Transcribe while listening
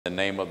In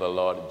the name of the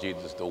Lord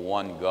Jesus, the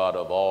one God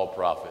of all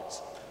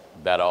prophets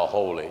that are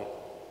holy,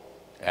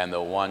 and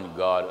the one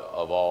God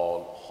of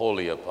all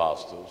holy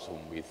apostles,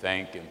 whom we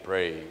thank and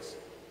praise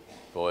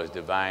for his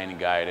divine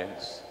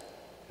guidance,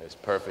 his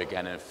perfect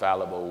and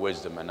infallible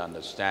wisdom and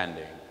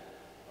understanding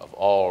of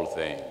all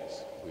things.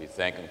 We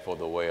thank him for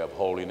the way of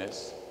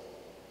holiness.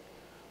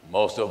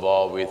 Most of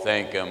all, we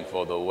thank him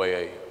for the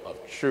way of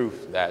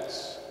truth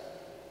that's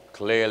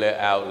clearly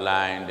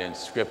outlined in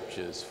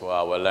scriptures for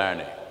our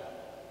learning.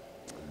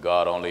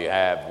 God only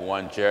have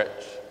one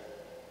church.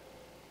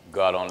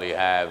 God only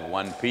have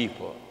one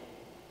people.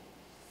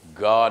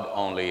 God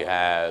only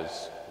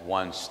has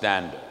one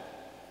standard.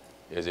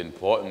 It's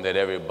important that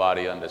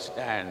everybody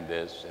understand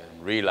this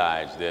and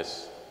realize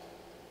this,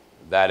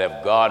 that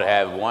if God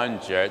have one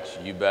church,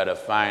 you better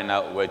find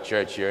out what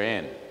church you're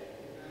in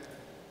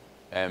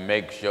and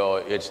make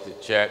sure it's the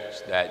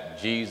church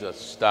that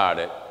Jesus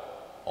started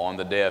on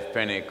the day of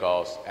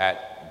Pentecost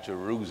at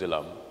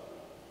Jerusalem,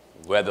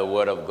 where the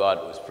word of God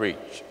was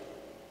preached.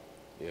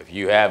 If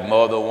you have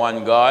more than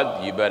one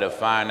God, you better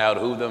find out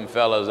who them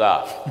fellas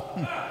are.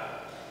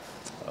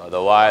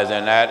 Otherwise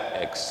than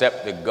that,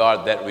 accept the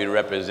God that we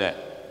represent,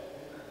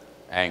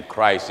 and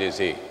Christ is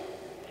he.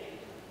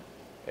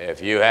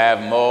 If you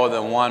have more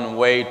than one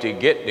way to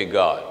get to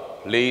God,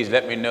 please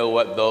let me know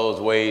what those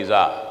ways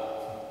are,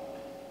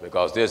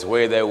 because this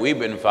way that we've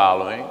been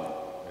following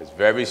is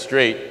very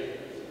straight,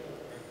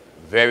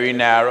 very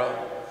narrow,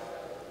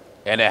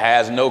 and it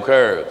has no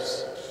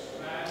curves.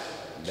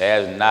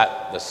 There's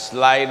not the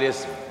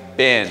slightest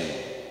bend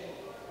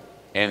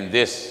in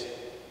this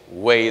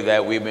way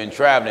that we've been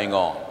traveling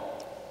on.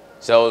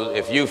 So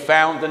if you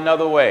found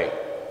another way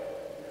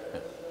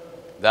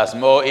that's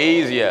more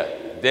easier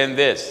than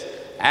this,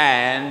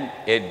 and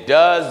it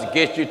does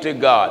get you to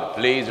God,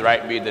 please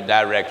write me the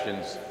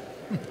directions.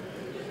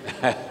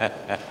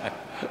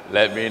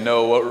 Let me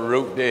know what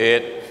route to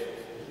hit.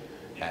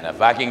 And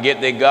if I can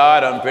get to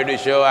God, I'm pretty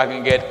sure I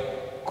can get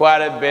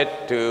quite a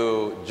bit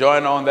to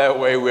join on that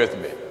way with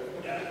me.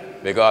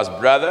 Because,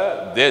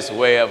 brother, this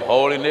way of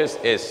holiness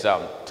is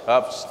some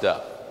tough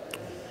stuff.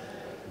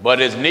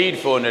 But it's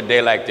needful in a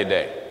day like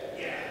today.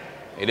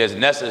 It is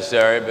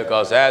necessary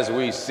because as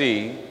we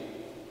see,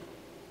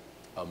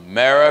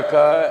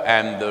 America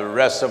and the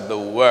rest of the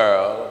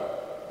world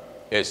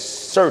is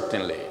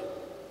certainly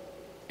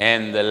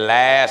in the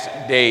last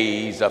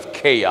days of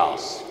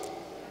chaos.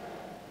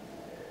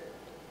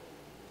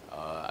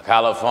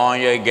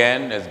 California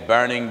again is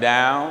burning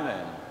down,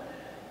 and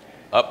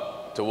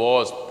up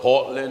towards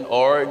Portland,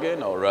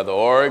 Oregon, or rather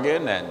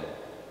Oregon, and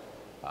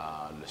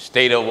the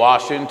state of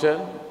Washington,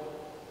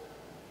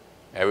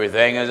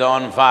 everything is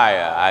on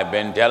fire. I've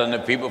been telling the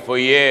people for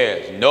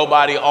years,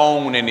 nobody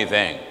owns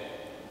anything.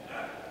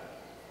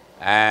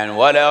 And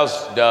what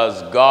else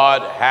does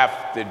God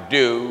have to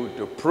do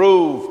to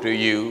prove to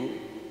you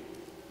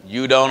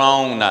you don't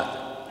own nothing?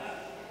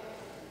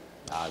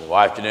 I was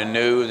watching the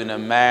news, and a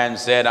man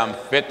said, I'm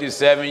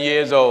 57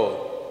 years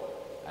old,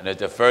 and it's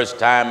the first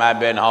time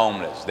I've been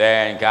homeless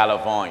there in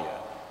California.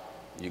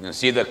 You can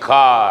see the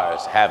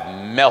cars have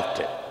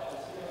melted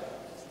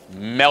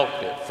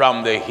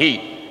from the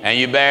heat. And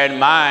you bear in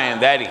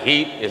mind that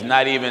heat is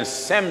not even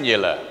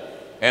similar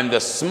in the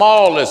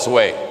smallest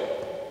way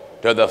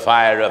to the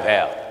fire of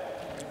hell.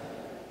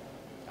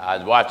 I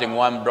was watching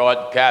one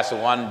broadcast of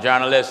one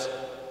journalist.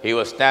 He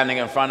was standing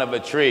in front of a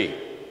tree,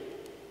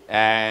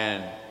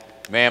 and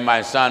me and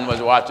my son was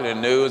watching the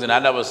news, and I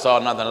never saw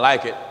nothing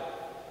like it.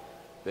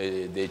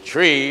 The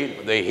tree,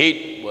 the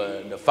heat,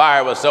 the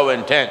fire was so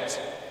intense,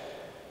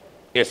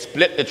 it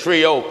split the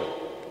tree open.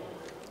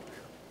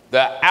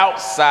 The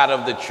outside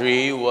of the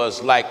tree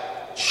was like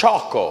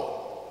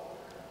charcoal,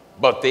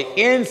 but the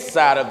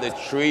inside of the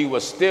tree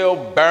was still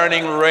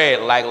burning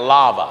red like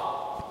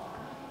lava.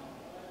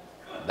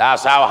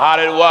 That's how hot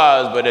it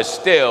was, but it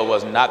still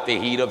was not the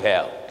heat of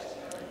hell.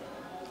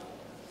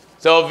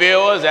 So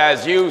viewers,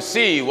 as you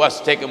see what's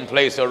taking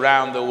place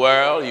around the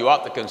world, you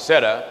ought to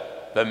consider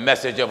the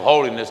message of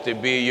holiness to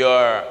be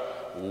your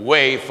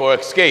way for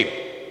escape.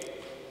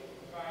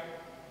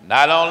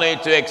 Not only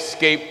to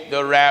escape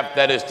the wrath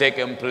that is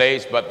taking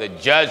place, but the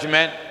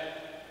judgment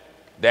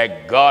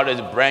that God is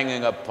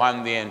bringing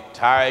upon the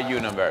entire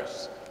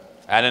universe.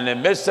 And in the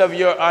midst of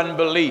your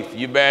unbelief,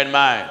 you bear in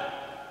mind,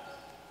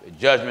 the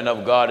judgment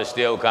of God is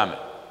still coming.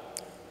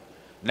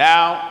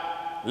 Now,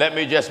 let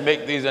me just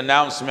make these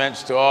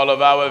announcements to all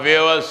of our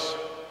viewers,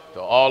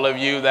 to all of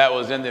you that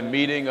was in the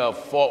meeting of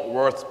Fort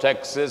Worth,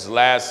 Texas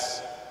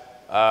last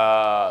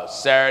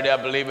Saturday, I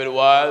believe it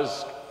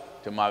was.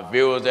 To my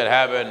viewers that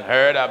haven't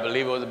heard, I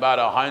believe it was about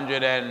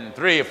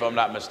 103, if I'm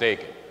not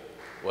mistaken,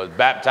 was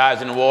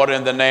baptized in water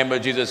in the name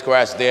of Jesus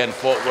Christ there in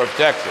Fort Worth,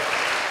 Texas.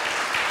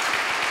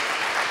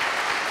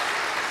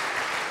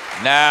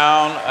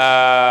 Now,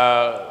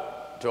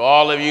 to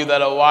all of you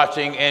that are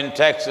watching in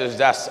Texas,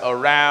 that's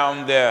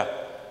around there,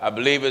 I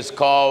believe it's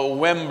called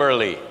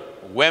Wimberley,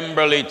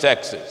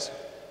 Texas,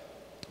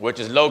 which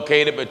is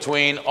located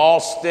between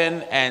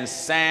Austin and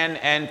San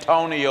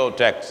Antonio,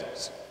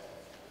 Texas.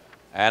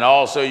 and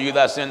also you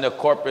that's in the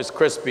Corpus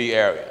Christi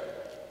area.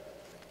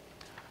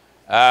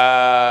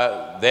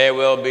 They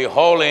will be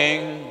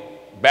holding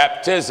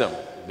baptism.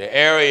 The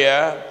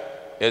area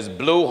is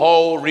Blue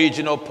Hole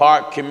Regional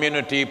Park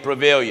Community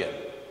Pavilion.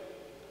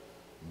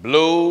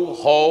 Blue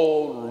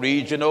Hole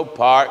Regional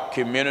Park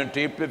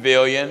Community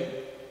Pavilion,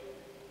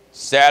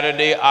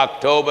 Saturday,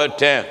 October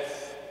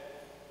 10th,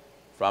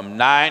 from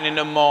 9 in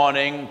the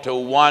morning to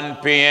 1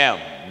 p.m.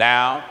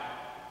 Now,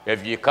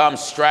 if you come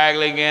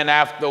straggling in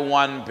after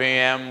 1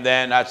 p.m.,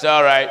 then that's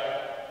all right.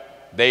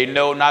 They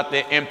know not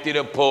to empty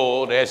the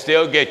pool. They'll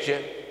still get you.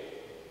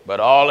 But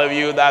all of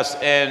you that's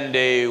in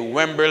the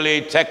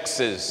Wimberley,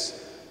 Texas,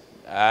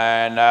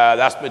 and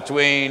that's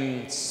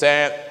between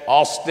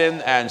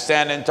Austin and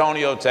San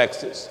Antonio,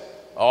 Texas.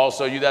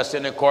 Also, you that's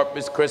in the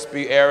Corpus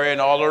Christi area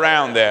and all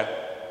around there.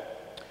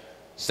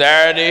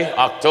 Saturday,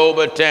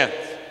 October 10th,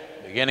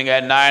 beginning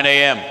at 9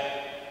 a.m.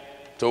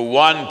 to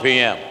 1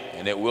 p.m.,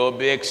 and it will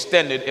be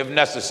extended if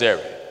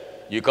necessary.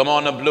 You come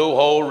on the Blue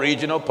Hole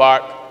Regional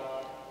Park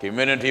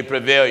Community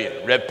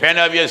Pavilion. Repent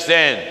of your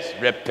sins.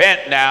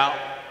 Repent now.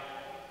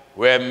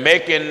 We're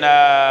making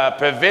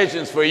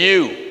provisions for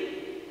you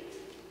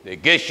to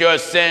get your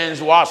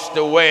sins washed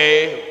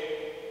away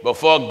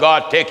before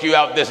God take you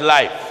out this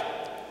life.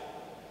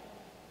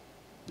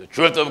 The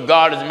truth of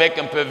God is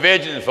making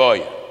provisions for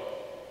you.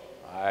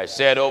 I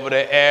said over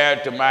the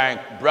air to my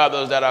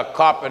brothers that are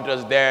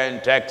carpenters there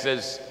in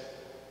Texas,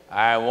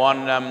 I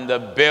want them to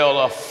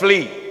build a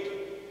fleet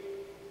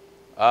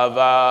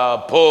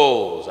of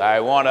pools. I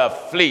want a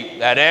fleet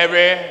that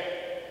every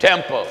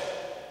temple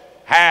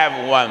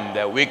have one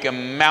that we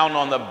can mount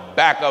on the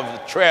back of the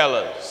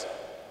trailers,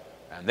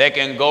 and they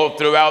can go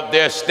throughout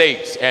their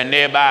states and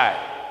nearby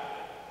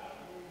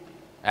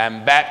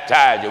and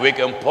baptize you. We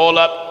can pull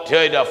up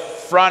to the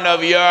front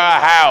of your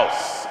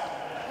house.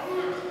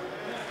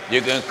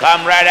 You can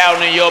come right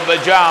out in your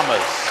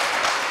pajamas.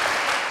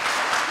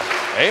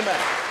 Amen.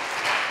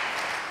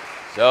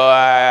 So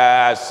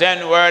I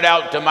send word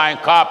out to my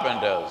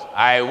carpenters.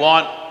 I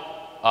want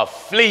a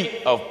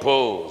fleet of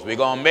pools. We're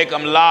going to make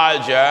them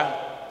larger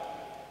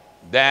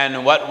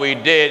than what we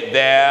did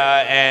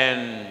there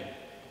in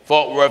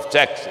Fort Worth,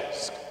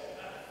 Texas.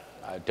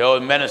 I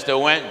told Minister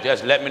Went,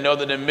 just let me know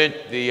the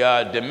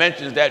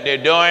dimensions that they're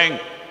doing.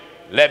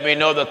 Let me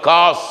know the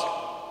cost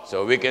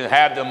so we can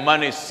have the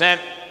money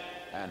sent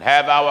and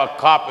have our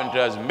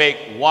carpenters make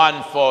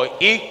one for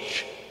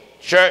each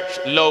church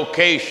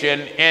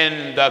location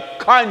in the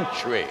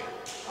country,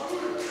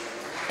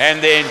 in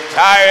the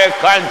entire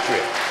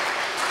country.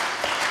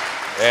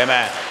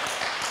 Amen.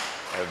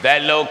 If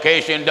that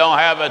location don't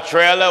have a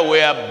trailer,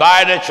 we'll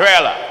buy the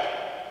trailer.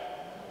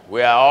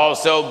 We'll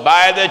also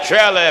buy the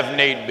trailer if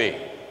need be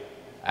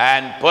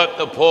and put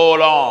the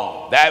pool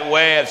on. That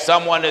way, if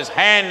someone is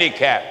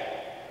handicapped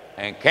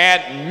and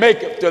can't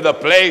make it to the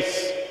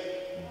place,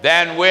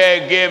 then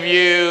we'll give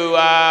you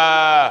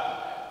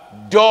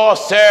door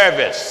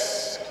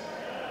service.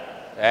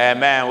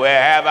 Amen. We'll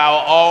have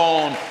our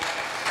own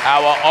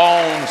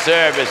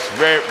service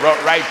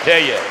right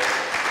to you.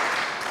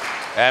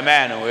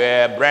 Amen.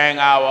 We'll bring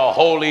our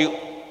holy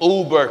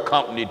Uber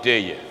company to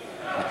you.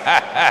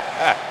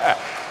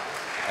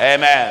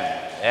 Amen.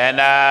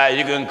 And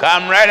you can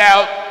come right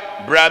out,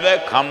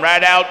 brother. Come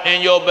right out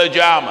in your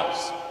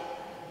pajamas.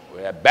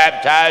 We'll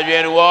baptize you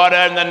in water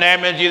in the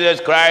name of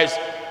Jesus Christ.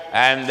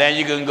 And then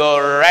you can go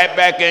right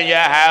back in your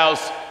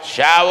house,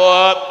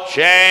 shower up,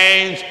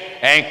 change,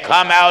 and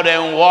come out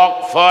and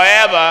walk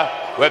forever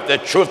with the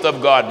truth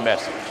of God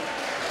message.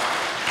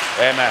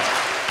 Amen.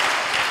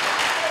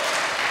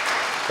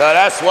 So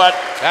that's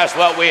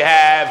what we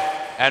have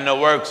in the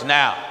works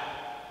now.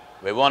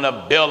 We want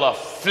to build a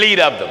fleet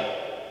of them.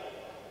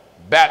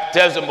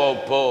 Baptismal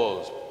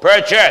pools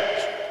per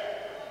church.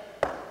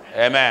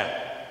 Amen.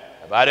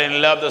 If I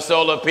didn't love the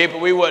soul of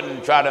people, we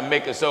wouldn't try to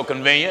make it so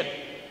convenient.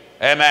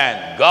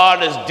 Amen.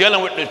 God is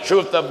dealing with the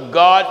truth of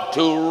God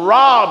to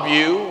rob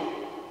you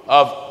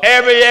of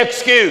every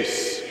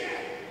excuse.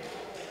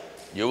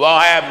 You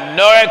won't have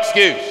no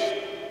excuse.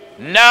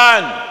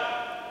 None.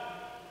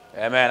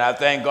 Amen. I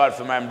thank God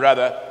for my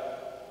brother,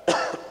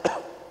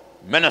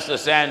 Minister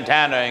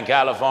Santana in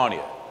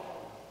California.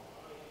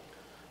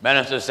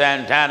 Minister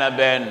Santana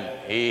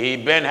he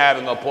been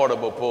having a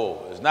portable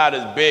pool. It's not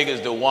as big as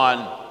the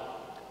one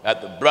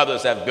that the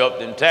brothers have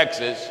built in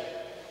Texas,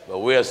 but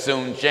we'll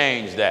soon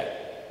change that.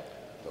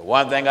 The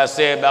one thing I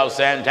say about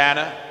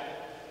Santana,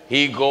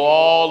 he go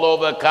all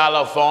over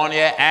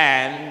California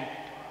and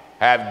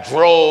have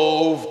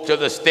drove to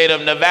the state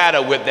of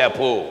Nevada with that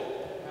pool,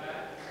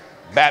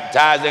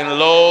 baptizing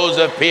loads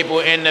of people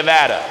in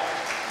Nevada.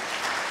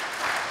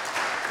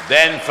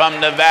 Then from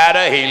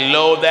Nevada, he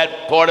load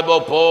that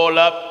portable pool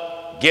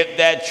up, get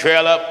that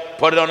trailer,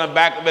 put it on the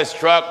back of his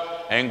truck,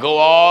 and go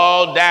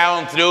all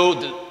down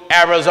through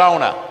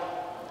Arizona,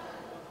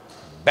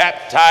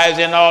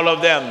 baptizing all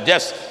of them,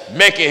 just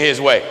making his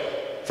way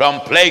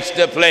from place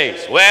to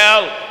place.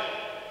 Well,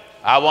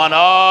 I want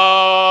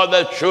all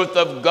the truth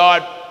of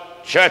God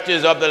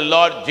churches of the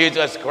Lord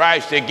Jesus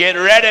Christ to get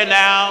ready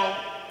now.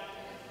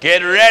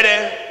 Get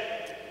ready,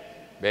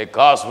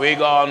 because we're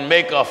going to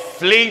make a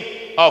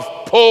fleet of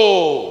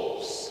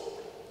pools.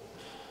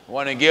 I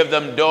want to give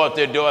them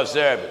door-to-door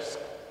service.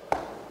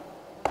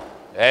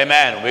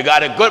 Amen. We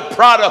got a good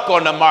product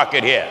on the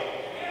market here.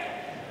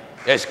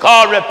 It's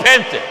called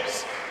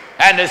repentance,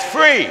 and it's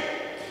free.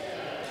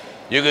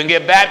 You can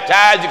get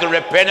baptized, you can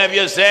repent of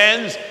your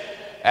sins,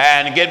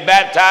 and get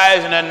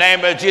baptized in the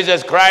name of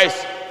Jesus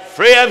Christ,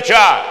 free of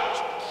charge.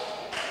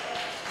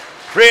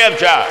 Free of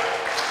charge.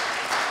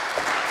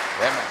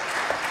 Amen.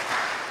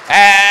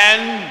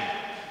 And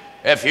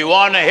if you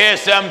want to hear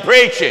some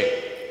preaching,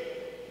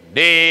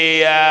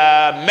 the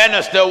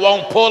minister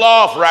won't pull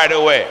off right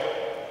away.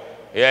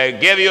 He'll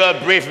give you a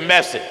brief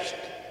message.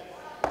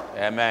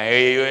 Amen.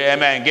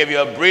 Amen. Give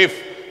you a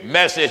brief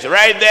message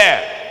right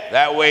there.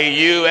 That way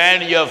you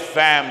and your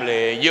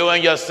family, you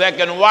and your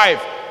second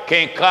wife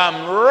can come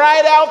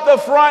right out the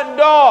front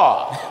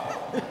door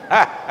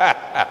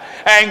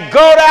and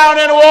go down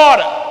in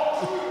water.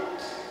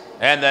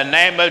 In the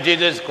name of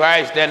Jesus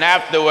Christ, and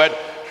afterward,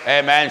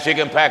 amen, she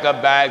can pack her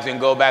bags and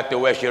go back to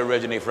where she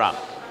originally from.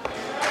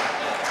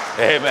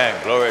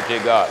 Amen. Glory to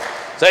God.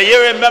 So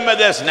you remember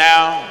this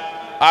now.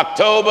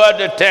 October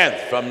the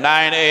 10th from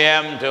 9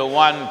 a.m. to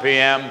 1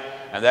 p.m.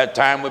 and that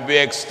time would be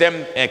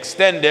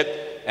extended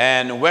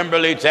in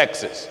Wimberley,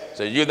 Texas.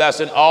 So you that's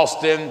in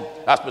Austin,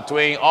 that's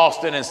between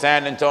Austin and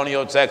San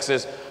Antonio,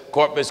 Texas,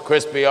 Corpus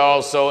Christi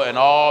also, and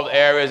all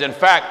areas. In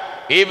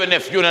fact, even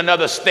if you're in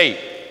another state,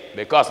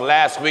 because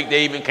last week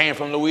they even came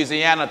from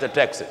Louisiana to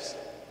Texas.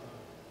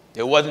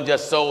 It wasn't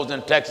just souls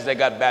in Texas that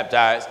got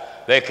baptized.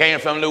 They came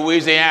from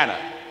Louisiana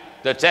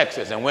to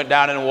Texas and went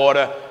down in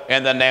water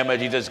in the name of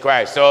Jesus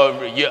Christ.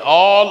 So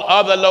all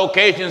other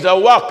locations are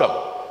welcome.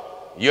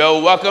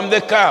 You're welcome to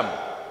come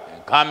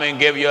and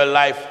give your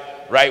life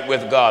right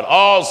with God.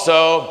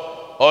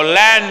 Also,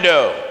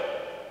 Orlando,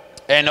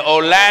 in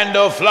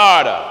Orlando,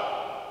 Florida,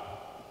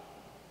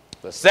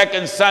 the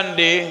second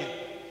Sunday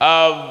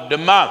of the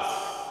month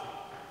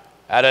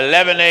at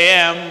 11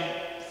 a.m.,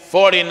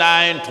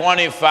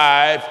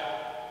 4925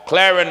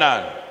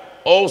 Clarendon,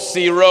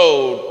 O.C.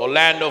 Road,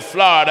 Orlando,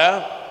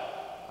 Florida.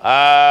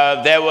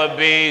 There will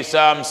be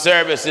some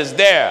services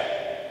there.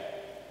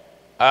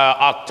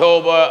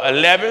 October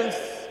 11th,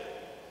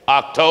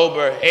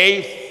 October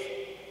 8th,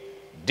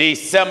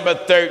 December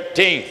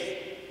 13th.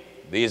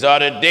 These are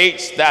the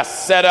dates that's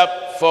set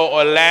up for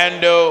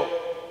Orlando,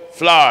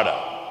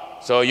 Florida.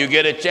 So you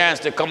get a chance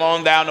to come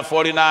on down to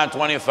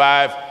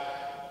 4925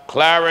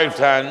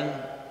 Clarendon,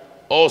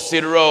 O.C.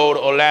 Road,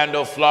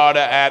 Orlando,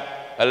 Florida at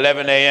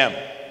 11 a.m.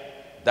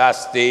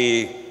 That's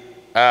the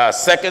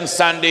second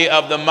Sunday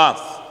of the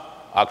month.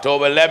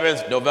 October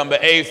 11th, November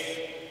 8th,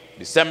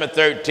 December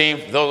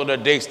 13th, those are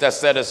the dates that's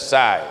set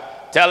aside.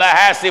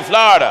 Tallahassee,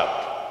 Florida,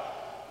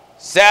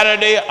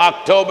 Saturday,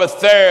 October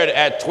 3rd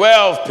at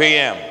 12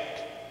 p.m.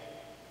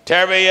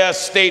 Terrier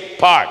State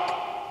Park,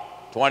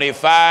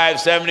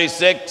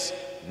 2576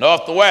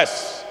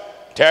 Northwest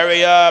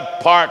Terrier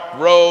Park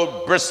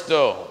Road,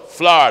 Bristol,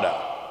 Florida.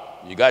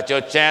 You got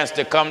your chance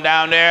to come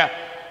down there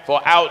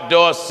for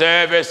outdoor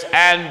service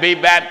and be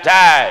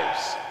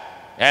baptized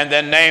in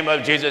the name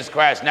of Jesus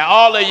Christ. Now,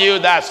 all of you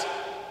that's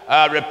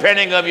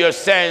repenting of your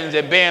sins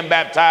and being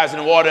baptized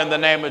in water in the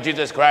name of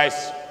Jesus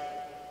Christ,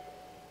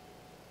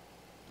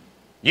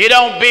 you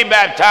don't be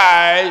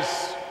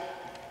baptized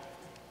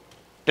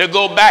to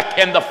go back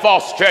in the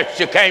false church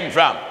you came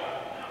from.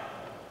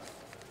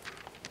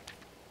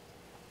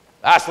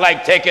 That's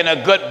like taking a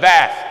good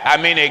bath.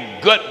 I mean a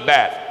good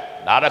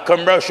bath, not a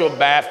commercial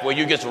bath where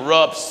you just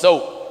rub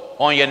soap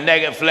on your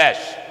naked flesh.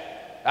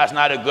 That's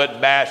not a good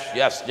bath.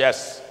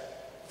 Just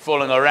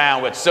fooling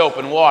around with soap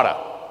and water.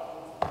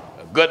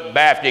 A good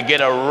bath, you get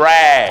a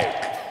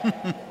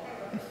rag.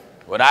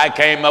 When I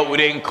came up, we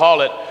didn't call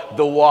it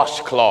the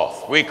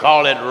washcloth. We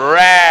call it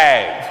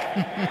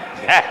rag.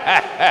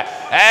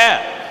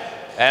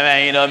 And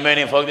then, you know,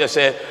 many folks just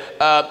say,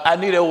 I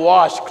need a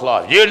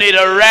washcloth. You need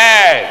a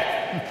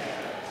rag.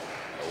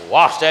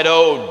 Wash that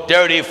old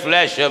dirty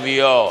flesh of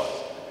yours.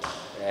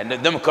 And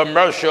them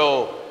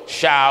commercial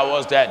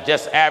showers that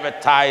just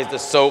advertise the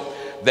soap,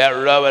 that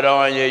rub it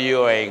on you,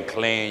 you ain't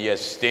clean, you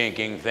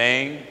stinking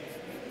thing.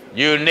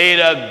 You need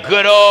a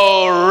good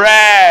old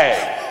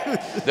rag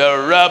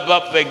to rub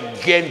up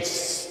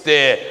against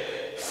the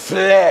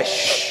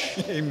flesh.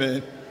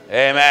 Amen.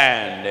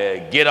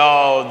 Amen. Get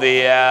all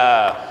the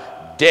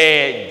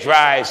dead,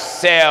 dry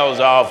cells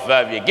off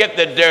of you. Get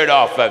the dirt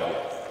off of you.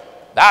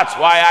 That's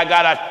why I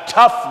got a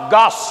tough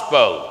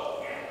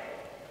gospel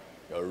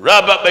to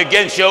rub up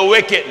against your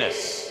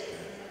wickedness,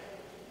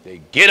 to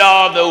get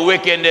all the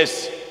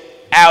wickedness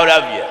out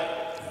of you.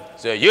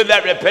 So you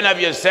that repent of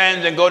your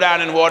sins and go down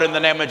in water in the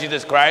name of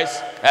Jesus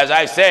Christ, as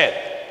I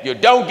said, you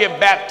don't get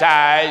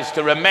baptized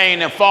to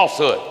remain in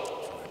falsehood.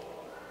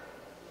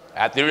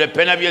 After you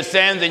repent of your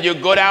sins and you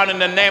go down in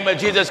the name of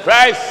Jesus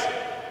Christ,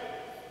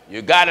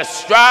 you got to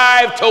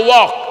strive to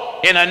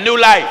walk in a new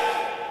life.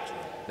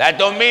 That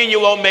don't mean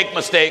you won't make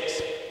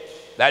mistakes.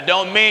 That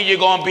don't mean you're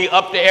going to be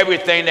up to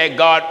everything that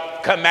God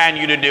command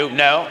you to do.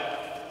 No.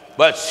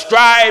 but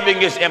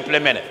striving is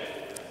implemented.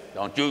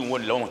 Don't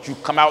you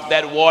come out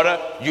that water,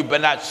 you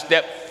better not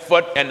step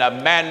foot in a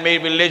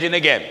man-made religion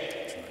again.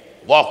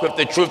 Walk with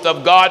the truth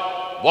of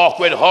God, walk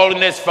with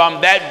holiness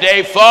from that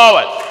day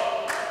forward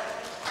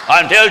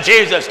until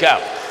Jesus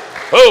comes.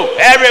 Who?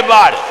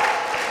 Everybody.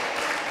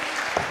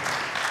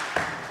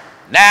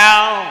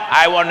 Now,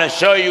 I want to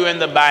show you in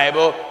the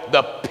Bible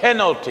the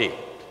penalty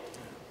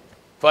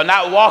for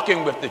not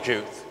walking with the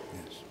truth.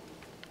 Yes.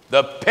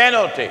 The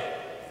penalty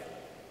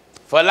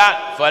for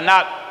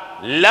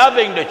not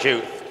loving the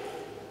truth.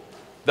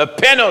 The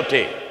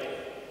penalty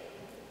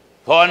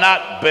for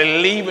not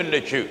believing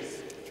the truth.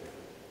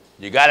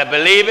 You got to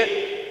believe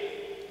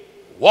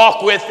it,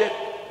 walk with it,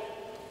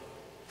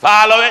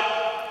 follow it,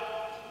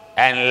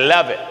 and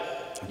love it.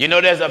 You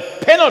know, there's a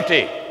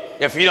penalty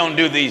if you don't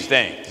do these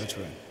things. That's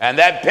right. And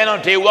that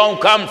penalty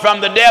won't come from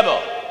the devil.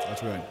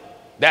 That's right.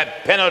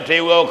 That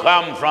penalty will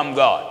come from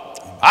God.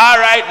 Amen. All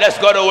right, let's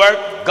go to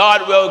work.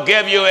 God will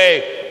give you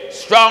a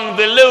strong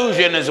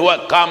delusion is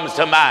what comes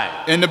to mind.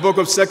 In the book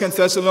of 2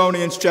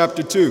 Thessalonians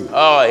chapter 2.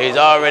 Oh, he's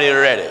already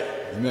ready.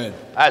 Amen.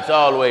 That's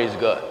always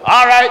good.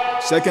 All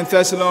right. 2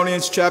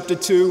 Thessalonians chapter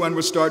 2, and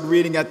we'll start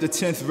reading at the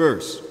 10th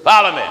verse.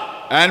 Follow me.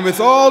 And with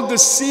all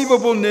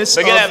deceivableness.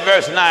 Begin at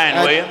verse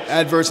 9, Williams.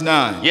 At verse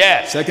 9.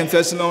 Yes. 2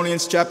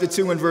 Thessalonians chapter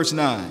 2 and verse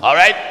 9. All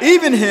right.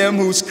 Even him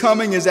whose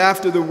coming is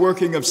after the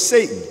working of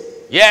Satan.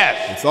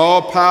 Yes. With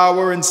all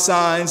power and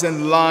signs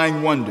and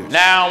lying wonders.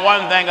 Now,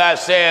 one thing I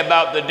say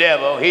about the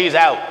devil, he's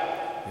out.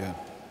 Yeah.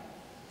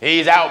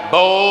 He's out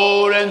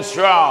bold and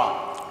strong.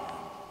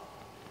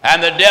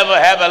 And the devil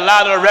have a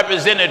lot of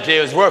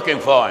representatives working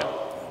for him.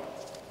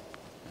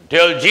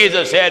 Until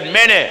Jesus said,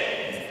 many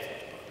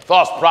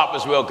false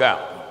prophets will come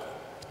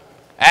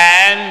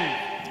and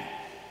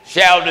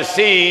shall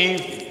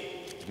deceive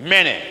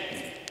many.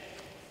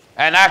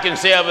 And I can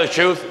say of the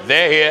truth,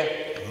 they're here.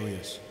 Oh,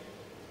 yes.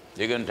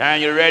 You can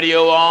turn your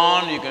radio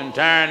on. You can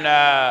turn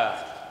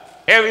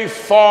every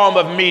form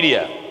of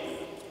media.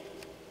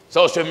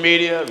 Social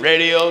media,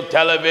 radio,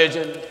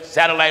 television,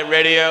 satellite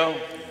radio,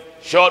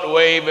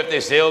 shortwave if they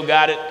still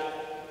got it.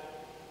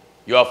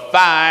 You'll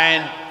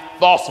find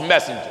false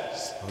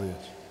messengers. Oh, yes.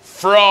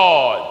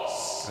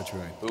 Frauds. That's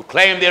right. Who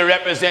claim they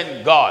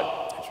represent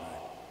God. That's right.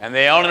 And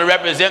they only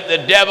represent the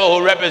devil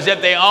who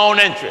represent their own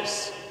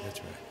interests. That's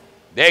right.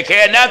 They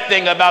care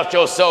nothing about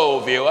your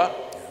soul, viewer.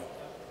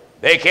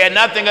 They care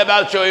nothing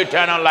about your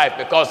eternal life,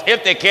 because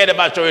if they cared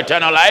about your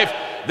eternal life,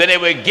 then they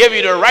would give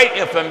you the right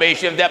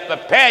information that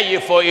prepare you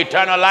for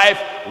eternal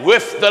life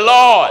with the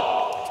Lord.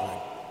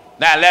 Right.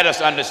 Now let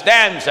us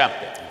understand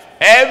something.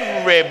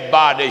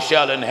 Everybody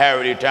shall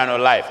inherit eternal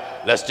life.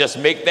 Let's just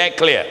make that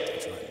clear.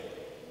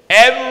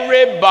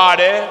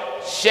 Everybody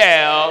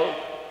shall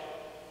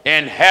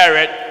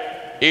inherit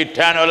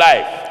eternal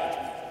life.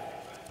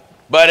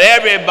 But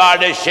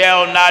everybody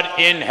shall not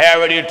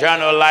inherit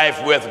eternal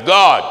life with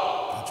God.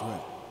 That's right.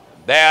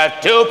 There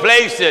are two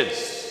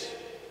places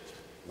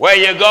where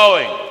you're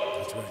going.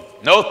 That's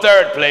right. No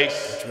third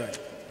place. That's right.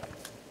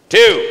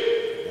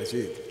 Two. That's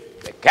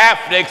it. The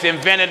Catholics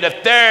invented the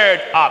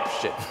third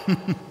option.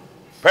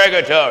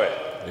 Purgatory.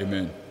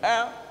 Amen.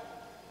 Well,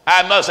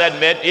 I must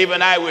admit,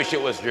 even I wish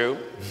it was true.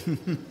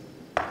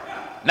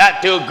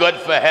 Not too good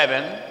for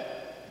heaven,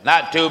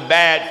 not too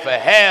bad for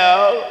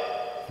hell.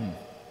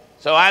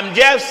 So I'm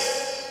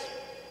just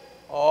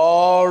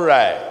all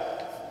right.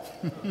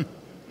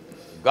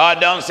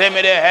 God don't send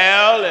me to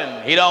hell,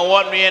 and he don't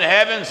want me in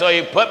heaven, so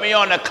he put me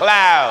on a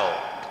cloud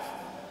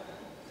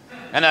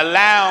and a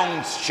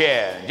lounge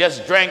chair,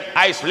 just drank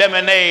iced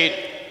lemonade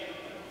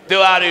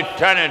throughout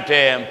eternity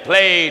and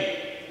played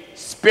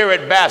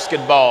spirit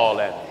basketball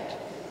and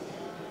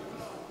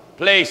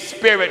play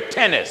spirit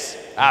tennis.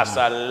 That's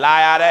a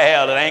lie out of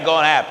hell. It ain't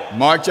going to happen.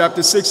 Mark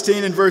chapter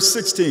 16 and verse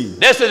 16.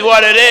 This is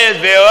what it is,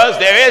 viewers.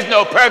 There is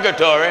no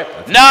purgatory.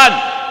 None.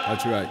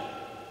 That's right.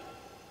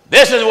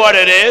 This is what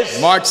it is.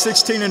 Mark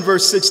 16 and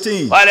verse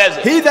 16. What is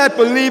it? He that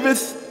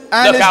believeth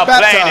and Look is how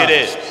baptized. plain it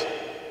is.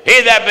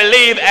 He that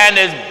believe and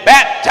is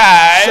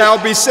baptized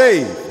shall be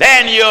saved.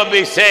 Then you'll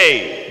be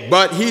saved.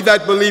 But he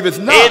that believeth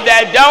not. He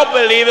that don't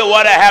believe it,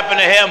 what'll happen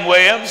to him,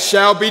 Williams?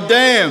 Shall be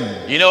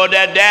damned. You know what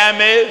that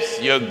damn is?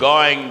 You're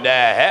going to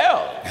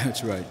hell.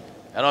 That's right.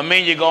 That don't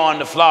mean you're going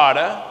to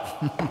Florida.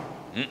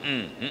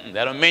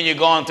 That don't mean you're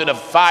going to the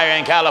fire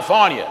in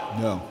California.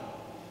 No.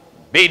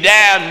 Be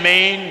damned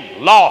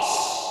mean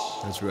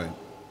lost. That's right.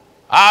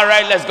 All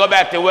right, let's go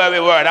back to where we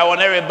were. And I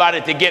want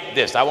everybody to get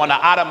this. I want to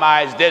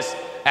atomize this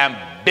and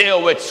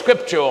build with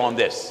scripture on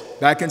this.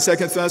 Back in 2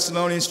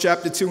 Thessalonians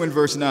chapter 2 and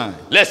verse 9.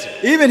 Listen.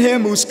 Even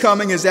him whose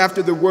coming is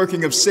after the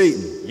working of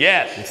Satan.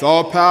 Yes. With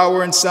all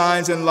power and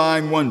signs and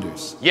lying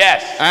wonders.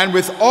 Yes. And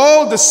with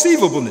all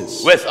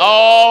deceivableness. With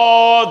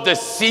all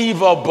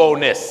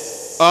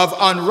deceivableness. Of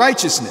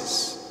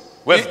unrighteousness.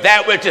 With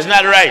that which is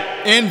not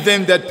right. In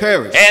them that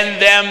perish. In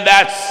them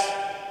that's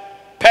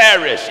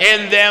perish.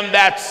 In them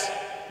that's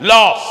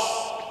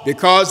lost.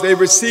 Because they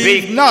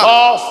receive not.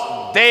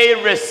 Because they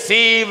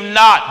receive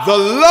not. The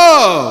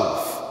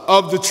love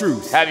of the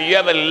truth. Have you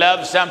ever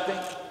loved something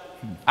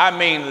I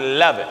mean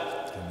love it.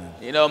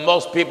 You know,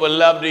 most people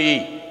love to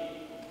eat.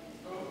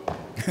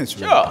 That's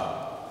Sure,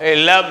 right.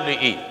 they love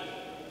to eat.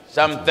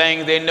 Some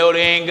things they know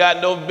they ain't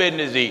got no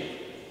business eating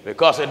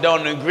because it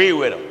don't agree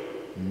with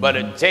them. But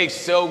it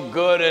tastes so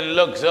good and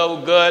looks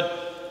so good,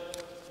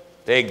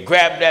 they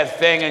grab that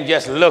thing and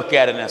just look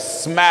at it and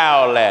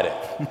smile at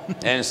it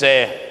and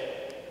say,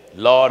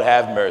 Lord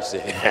have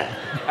mercy.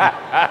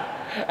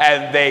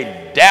 And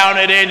they down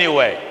it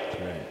anyway.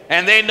 Right.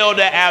 And they know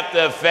the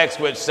after effects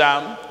with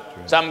some.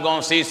 Right. Some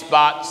gonna see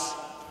spots,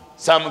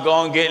 some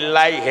gonna get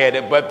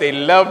lightheaded, but they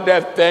love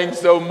that thing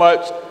so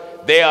much,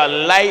 they are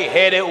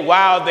lightheaded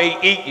while they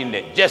eating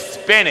it, just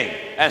spinning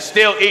and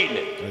still eating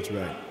it. That's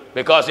right.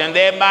 Because in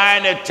their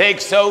mind it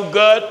tastes so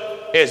good,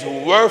 it's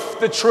worth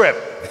the trip.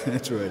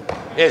 That's right.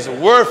 It's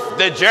worth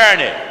the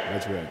journey.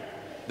 That's right.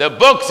 The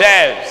book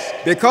says,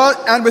 Because,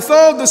 and with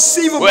all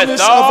deceivableness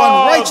with of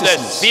all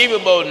unrighteousness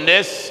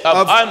deceivableness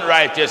of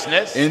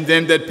unrighteousness in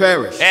them that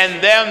perish, and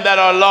them that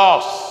are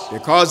lost,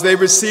 because they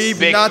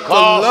receive not the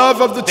because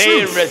love of the they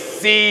truth,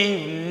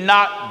 receive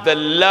not the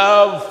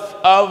love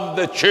of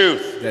the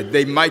truth. that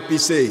they might be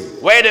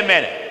saved. Wait a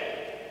minute.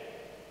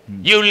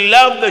 You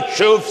love the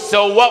truth,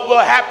 so what will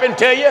happen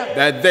to you?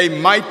 That they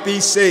might be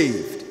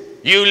saved.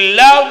 You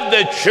love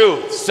the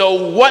truth,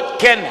 so what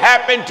can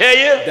happen to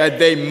you? That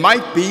they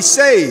might be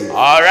saved.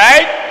 All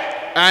right?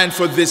 And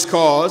for this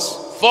cause,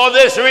 For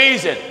this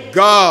reason,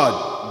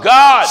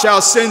 God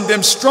shall send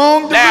them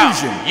strong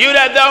delusion. Now, you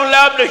that don't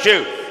love the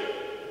truth,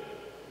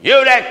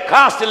 you that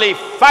constantly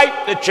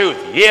fight the truth,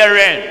 year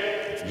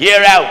in,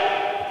 year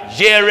out,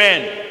 year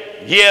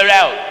in, year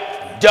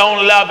out,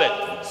 don't love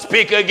it,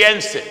 speak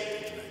against it,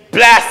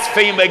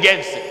 blaspheme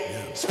against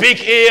it,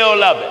 speak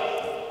ill of it.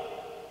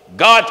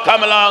 God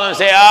come along and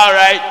say, all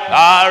right,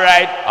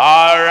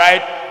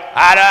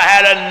 I done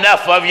had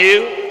enough of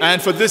you.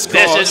 And for this cause,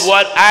 This is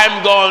what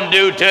I'm going to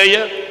do to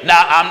you.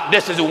 Now,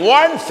 this is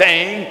one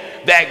thing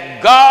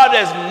that God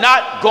is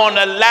not going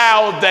to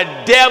allow the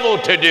devil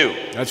to do.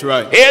 that's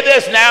right. Hear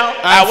this now.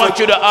 And I want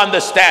you to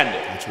understand it.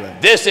 That's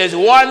right. This is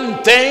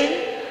one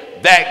thing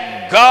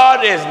that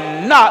God is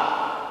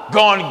not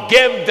going to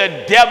give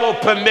the devil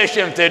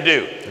permission to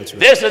do. That's right.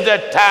 This is the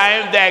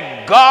time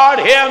that God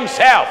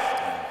himself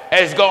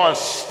is going to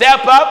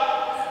step up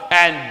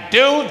and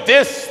do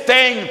this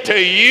thing to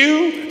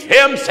you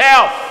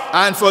himself.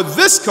 And for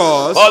this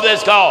cause, For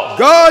this cause,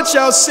 God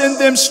shall send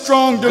them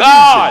strong delusion.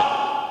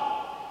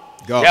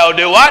 God shall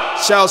do what?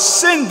 Shall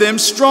send them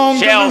strong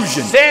Shall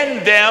delusion.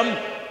 send them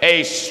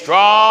a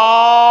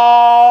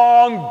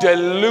strong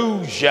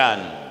delusion.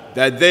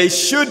 That they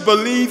should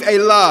believe a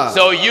lie.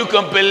 So you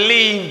can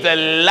believe the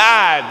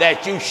lie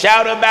that you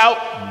shout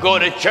about, go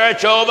to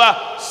church over,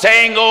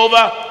 sing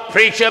over,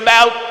 preach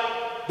about.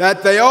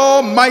 That they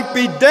all might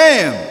be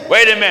damned.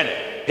 Wait a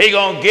minute. He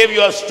gonna give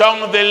you a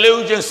strong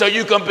delusion so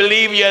you can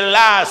believe your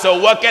lie. So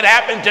what can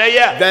happen to you?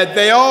 That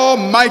they all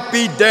might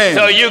be damned.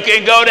 So you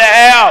can go to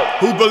hell.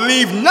 Who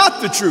believe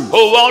not the truth,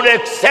 Who won't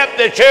accept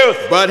the truth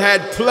but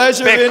had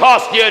pleasure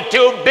because you're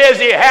too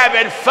busy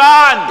having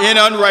fun in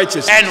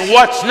unrighteousness. and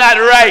what's not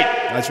right.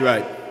 That's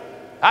right.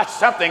 That's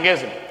something,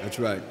 isn't it? That's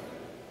right.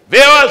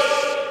 Viewers,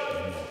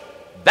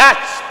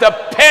 that's the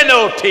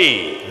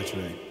penalty That's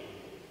right.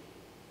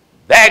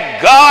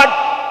 that God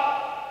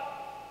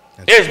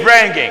is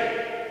bringing.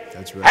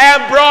 That's right.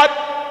 Have brought,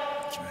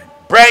 That's right.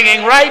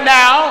 bringing right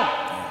now,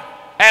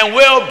 and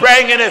will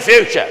bring in the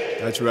future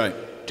That's right.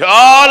 to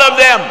all of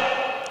them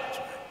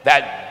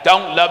that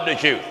don't love the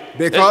truth.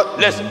 Because-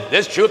 Listen,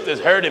 this truth is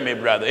hurting me,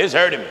 brother. It's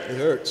hurting me, It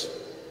hurts.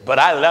 but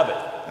I love it.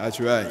 That's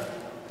right.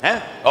 Huh?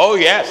 Oh,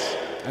 yes.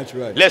 That's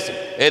right. Listen,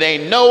 it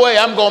ain't no way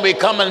I'm going to be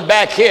coming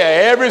back here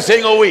every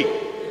single week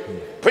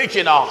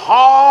preaching a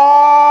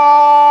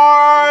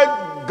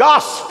hard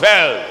gospel.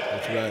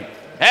 That's right.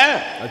 Huh?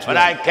 That's When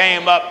right. I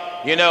came up,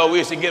 you know,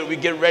 we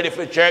get ready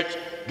for church,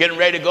 getting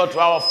ready to go to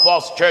our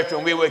false church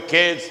when we were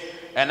kids.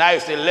 And I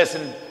used to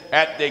listen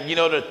at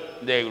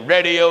the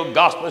radio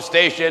gospel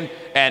station.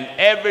 And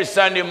every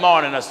Sunday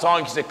morning, a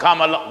song used to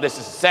come along. This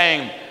is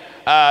saying,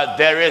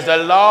 there is a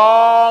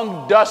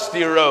long,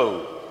 dusty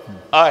road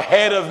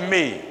ahead of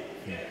me.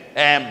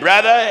 And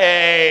brother,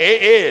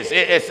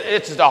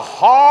 it's a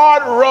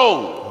hard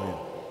road.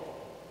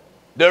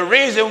 The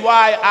reason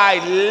why I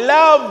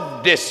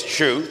love this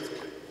truth,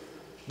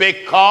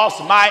 because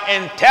my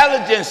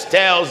intelligence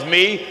tells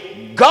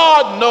me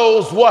God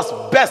knows what's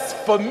best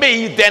for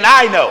me than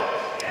I know.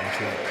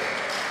 That's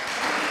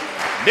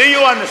right. Do you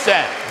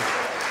understand?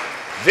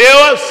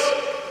 Viewers,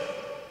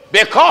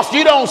 because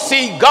you don't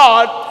see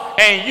God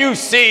and you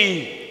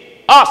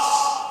see us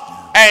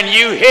and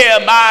you hear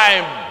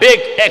my big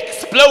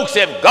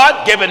explosive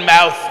God-given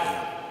mouth,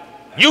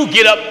 you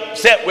get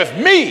upset with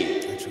me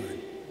That's right.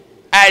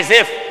 as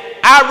if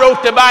I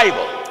wrote the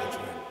Bible. That's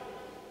right.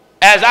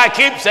 As I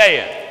keep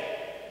saying,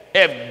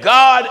 if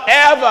God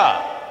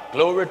ever,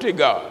 glory to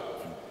God,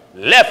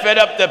 left it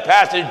up to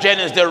Pastor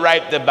Jennings to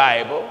write the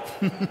Bible,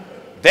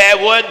 there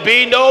would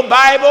be no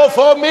Bible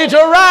for me to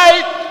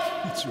write.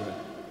 That's right.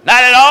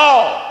 Not at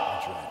all.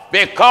 That's right.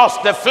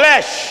 Because the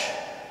flesh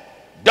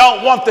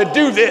don't want to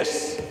do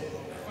this.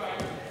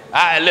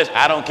 Listen,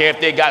 I don't care if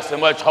they got so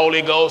much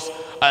Holy Ghost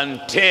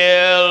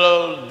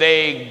until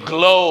they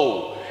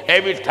glow.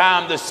 Every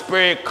time the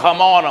Spirit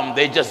come on them,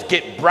 they just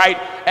get bright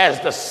as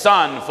the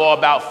sun for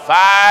about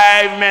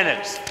 5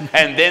 minutes,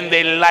 and then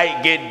their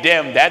light get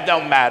dim. That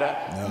don't matter.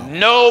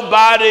 No.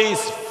 Nobody's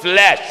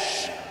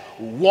flesh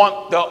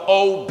want to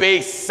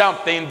obey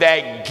something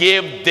that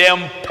give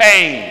them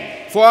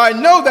pain. For I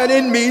know that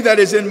in me, that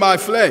is in my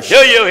flesh. Do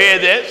you hear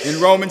this? In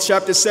Romans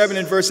chapter 7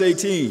 and verse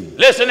 18.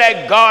 Listen,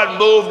 that God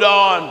moved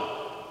on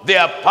the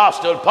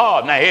apostle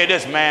Paul. Now here,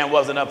 this man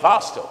was an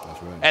apostle.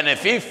 That's right. And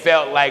if he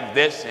felt like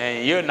this,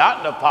 and you're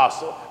not an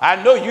apostle,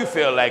 I know you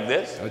feel like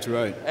this. That's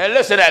right. And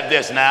listen at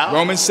this now.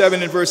 Romans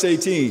 7 and verse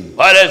 18.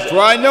 What is it? For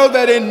I know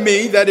that in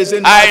me, that is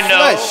in my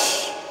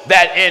flesh.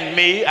 That in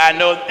me, I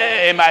know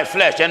in my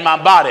flesh, in my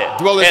body,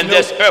 in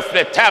this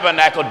earthly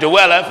tabernacle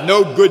dwelleth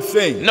no good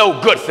thing.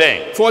 No good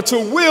thing. For to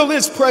will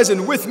is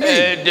present with me.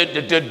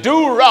 To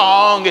do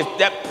wrong, is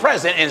that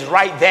present is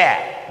right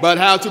there. But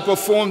how to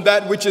perform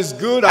that which is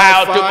good,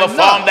 I find not. How to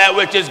perform that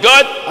which is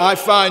good? I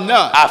find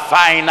not. I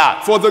find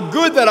not. For the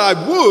good that I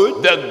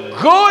would, the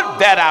good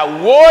that I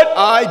would,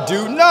 I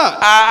do not.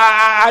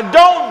 I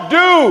don't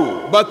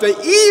do. But the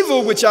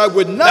evil which I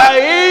would not.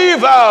 The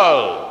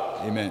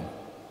evil. Amen.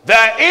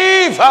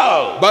 The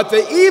evil. But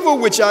the evil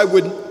which I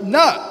would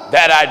not.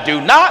 That I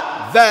do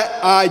not.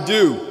 That I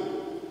do.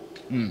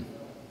 Amen.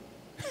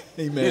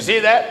 You see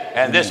that?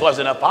 And this was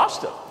an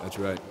apostle. That's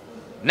right.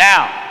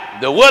 Now,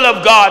 the will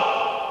of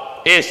God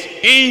is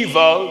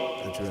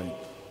evil. That's right.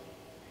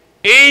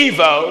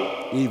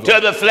 Evil to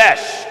the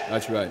flesh.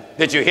 That's right.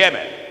 Did you hear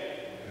me?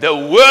 The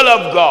will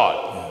of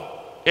God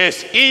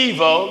is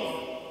evil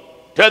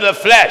to the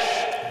flesh.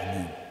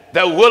 Amen.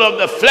 The will of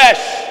the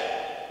flesh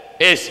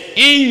is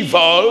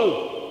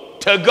evil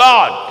to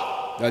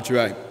God. That's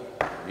right.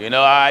 You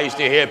know, I used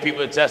to hear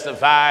people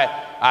testify,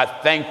 I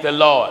thank the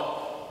Lord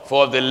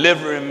for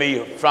delivering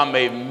me from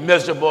a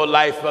miserable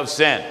life of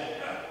sin.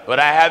 But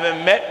I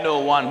haven't met no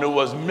one who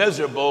was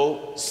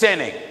miserable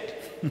sinning.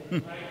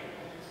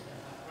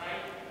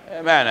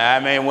 Amen. I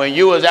mean, when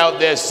you was out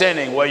there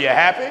sinning, were you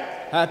happy?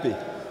 Happy.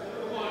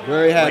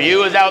 Very happy. When you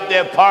was out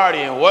there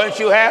partying, weren't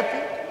you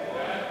happy?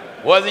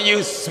 Wasn't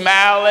you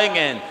smiling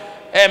and,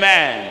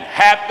 amen,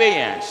 happy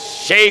and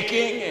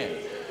shaking? And,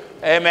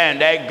 amen,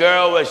 that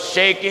girl was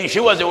shaking. She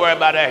wasn't worried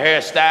about her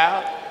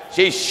hairstyle.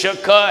 She shook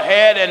her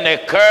head and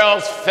the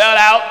curls fell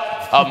out,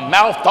 her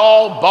mouth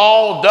all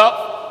balled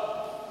up,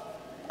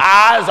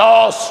 eyes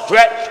all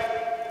stretched,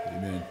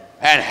 amen,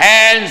 and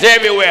hands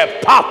everywhere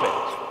popping.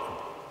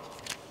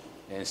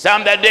 And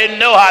some that didn't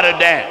know how to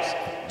dance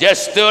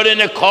just stood in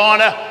the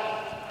corner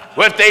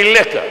with their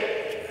liquor.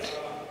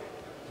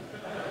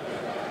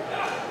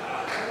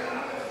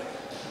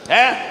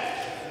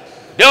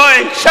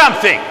 Doing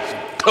something.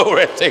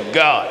 Glory to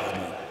God.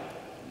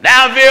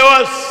 Now,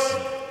 viewers,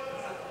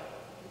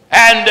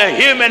 and the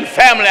human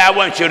family, I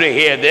want you to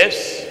hear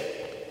this.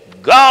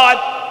 God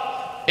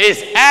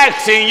is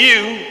asking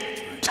you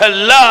to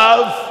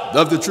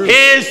love the truth.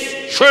 His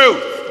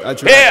truth.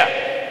 That's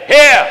right.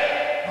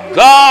 Here.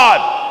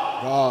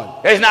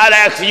 God is not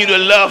asking you to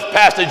love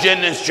Pastor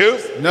Jennings'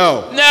 truth.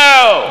 No.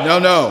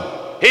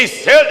 He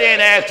certainly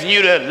ain't asking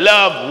you to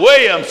love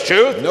William's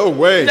truth. No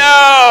way.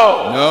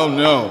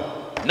 No.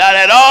 Not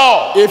at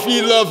all. If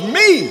ye love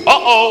me.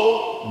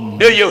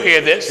 Do you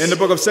hear this? In the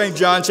book of St.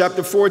 John,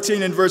 chapter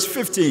 14 and verse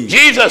 15.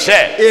 Jesus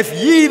said, if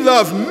ye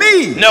love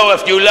me. No,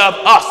 if you love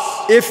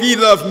us. If ye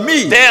love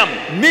me.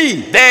 Them.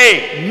 Me.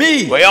 They.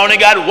 Me. We only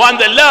got one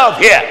to love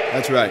here.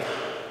 That's right.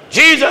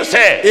 Jesus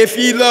said, if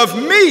ye love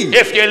me.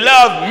 If you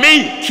love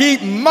me.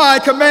 Keep my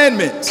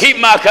commandments. Keep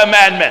my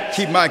commandments.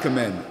 Keep my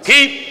commandments.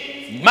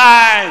 Keep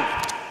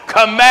my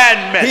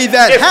commandments. He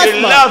that if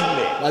you love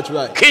me. That's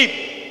right.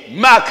 Keep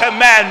my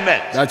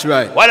commandments. That's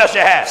right. What else you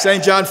have?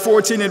 St. John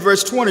 14 and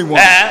verse 21.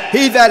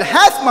 He that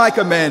hath my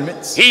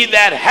commandments. He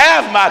that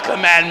hath my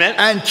commandments.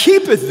 And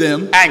keepeth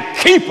them. And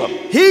keep them.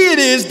 He it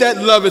is that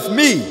loveth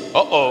me.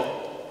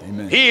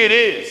 Amen. He it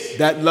is.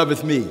 That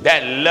loveth me.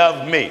 That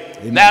love me.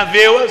 Amen. Now,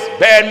 viewers,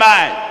 bear in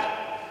mind,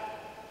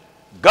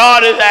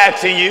 God is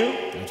asking you.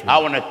 Right. I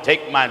want to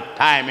take my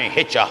time and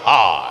hit you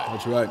hard.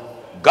 That's right.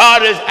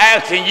 God is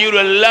asking you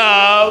to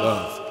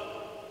love.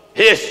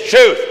 His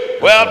truth.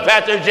 Well,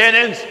 Pastor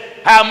Jennings,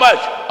 how much?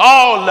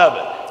 All of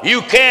it.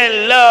 You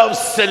can't love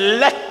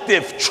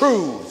selective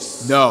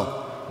truths. No.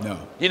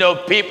 You know,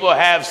 people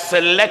have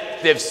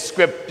selective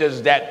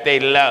scriptures that they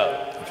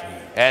love.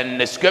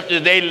 And the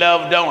scriptures they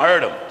love don't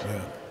hurt them.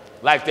 Yeah.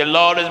 Like the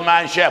Lord is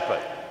my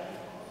shepherd.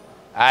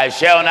 I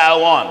shall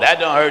not want. That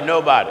don't hurt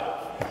nobody.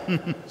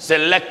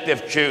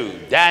 Selective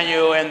truth.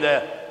 Daniel and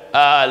the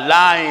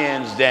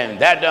lions then.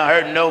 That don't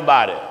hurt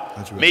nobody.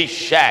 That's right.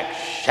 Meshach,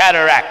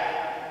 Shadrach,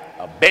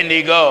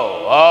 Abednego.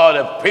 Oh,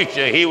 the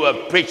preacher, he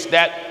would preach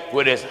that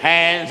with his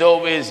hands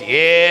over his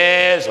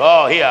ears.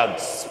 Oh,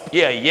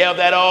 he'll yell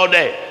that all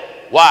day.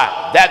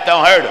 Why? That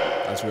don't hurt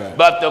him. That's right.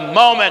 But the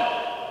moment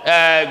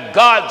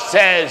God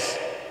says,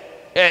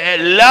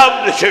 And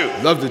love the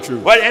truth. Love the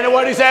truth.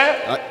 What he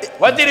said?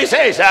 What did he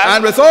say, son?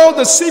 And with all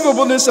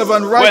deceivableness of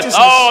unrighteousness. With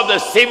all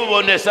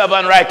deceivableness of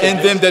unrighteousness.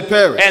 In them that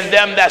perish. And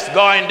them that's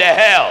going to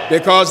hell.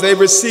 Because they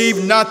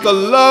receive not the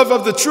love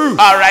of the truth.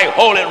 All right,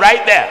 hold it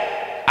right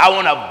there. I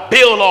want to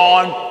build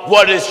on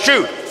what is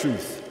truth.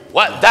 Truth.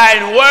 What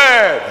thine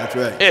word That's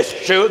right. is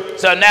truth.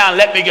 So now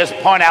let me just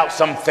point out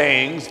some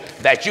things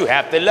that you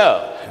have to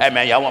love.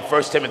 Amen. Y'all want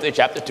 1 Timothy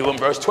chapter 2 and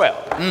verse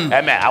 12.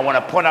 Amen. I want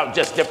to point out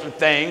just different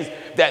things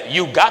that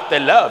you got to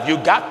love. You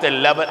got to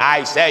love it.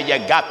 I say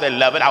you got to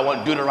love it. I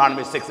want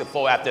Deuteronomy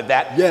 6:4 after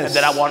that. Yes. And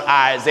then I want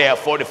Isaiah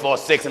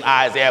 44:6 and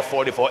Isaiah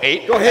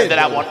 44:8. Go ahead. And then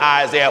I want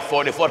Isaiah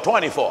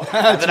 44:24.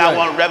 And then right. I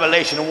want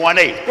Revelation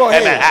 1:8. Go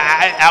ahead. Amen.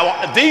 I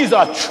want, these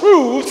are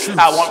truths.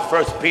 I want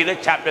 1 Peter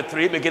chapter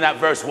 3 begin at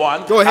verse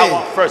 1. Go ahead. I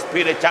want 1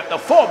 Peter chapter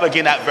 4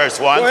 begin at verse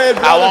 1. Go ahead,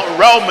 I want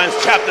Romans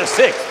chapter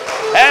 6.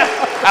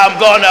 I'm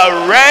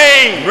gonna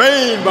rain.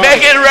 Rain, Bob.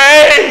 Make it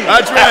rain.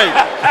 That's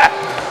right.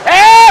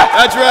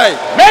 That's right.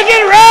 Make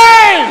it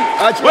rain.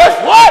 That's With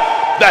right.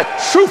 what?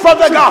 The truth of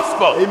the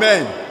gospel.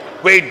 Amen.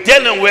 We're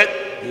dealing with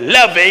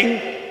loving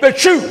the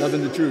truth.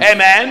 Loving the truth.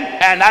 Amen.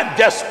 And I'm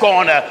just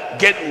gonna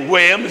get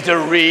Williams to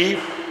read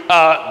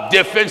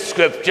different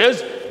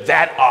scriptures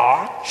that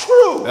are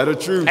true. That are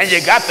true. And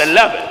you got to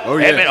love it. Oh,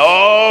 yes. Amen.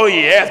 Oh,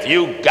 yes,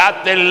 you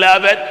got to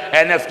love it.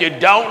 And if you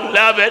don't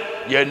love it,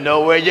 you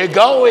know where you're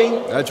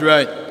going. That's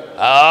right.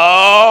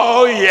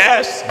 Oh,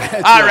 yes. That's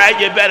All right.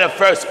 right, you better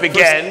first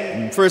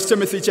begin. 1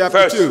 Timothy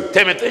chapter 2. 1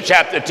 Timothy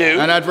chapter 2.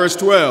 And at verse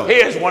 12.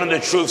 Here's one of the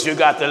truths you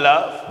got to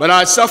love. But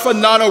I suffer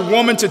not a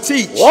woman to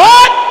teach.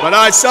 What? But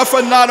I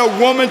suffer not a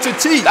woman to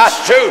teach.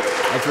 That's truth.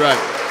 That's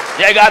right.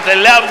 You got to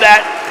love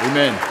that.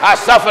 Amen. I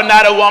suffer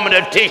not a woman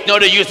to teach, nor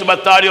the use of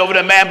authority over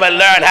the man, but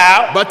learn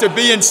how. But to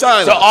be in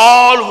silence. So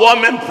all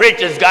woman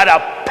preachers got to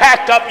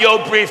pack up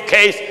your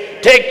briefcase,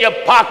 take your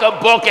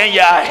pocketbook and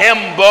your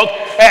hymn book,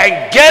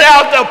 and get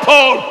out the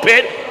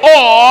pulpit,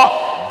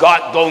 or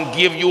God gonna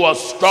give you a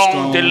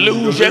strong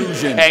delusion,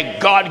 and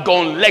God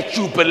gonna let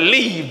you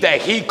believe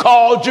that he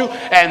called you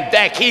and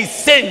that he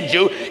sent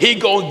you. He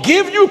gonna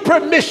give you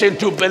permission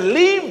to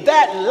believe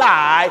that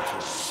lie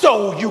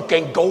so you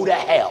can go to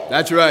hell.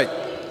 That's right.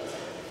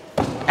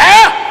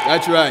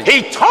 That's right.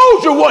 He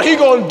told you what he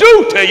gonna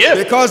do to you.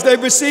 Because they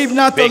receive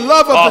not the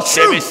love of the Because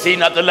they truth, receive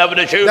not the love of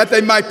the truth, that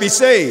they might be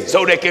saved.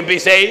 so they can be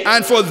saved.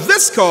 And for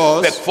this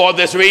cause, For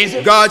this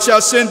reason, God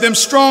shall send them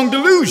strong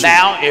delusion.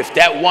 now if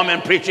that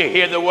woman preacher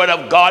hear the word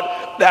of God,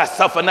 that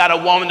suffer not a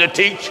woman to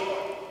teach,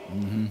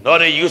 nor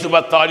the use of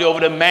authority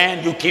over the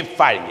man, you keep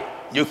fighting it.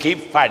 You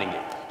keep fighting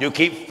it. You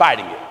keep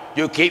fighting it.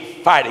 You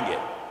keep fighting it.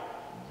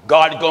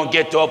 God's gonna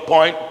get to a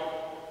point,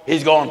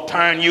 he's gonna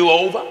turn you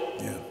over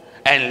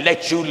and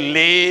let you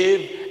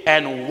live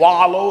and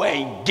wallow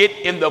and get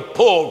in the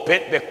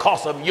pulpit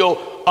because of your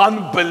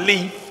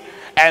unbelief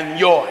and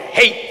your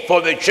hate for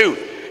the truth.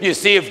 You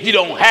see, if you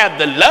don't have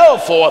the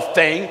love for a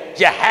thing,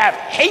 you have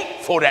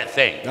hate for that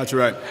thing. That's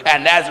right.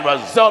 And as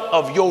a result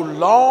of your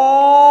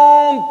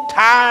long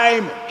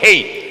time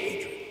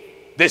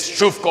hate, this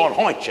truth gonna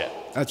haunt you.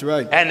 That's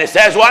right. And it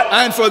says what?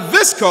 And for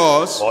this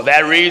cause, For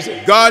that reason,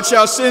 God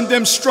shall send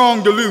them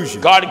strong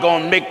delusion. God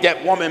gonna make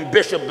that woman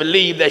bishop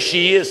believe that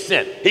she is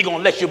sent. He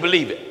gonna let you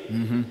believe it.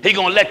 He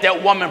gonna let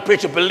that woman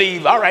preacher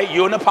believe, all right,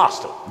 you're an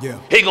apostle. Yeah.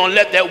 He gonna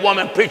let that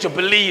woman preacher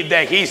believe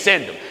that he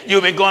sent them.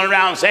 You've been going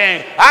around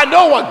saying, I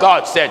know what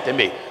God said to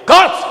me.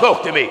 God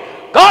spoke to me.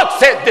 God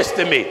said this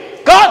to me.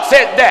 God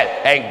said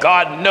that. And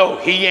God know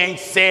he ain't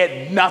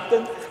said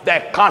nothing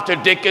that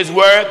contradict his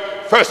word.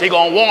 First he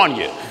gonna warn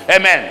you.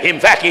 Amen. In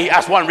fact,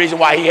 that's one reason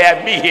why he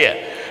had me here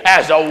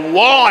as a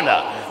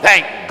warner.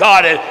 Thank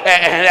God, and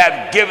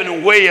have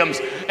given Williams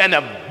an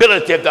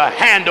ability to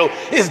handle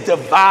his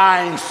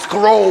divine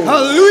scroll.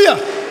 Hallelujah.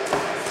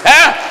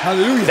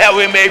 Hallelujah. That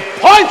we may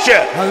point you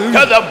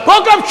to the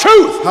book of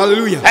truth.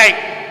 Hallelujah.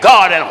 Thank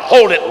God, and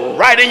hold it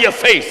right in your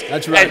face.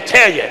 That's right. And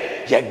tell you,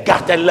 you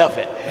got to love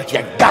it. That's You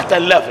right. got to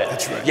love it.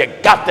 That's right. You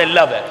got to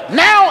love it.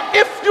 Now,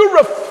 if you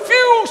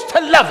refuse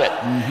to love it,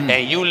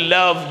 and you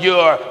love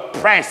your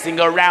prancing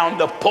around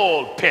the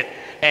pulpit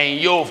and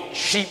your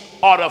cheap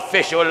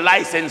artificial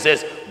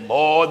licenses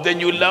more than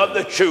you love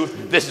the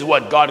truth, this is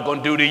what God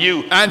gonna do to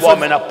you. And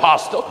woman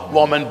apostle,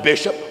 woman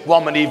bishop,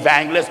 woman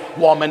evangelist,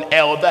 woman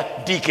elder,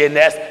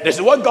 deaconess. This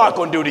is what God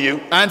gonna do to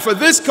you. And for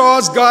this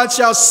cause, God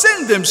shall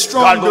send them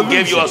strong God gonna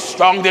delusion, give you a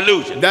strong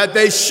delusion. that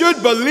they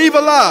should believe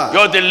a lie.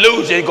 Your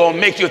delusion gonna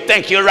make you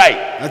think you're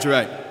right. That's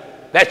right.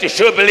 That you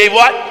should believe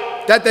what?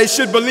 That they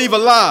should believe a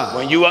lie.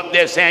 When you up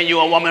there saying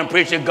you're a woman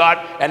preaching God,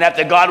 and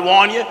after God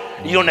warn you,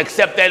 you don't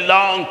accept that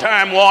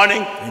long-term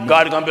warning,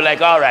 God is gonna be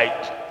like, all right,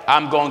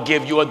 I'm gonna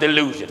give you a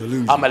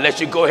delusion. I'm gonna let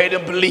you go ahead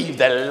and believe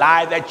the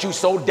lie that you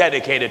so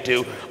dedicated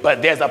to,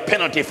 but there's a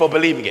penalty for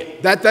believing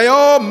it. That they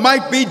all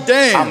might be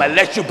damned. I'm gonna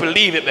let you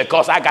believe it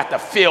because I got to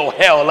fill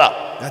hell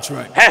up. That's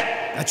right. Huh?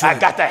 That's right. I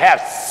got to have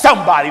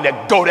somebody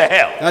that go to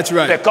hell. That's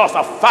right. Because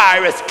a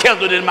fire is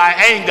kindled in my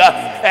anger,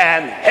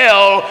 and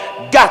hell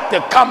got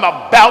to come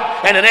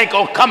about, and it ain't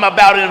gonna come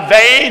about in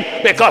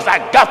vain because I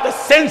got to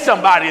send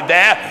somebody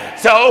there.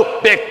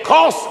 So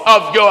because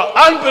of your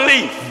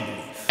unbelief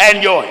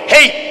and your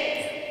hate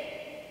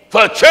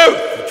for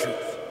truth,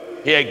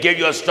 he'll give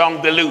you a strong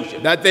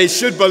delusion. That they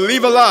should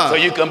believe a lie. So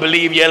you can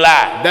believe your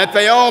lie. That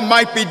they all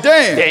might be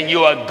damned. Then you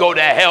will go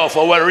to hell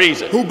for what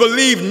reason? Who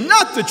believe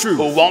not the truth.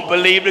 Who won't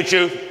believe the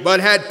truth. But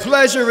had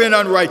pleasure in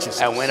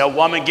unrighteousness. And when a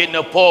woman get in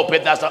the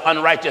pulpit, that's an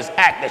unrighteous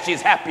act that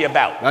she's happy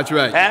about. That's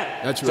right. Huh?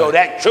 That's right. So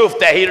that truth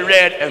that he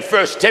read in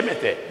 1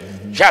 Timothy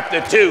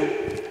chapter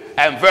 2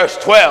 and verse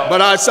 12.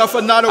 But I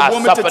suffer not a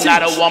woman to teach. I suffer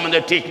not a woman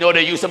to teach, nor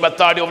the use of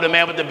authority over the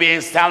man, but to be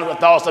in silence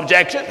with all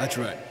subjection. That's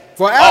right.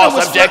 For Adam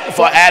was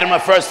for Adam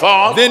was first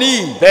formed, then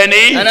Eve.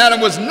 And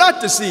Adam was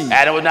not deceived.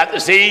 Adam was not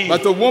deceived.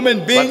 But the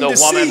woman being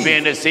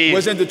deceived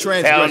was in the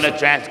transgression. Fell in the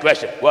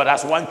transgression. Well,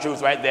 that's one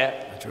truth right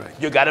there. That's right.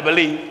 You got to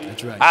believe.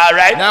 That's right. All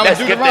right. Now let's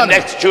get the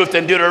next truth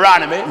in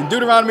Deuteronomy. In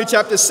Deuteronomy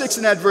chapter 6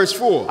 and at verse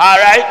 4. All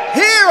right.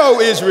 Hear, O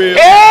Israel.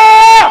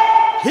 Yeah!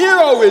 Hear,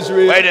 O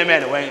Israel. Wait a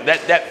minute. Wait.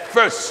 That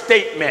first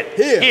statement.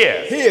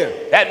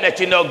 Here. That lets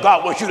you know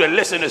God wants you to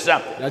listen to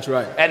something. That's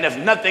right. And if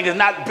nothing is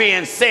not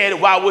being said,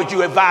 why would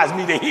you advise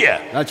me to hear?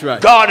 That's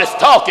right. God is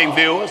talking,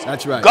 viewers.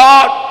 That's right.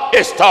 God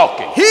is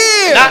talking.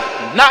 Hear.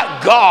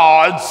 Not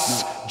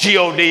God's.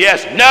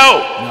 G-O-D-S.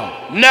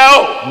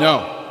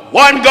 No.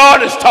 One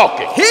God is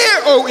talking.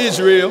 Hear, O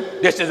Israel.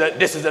 This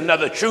is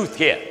another truth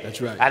here. That's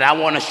right. And I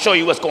want to show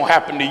you what's going to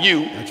happen to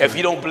you if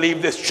you don't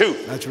believe this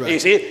truth. That's right. You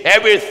see,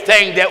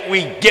 everything that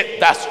we get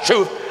that's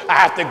truth, I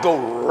have to go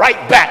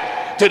right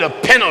back to the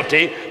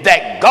penalty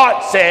that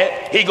God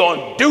said he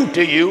going to do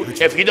to you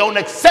if you don't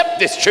accept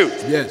this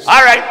truth. Yes.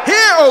 All right.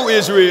 Hear, O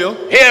Israel.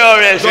 Hear,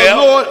 O Israel.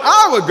 The Lord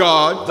our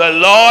God. The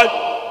Lord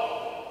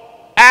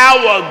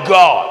our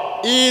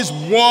God. Is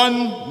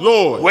one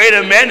Lord. Wait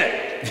a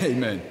minute.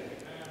 Amen.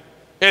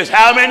 Is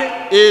how many?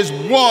 Is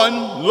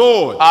one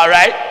Lord. All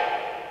right.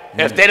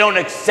 Amen. If they don't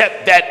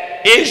accept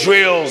that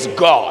Israel's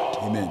God,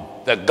 amen,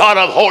 the God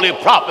of holy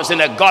prophets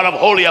and the God of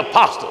holy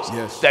apostles,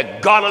 yes, the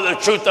God of the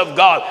truth of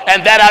God,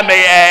 and that I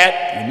may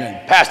add,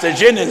 amen, Pastor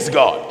Jennings'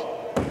 God.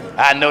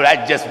 I know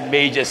that just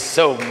made you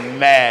so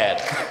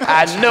mad.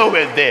 I know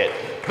it did.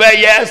 But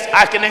yes,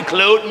 I can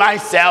include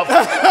myself, the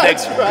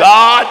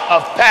God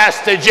of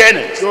Pastor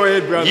Jennings. Go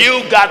ahead, brother.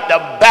 You got to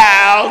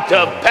bow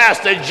to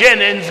Pastor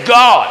Jennings'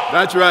 God.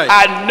 That's right.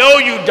 I know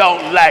you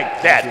don't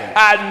like that. Right.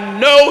 I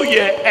know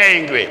you're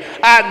angry.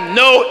 I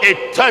know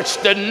it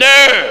touched the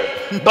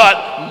nerve.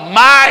 But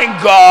my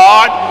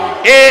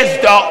God is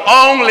the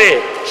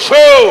only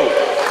true,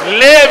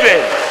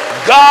 living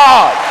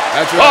God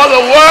for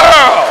the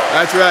world.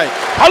 That's right.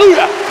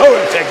 Hallelujah.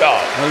 Glory to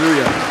God.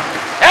 Hallelujah.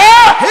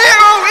 Hear,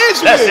 O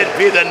Israel. Blessed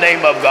be the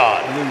name of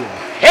God. Hallelujah.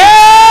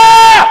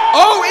 Hear,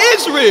 O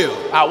Israel.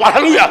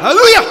 Hallelujah.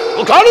 Hallelujah.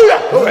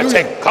 Hallelujah. Glory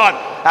to God.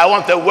 I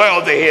want the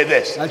world to hear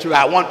this. That's right.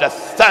 I want to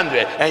thunder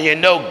it. And you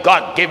know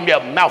God gave me a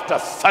mouth to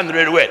thunder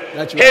it with.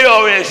 That's right. Hear,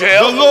 O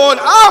Israel. The Lord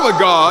our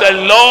God. The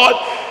Lord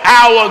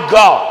our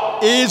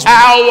God. Is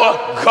our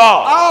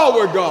God.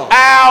 Our God.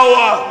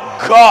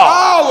 Our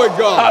God. Our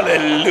God.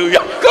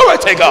 Hallelujah. Glory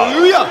to God.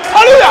 Hallelujah.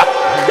 Hallelujah.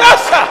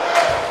 Yes, sir.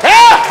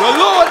 Yeah. The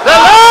Lord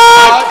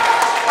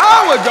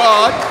our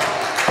God.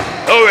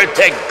 Glory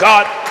to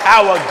God.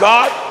 Our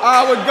God.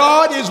 Our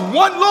God is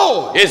one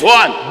Lord. Is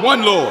one.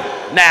 One Lord.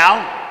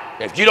 Now,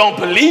 if you don't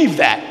believe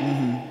that,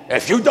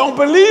 if you don't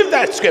believe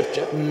that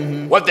scripture,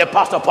 what the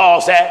Apostle Paul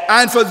said,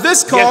 and for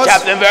this cause,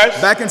 chapter and verse,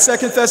 back in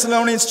 2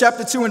 Thessalonians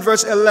chapter 2 and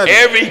verse 11,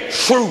 every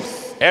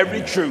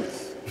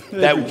truth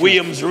that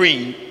Williams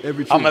read,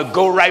 I'm going to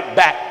go right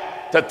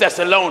back to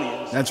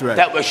Thessalonians. That's right.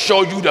 That will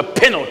show you the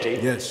penalty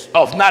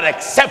of not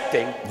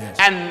accepting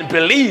and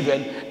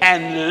believing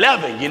and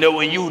loving. You know,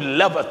 when you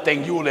love a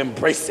thing, you will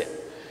embrace it.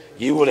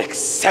 You will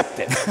accept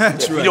it.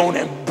 That's if you don't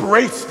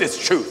embrace this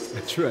truth.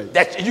 That's right.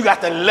 That you got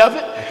to love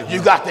it.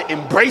 You got to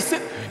embrace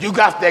it. You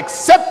got to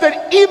accept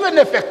it, even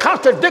if it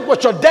contradicts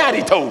what your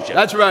daddy told you.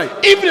 That's right.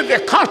 Even if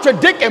it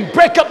contradicts and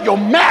break up your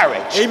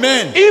marriage.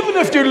 Amen. Even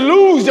if you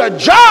lose your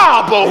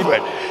job over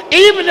it.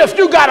 Even if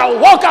you got to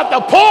walk out the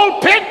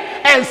pulpit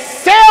and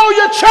sell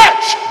your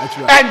church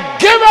and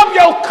give up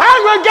your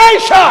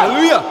congregation.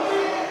 Hallelujah.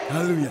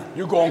 Hallelujah.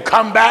 You're going to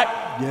come back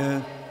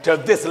to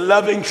this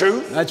loving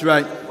truth. That's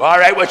right. All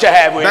right, what you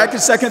have with back in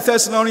 2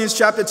 Thessalonians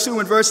chapter 2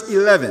 and verse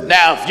 11.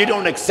 Now, if you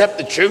don't accept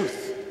the truth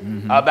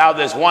about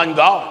this one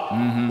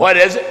God, what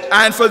is it?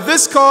 And for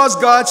this cause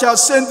God shall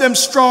send them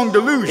strong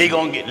delusion. He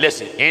gonna get,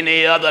 listen,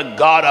 any other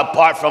God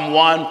apart from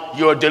one,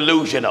 you're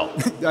delusional.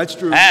 That's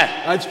true.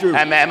 That's true.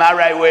 Am I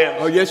right, Williams?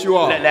 Oh, yes, you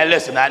are. Now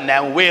listen,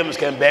 now Williams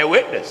can bear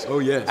witness. Oh,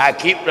 yes. I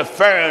keep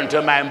referring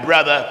to my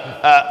brother,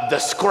 the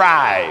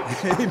scribe.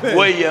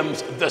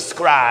 Williams, the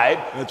scribe,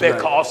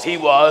 because he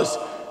was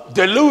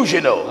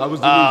delusional. I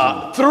was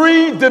delusional.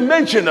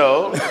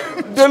 Three-dimensional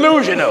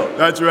delusional.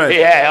 That's right.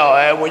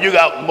 Yeah, when you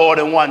got more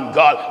than one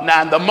God.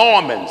 Now, the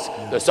Mormons,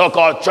 the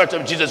so-called Church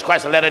of Jesus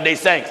Christ of Latter-day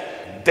Saints,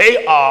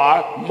 they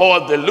are more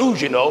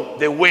delusional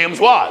than Williams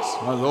was.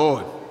 My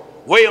Lord.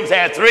 Williams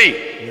had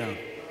 3. Yeah.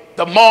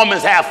 The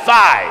Mormons have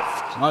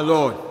 5. My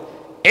Lord.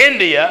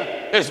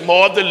 India is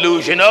more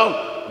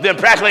delusional than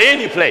practically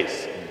any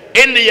place.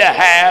 India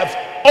have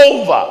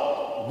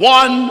over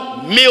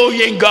 1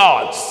 million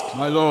gods.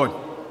 My Lord.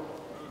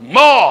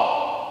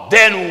 More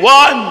than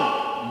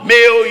 1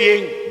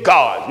 million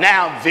gods.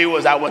 Now,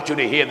 viewers, I want you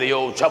to hear the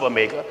old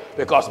troublemaker,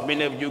 because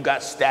many of you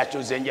got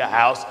statues in your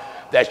house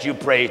that you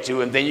pray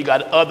to, and then you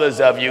got others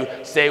of you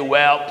say,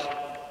 well,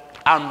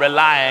 I'm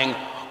relying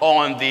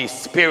on the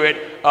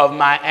spirit of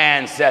my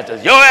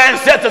ancestors. Your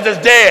ancestors is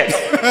dead.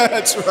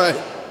 That's right.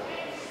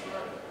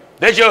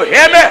 Did you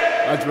hear me?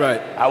 That's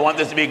right. I want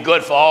this to be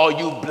good for all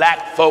you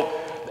black folk,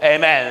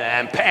 amen,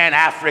 and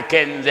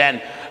Pan-Africans,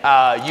 and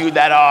you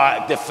that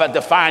are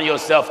define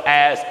yourself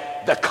as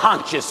the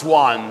conscious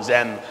ones,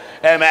 and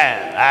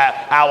amen,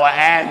 our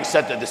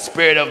ancestor, the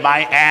spirit of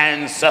my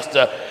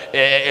ancestor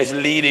is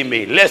leading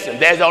me. Listen,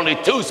 there's only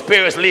 2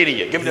 spirits leading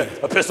you. Give me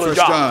the Epistle of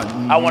John.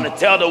 Mm-hmm. I want to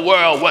tell the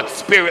world what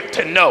spirit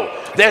to know.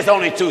 There's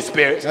only 2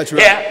 spirits. That's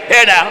right.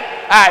 Here now,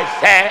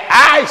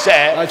 I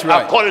say, that's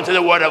right. According to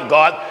the word of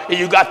God,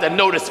 you got to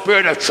know the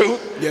spirit of truth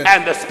yes.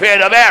 and the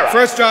spirit of error.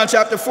 1 John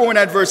chapter 4 and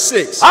at verse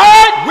 6. All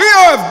right. We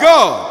are of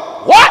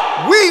God.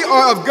 What? We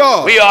are of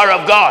God. We are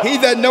of God. He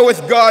that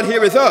knoweth God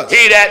heareth us.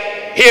 He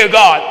that hear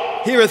God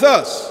heareth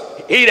us.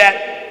 He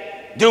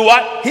that do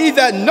what? He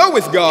that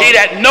knoweth God. He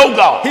that know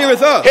God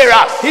heareth us. Hear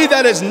us. He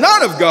that is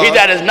not of God. He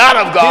that is not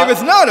of God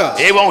heareth not us.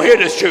 He won't hear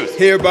this truth.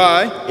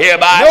 Hereby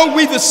know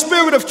we the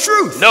spirit of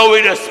truth. Know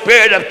we the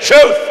spirit of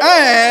truth.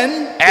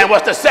 And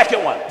what's the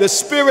second one? The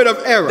spirit of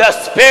error. The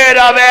spirit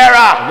of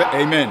error.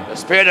 Amen. The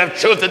spirit of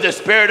truth is the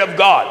spirit of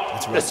God.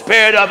 That's right. The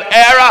spirit of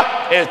error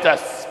is the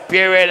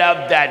spirit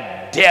of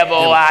the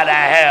devil out of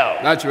hell.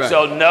 That's right.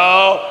 So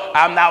no,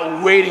 I'm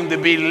not waiting to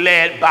be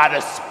led by the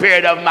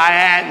spirit of my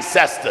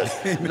ancestors.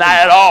 Not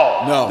at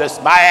all. No.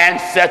 My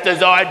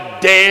ancestors are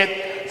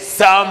dead.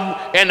 Some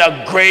in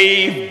a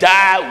grave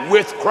died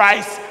with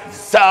Christ.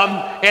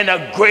 Some in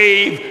a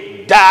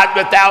grave died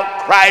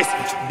without Christ.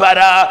 But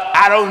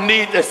I don't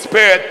need the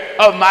spirit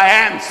of my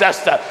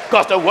ancestor,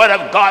 because the word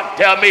of God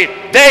tells me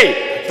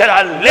they that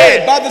are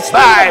led by the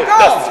spirit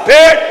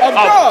of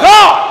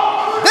God.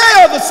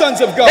 They are the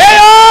sons of God. They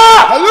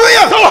are.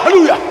 Hallelujah. Oh,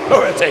 hallelujah.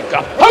 Glory to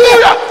God.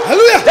 Hallelujah.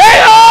 Hallelujah. They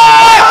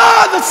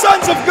are the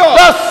sons of God.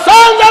 the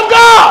sons of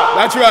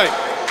God. That's right.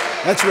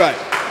 That's right.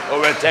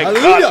 Glory to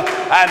Hallelujah.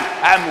 God.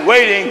 I'm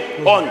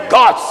waiting on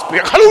God's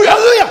spirit. Hallelujah.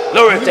 Hallelujah.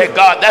 Glory to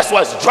God. That's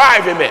what's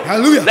driving me.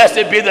 Hallelujah.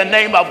 Blessed be the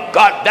name of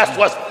God. That's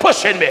what's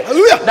pushing me.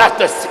 Hallelujah. Not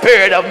the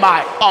spirit of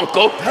my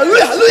uncle.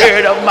 Hallelujah. The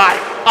spirit of my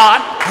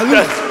aunt.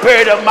 Hallelujah. The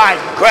spirit of my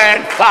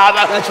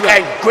grandfather. That's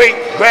right. And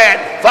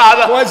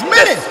great-grandfather. For as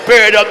many. The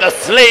spirit of the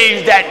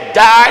slaves that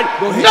died.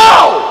 Go ahead.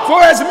 No. For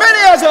as many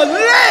as are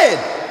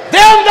led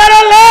Them that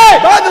are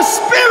led by the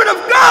Spirit of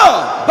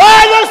God,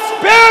 by the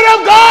Spirit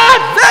of God.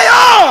 they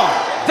are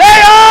They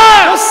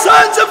are the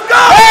sons of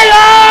God. They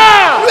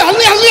are.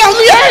 Hallelujah,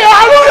 hallelujah, They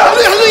are. Hallelujah.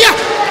 hallelujah.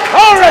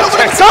 Glory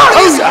to God.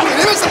 Hallelujah.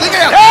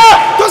 Yeah.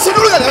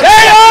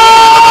 They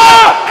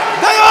are.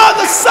 They are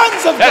the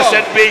sons of God.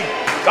 Blessed be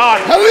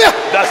God. Hallelujah.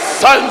 The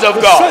sons of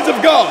The God. sons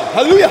of God.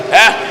 Hallelujah.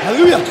 Yeah.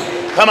 Hallelujah.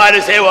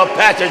 Somebody say, well,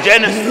 Pastor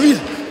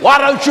Jennings,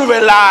 why don't you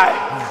rely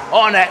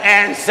on the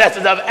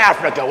ancestors of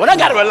Africa? What I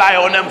got to rely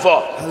on them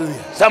for?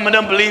 Hallelujah. Some of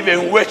them believe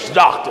in witch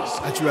doctors.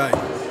 That's right.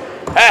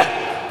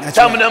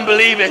 Some of them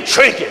believe in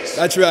trinkets.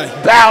 That's right.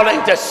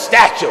 Bowing to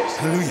statues.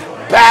 Hallelujah.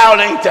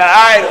 Bowing to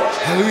idols.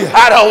 Hallelujah.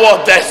 I don't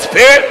want that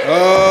spirit.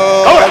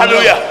 Oh,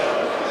 hallelujah.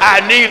 I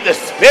need the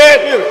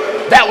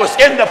spirit that was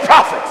in the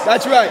prophets.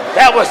 That's right.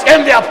 That was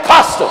in the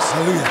apostles.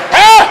 Hallelujah.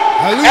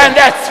 Hallelujah. And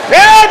that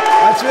spirit.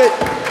 That's it.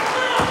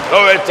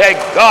 Glory to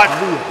God.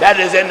 Hallelujah. That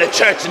is in the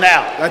church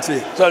now. That's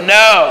it. So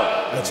now,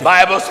 the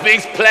Bible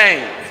speaks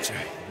plain. That's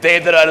right. They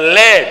that are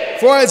led.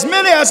 For as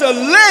many as are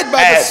led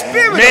by the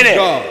Spirit of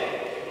God.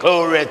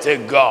 Glory to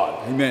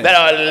God. Amen. That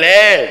are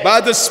led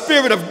by the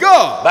Spirit of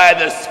God. By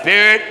the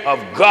Spirit of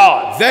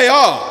God. They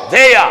are.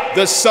 They are.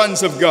 The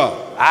sons of God.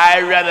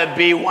 I'd rather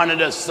be one of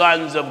the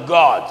sons of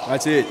God.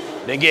 That's it.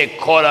 Than get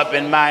caught up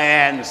in my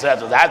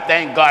ancestors. I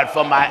thank God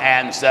for my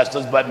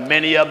ancestors, but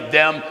many of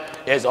them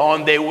is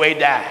on their way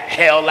to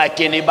hell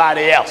like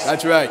anybody else.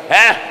 That's right.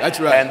 That's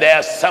right. And there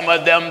are some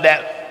of them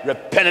that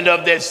repented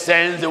of their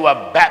sins, who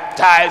were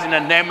baptized in the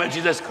name of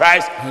Jesus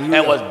Christ. Hallelujah.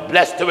 And was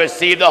blessed to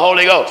receive the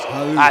Holy Ghost.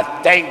 Hallelujah. I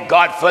thank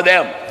God for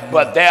them. Hallelujah.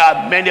 But there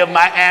are many of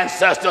my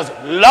ancestors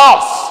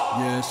lost.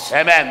 Yes.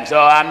 Amen. So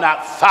I'm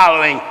not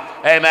following,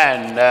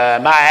 amen,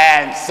 my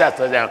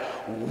ancestors and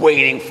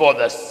waiting for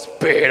the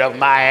spirit of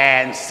my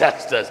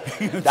ancestors.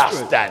 That's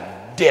the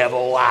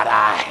devil out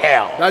of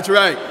hell. That's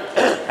right.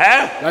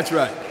 That's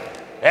right.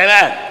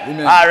 Amen.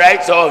 Amen. All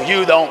right, so if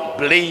you don't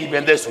believe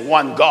in this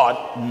one God,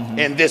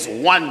 in this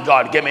one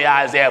God, give me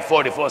Isaiah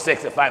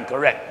 44:6 if I'm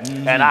correct,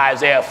 and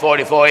Isaiah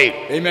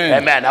 44:8. Amen.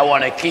 Amen. I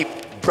want to keep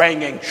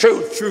bringing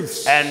truth.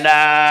 Truth.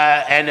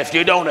 And if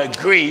you don't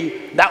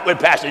agree, not with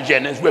Pastor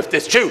Jennings, with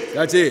this truth.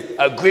 That's it.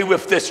 Agree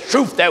with this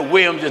truth that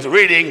Williams is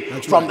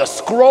reading from right. the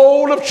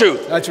scroll of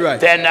truth. That's right.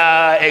 Then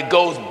it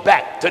goes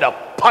back to the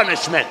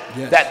punishment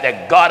that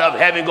the God of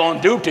heaven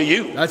gonna do to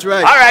you. That's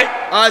right. All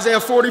right. Isaiah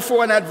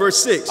 44 and at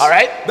verse 6. All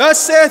right. Thus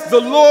saith the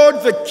Lord,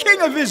 the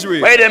King of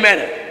Israel. Wait a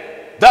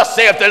minute. Thus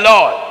saith the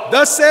Lord.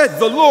 Thus saith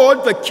the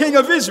Lord, the King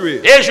of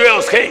Israel.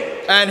 Israel's king.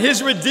 And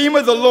his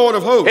Redeemer, the Lord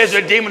of hosts. His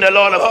Redeemer, the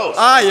Lord of hosts.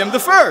 I am the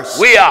first.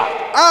 We are.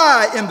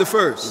 I am the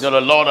first. You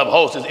know, the Lord of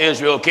hosts is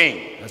Israel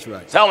king. That's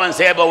right. Someone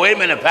said, but wait a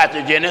minute,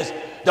 Pastor Jennings,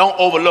 don't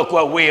overlook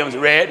what Williams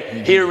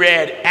read. He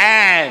read,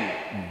 and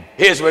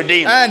his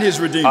Redeemer. And his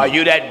Redeemer. Are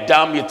you that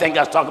dumb? You think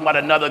I was talking about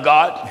another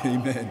God?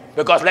 Amen.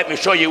 Because let me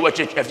show you what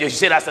if you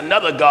say that's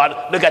another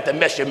God, look at the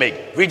mess you make.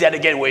 Read that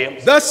again,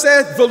 Williams. Thus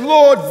saith the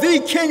Lord, the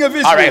King of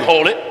Israel. All right,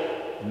 hold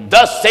it.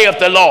 Thus saith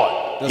the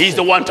Lord. He's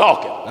the one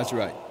talking. That's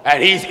right.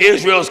 And he's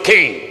Israel's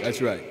king.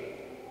 That's right.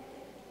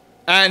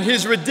 And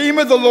his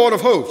Redeemer, the Lord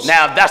of hosts.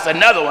 Now that's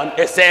another one.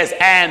 It says,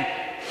 and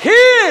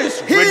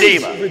his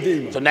Redeemer.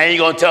 Redeemer. So now you're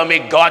going to tell me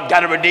God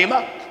got a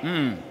Redeemer?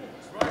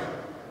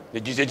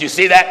 Did you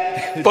see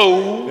that?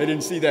 Fool. They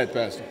didn't see that,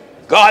 Pastor.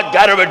 God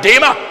got a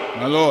Redeemer?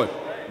 My Lord.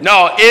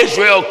 No,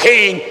 Israel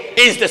king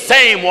is the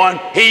same one.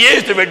 He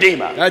is the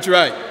Redeemer. That's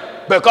right.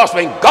 Because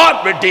when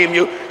God redeemed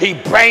you, he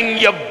bring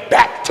you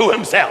back to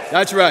himself.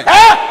 That's right.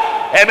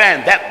 Huh?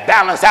 Amen. That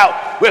balance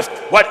out with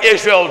what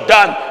Israel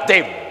done.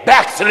 They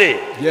backslid.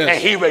 Yes.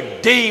 And he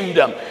redeemed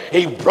them.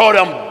 He brought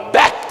them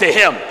back to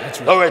him. That's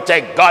right. Glory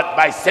to God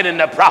by sending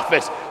the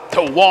prophets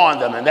to warn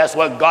them. And that's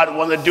what God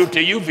wants to do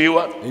to you,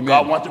 viewer. Amen.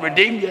 God wants to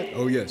redeem you.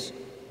 Oh, yes.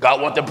 God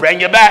wants to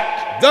bring you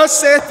back. Thus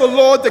saith the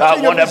Lord, the God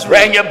King of wants to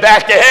Israel. bring you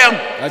back to him.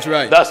 That's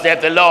right. Thus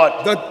saith the Lord.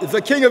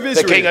 The King of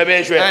Israel. The King of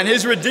Israel. And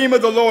his Redeemer,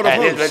 the Lord of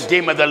And hosts. his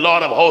Redeemer, the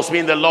Lord of hosts,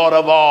 means the Lord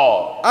of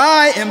all.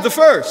 I am the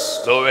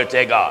first. Glory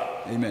to God.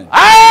 Amen.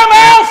 I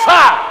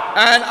am Alpha.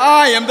 And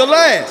I am the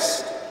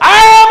last. I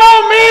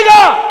am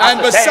Omega. That's And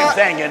the same beside-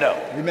 thing, you know.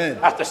 Amen.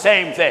 That's the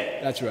same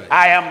thing. That's right.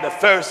 I am the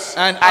first.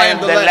 And I am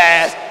the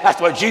last.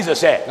 That's what Jesus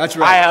said. That's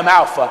right. I am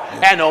Alpha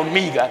and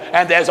Omega.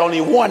 And there's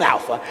only one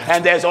Alpha.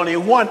 And there's only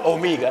one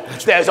Omega.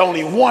 There's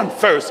only one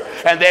first.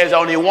 And there's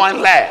only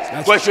one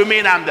last. What you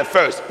mean I'm the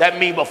first? That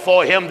means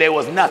before him there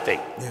was nothing.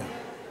 Yeah.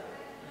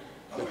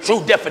 The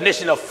true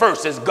definition of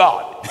first is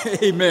God.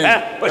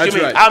 Amen. What That's you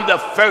mean? right. I'm the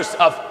first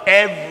of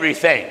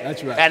everything.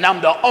 That's right. And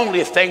I'm the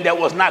only thing that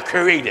was not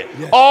created.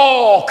 Yeah.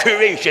 All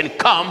creation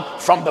come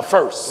from the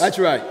first. That's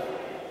right.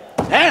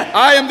 Huh?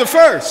 I am the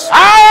first.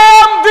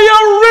 I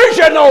am the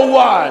original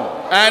one.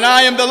 And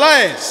I am the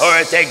last.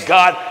 Glory to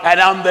God. And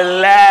I'm the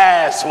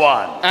last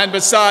one. And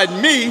beside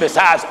me,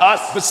 Besides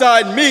us,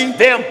 beside me,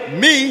 them,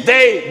 me,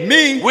 they,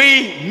 me,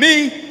 we.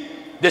 me.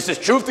 This is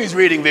truth he's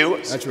reading,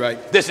 viewers. That's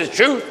right. This is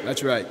truth.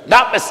 That's right.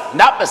 Not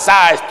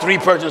besides three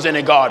persons in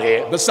the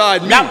Godhead.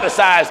 Beside me. Not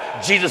besides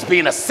Jesus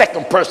being a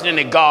second person in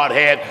the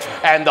Godhead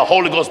and the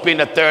Holy Ghost being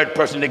the third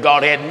person in the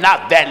Godhead.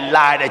 Not that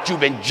lie that you've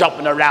been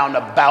jumping around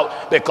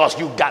about because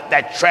you got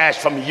that trash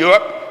from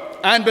Europe.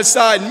 And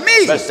beside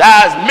me,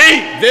 Besides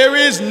me. there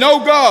is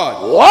no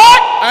God.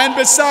 What? And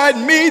beside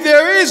me,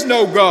 there is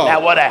no God. Now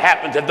what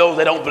happened to those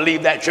that don't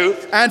believe that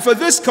truth? And for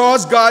this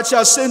cause, God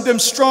shall send them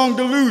strong If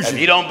delusion.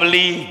 you don't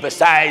believe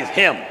besides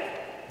him,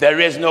 there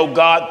is no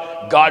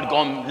God, God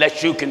gonna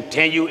let you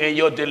continue in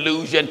your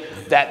delusion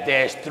that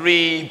there's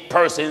three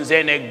persons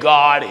in the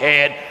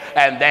Godhead,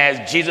 and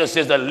there's Jesus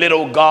is the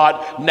little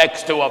God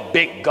next to a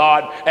big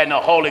God, and the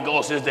Holy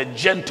Ghost is the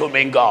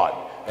gentleman God.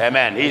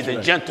 Amen. He's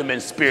a gentleman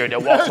spirit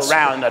that walks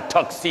around in a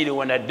tuxedo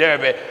and a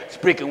derby,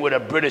 speaking with a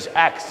British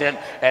accent,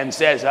 and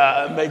says,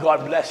 may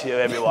God bless you,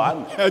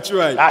 everyone. That's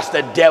right. That's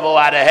the devil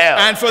out of hell.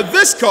 And for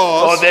this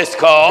cause, For this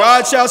cause,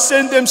 God shall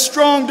send them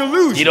strong you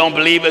delusion, don't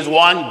believe as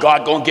one,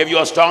 God gonna give you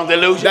a strong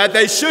delusion. that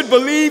they should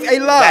believe a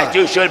lie, That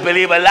you should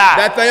believe a lie.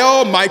 that they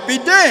all might be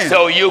damned,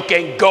 So you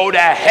can go to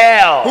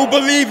hell. who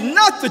believe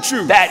not the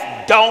truth,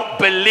 That don't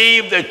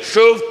believe the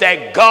truth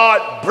that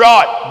God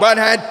brought. but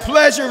had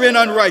pleasure in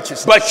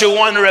unrighteousness. But you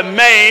want to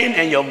remain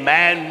in your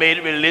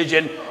man-made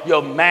religion,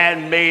 your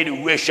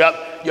man-made worship,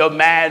 your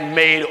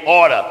man-made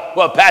order.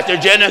 Well, Pastor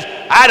Jennings,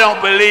 I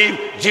don't believe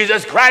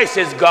Jesus Christ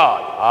is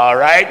God. All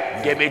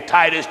right, give me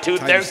Titus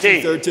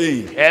 2:13.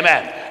 2:13.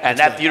 Amen. And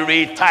after you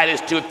read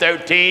Titus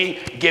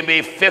 2:13, give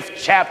me 5th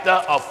chapter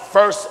of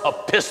 1st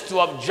epistle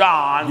of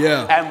John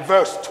and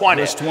verse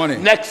 20. Verse 20.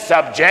 Next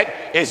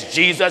subject is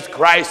Jesus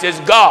Christ is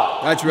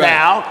God. That's right.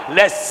 Now,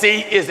 let's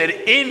see, is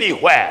it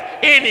anywhere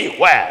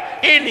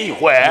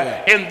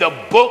in the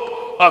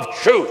book of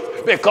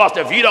truth? Because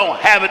if you don't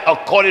have it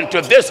according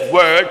to this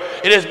word,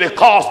 it is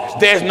because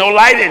there's no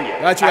light in you.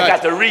 That's I right.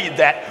 got to read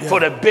that for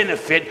the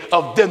benefit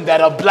of them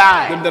that are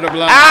blind. Them that are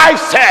blind. I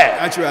said,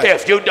 That's right.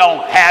 if you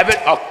don't have it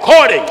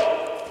according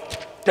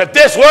to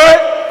this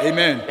word,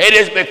 Amen. it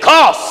is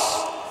because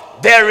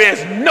there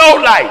is no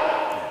light.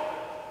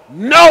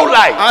 No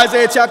light.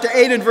 Isaiah chapter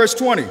 8 and verse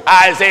 20.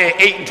 Isaiah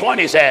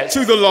 8:20 says,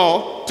 To the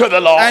law to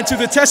the law and to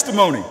the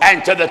testimony.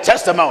 and to the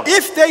testimony.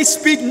 If they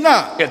speak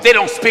not, If they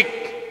don't speak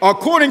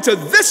according to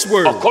this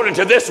word. According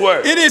to this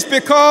word. It is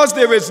because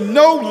there is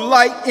no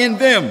light in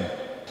them.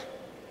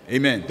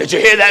 Amen. Did you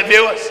hear that,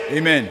 viewers?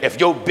 Amen. If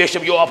your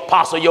bishop, your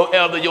apostle, your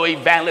elder, your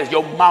evangelist,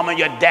 your mama,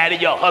 your daddy,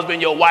 your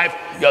husband, your wife,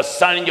 your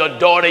son, your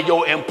daughter,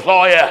 your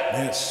employer.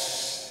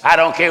 Yes. I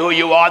don't care who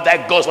you are.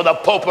 That goes for the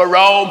Pope of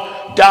Rome,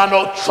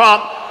 Donald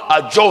Trump,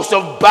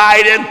 Joseph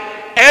Biden,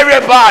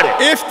 everybody.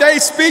 If they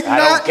speak I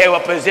not. don't care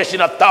what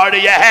position authority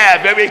you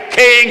have. Every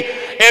king,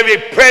 every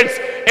prince,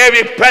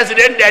 every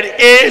president that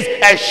is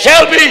and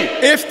shall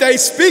be. If they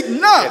speak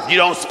not. If you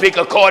don't speak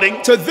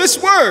according To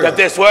this word. to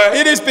this word.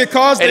 It is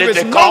because there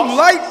is no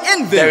light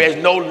in them. There is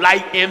no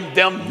light in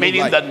them,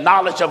 meaning light. the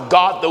knowledge of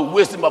God, the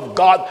wisdom of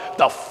God,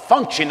 the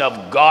function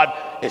of God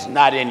is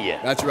not in you.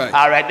 That's right.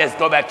 All right, let's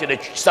go back to the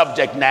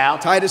subject now.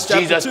 Titus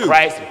chapter Jesus 2.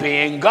 Christ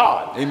being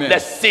God. Amen.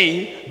 Let's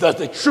see that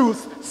the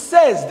truth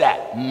says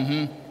that.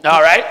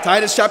 All right.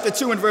 Titus chapter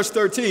 2 and verse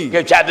 13.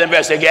 Give chapter and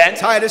verse again.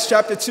 Titus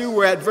chapter 2,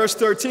 we're at verse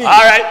 13. All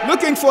right.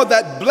 Looking for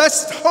that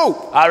blessed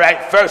hope. All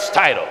right, first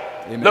title.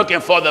 Amen. Looking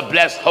for the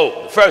blessed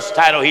hope. The first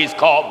title he's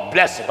called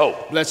Blessed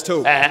Hope. Blessed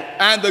hope. Uh-huh.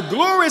 And the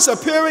glorious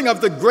appearing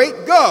of the great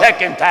God.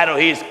 Second title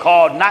he's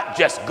called not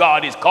just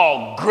God, he's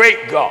called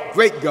Great God.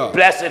 Great God.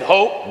 Blessed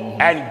Hope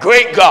and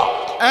Great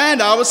God.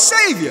 And our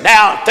Savior.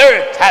 Now,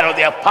 third title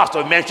the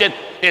apostle mentioned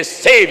is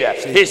Savior.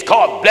 He's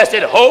called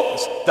Blessed Hope,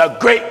 the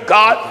Great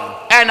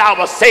God, and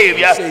our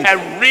Savior.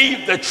 And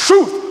read the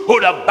truth, who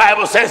the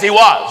Bible says he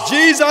was.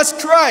 Jesus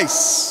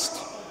Christ.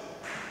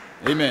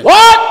 Amen.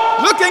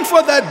 What? Looking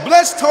for that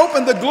blessed hope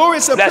and the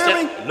glorious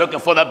appearing Looking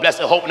for the blessed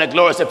hope and the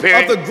glorious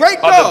appearing of the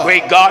great God. of the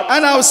great God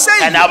And our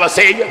Savior. and our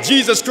Savior.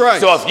 Jesus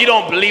Christ. So if you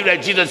don't believe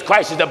that Jesus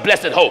Christ is the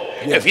blessed hope,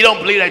 Yeah. if you don't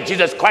believe that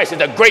Jesus Christ is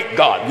the great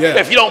God, Yeah.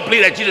 if you don't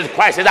believe that Jesus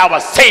Christ is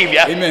our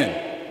Savior, Amen.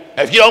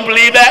 if you don't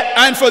believe that,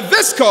 And for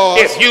this cause.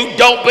 if you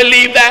don't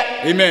believe that,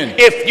 Amen.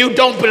 if you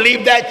don't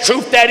believe that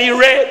truth that he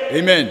read,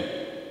 Amen.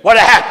 what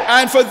happened?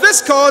 And for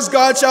this cause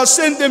God shall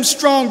send them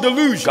strong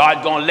delusion.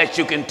 God gonna let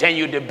you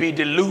continue to be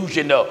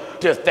delusional,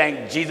 to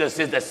think Jesus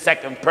is the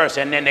second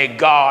person in a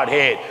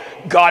Godhead.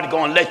 God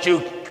gonna let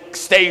you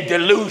stay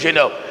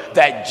delusional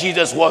that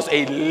Jesus was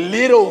a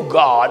little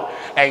God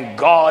and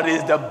God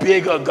is the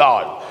bigger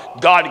God.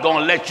 God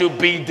gonna let you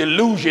be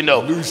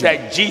delusional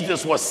that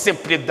Jesus was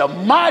simply the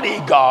mighty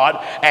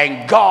God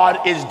and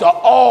God is the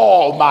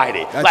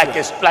Almighty.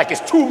 That's Like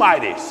it's two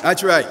mighties.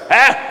 That's right.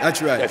 Huh?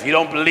 That's right. If you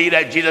don't believe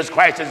that Jesus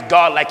Christ is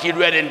God, like you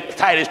read in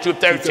Titus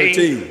 2:13,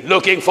 2:13.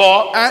 looking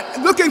for,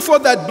 And looking for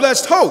that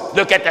blessed hope.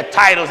 look at the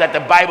titles that the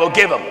Bible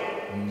give them.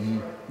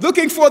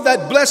 Looking for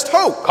that blessed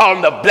hope. Call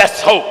them the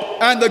blessed hope.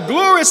 And the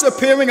glorious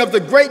appearing of the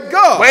great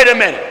God. Wait a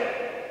minute.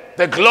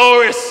 The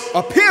glorious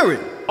Appearing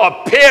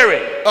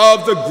appearing.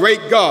 of the great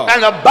God.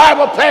 And the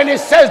Bible plainly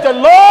says the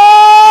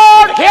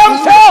Lord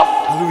himself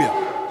Hallelujah.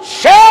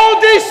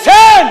 shall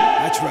descend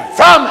That's right.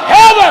 from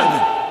heaven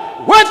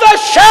with a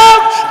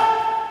shout,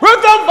 with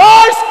the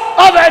voice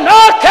of an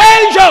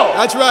archangel.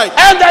 That's right.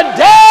 And the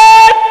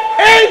dead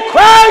in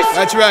Christ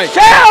That's right.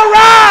 shall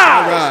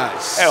rise.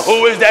 Rise. And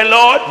who is that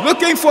Lord?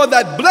 Looking for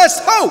that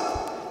blessed hope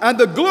and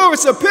the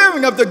glorious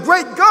appearing of the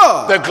great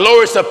God. The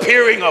glorious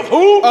appearing of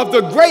who? Of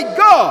the great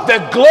God. The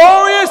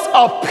glorious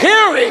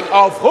appearing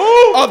of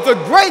who? Of the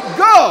great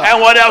God.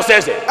 And what else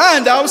is it?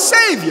 And our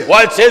Savior.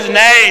 What's his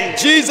name?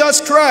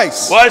 Jesus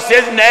Christ. What's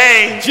his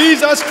name?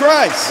 Jesus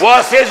Christ.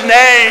 What's his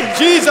name?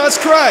 Jesus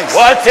Christ.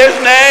 What's his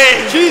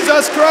name?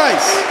 Jesus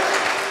Christ.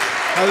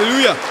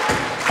 Hallelujah.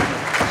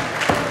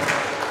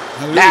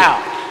 Hallelujah.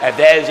 Now, if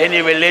there's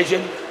any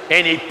religion,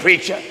 any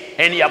preacher,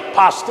 any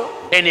apostle,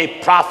 any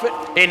prophet,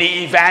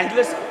 any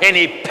evangelist,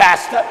 any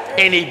pastor,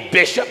 any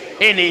bishop,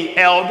 any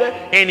elder,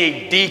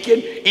 any deacon,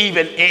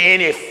 even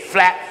any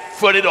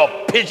flat-footed or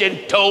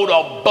pigeon-toed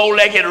or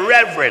bow-legged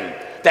reverend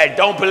that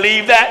don't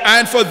believe that,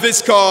 And for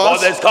this cause,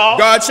 For this cause,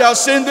 God shall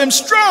send them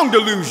strong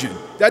delusion.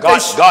 That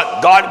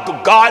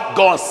God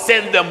gonna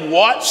send them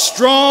what?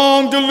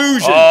 strong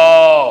delusion.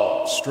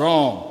 Oh.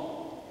 Strong.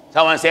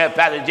 Someone said,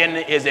 Pastor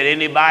Jennings, is it in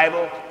the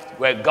Bible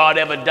where God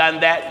ever done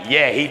that?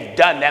 Yeah, he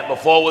done that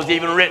before it was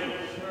even written.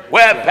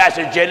 Well,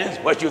 Pastor Jennings,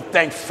 what you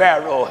think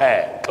Pharaoh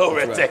had?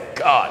 Glory to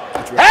God.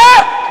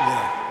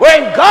 Huh?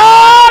 When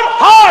God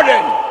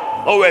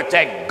hardened, glory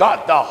to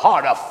God, the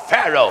heart of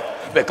Pharaoh,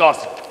 because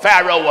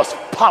Pharaoh was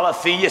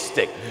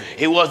polytheistic.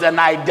 He was an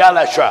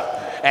idolater,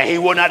 and he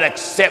would not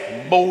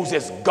accept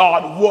Moses.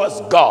 God was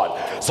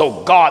God.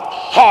 So God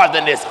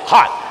hardened his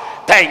heart.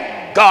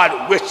 Thank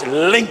God, which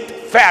linked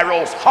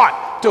Pharaoh's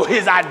heart to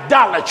his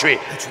idolatry.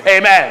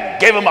 Amen.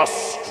 Gave him a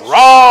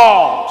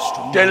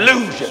strong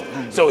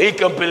delusion so he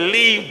could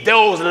believe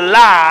those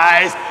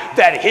lies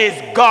that his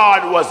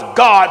God was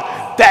God.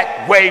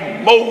 That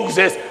way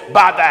Moses,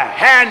 by the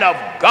hand of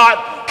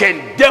God,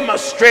 can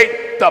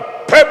demonstrate the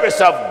purpose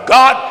of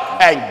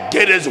God and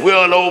get his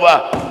will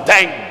over.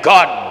 Thank thank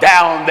God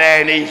down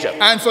there in Egypt.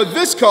 And for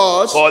this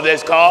cause,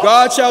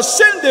 God shall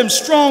send them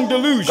strong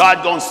delusion.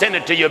 God gonna send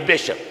it to your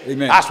bishop.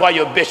 Amen. That's why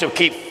your bishop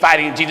keep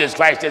fighting Jesus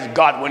Christ as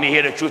God when he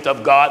hear the truth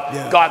of God.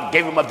 Yeah. God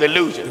gave him a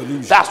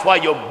delusion. That's why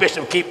your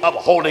bishop keep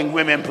upholding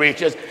women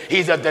preachers.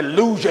 He's a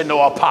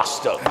delusional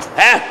apostle.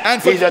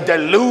 And he's a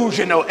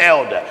delusional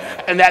elder.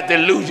 And that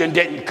delusion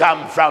didn't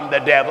come from the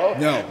devil.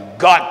 No.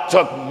 God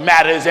took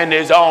matters in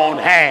his own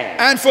hand.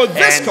 And for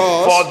this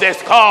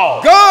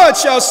cause, God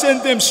shall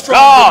send them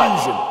strong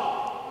delusion.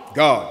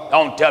 God.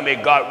 Don't tell me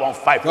God won't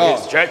fight for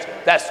his church.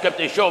 That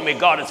scripture showed me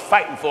God is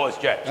fighting for his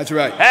church. That's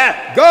right.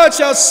 God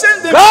shall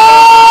send them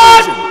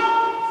God strong delusion.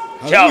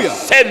 Shall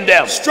send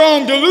them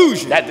strong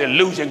delusion. That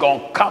delusion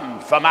gonna come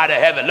from out of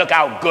heaven. Look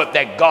how good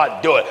that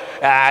God do it.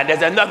 And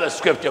there's another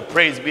scripture,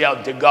 praise be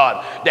unto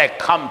God, that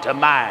come to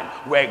mind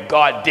where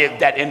God did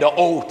that in the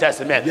Old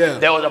Testament. Yeah.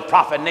 There was a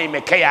prophet named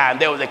Micaiah, and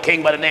there was a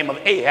king by the name of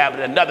Ahab,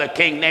 and another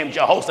king named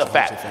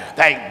Jehoshaphat.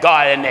 Thank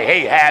God. And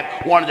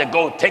Ahab wanted to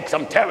go take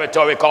some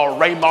territory called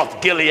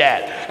Ramoth Gilead,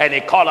 and he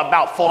called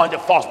about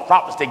 400 false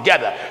prophets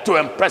together to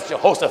impress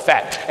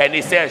Jehoshaphat. And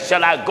he said,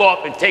 shall I go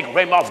up and take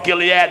Ramoth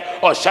Gilead,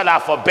 or shall I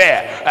forbear?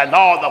 And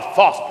all the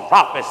false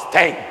prophets,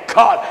 thank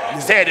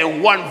God, said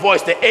in one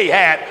voice to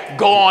Ahab,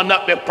 go on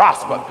up and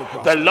prosper.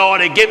 The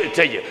Lord will give it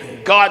to you.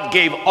 God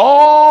gave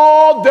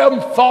all them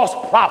false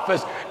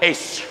prophets a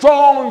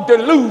strong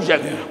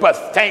delusion. But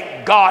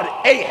thank God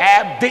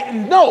Ahab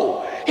didn't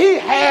know. He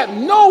had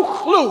no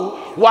clue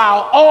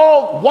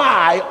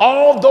why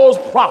all those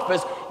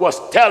prophets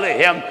was telling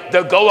him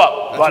to go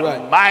up.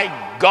 But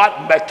my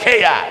God,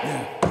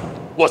 Micaiah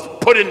was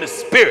put in the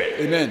spirit.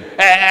 Amen.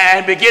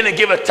 And begin to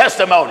give a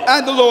testimony.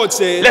 And the Lord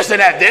said, listen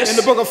at this. In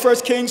the book of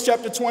 1 Kings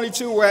chapter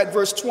 22, we're at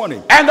verse 20.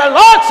 And the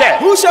Lord said,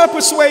 who shall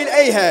persuade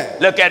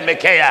Ahab? Look at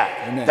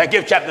Micaiah. Now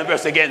give chapter and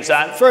verse again,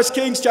 son. 1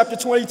 Kings chapter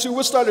 22,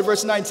 we'll start at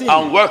verse 19.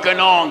 I'm working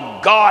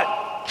on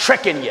God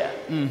tricking you.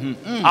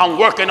 I'm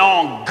working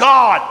on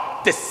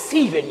God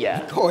deceiving you.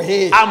 Go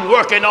ahead. I'm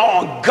working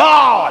on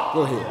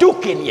God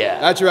duking you.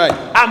 That's right.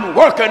 I'm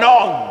working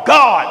on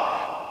God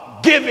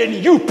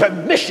giving you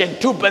permission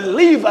to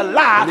believe a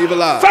lie. Believe a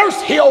lie.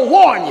 First, he'll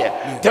warn you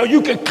till you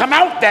can come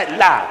out that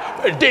lie.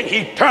 But then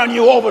he turn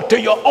you over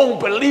to your own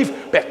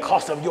belief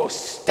because of your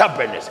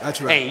stubbornness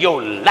and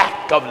your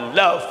lack of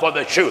love for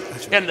the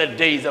truth. In the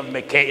days of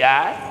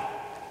Micaiah,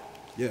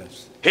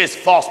 his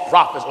false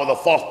prophets, or the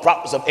false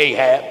prophets of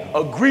Ahab,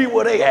 agree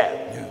with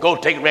Ahab. Go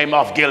take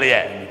Ramoth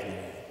Gilead.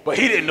 But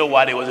he didn't know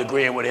why they was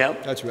agreeing with him.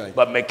 That's right.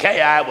 But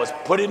Micaiah was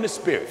put in the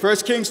spirit. 1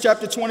 Kings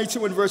chapter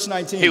 22 and verse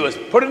 19. He was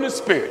put in the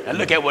spirit. And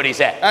look at what he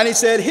said. And he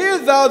said, hear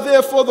thou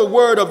therefore the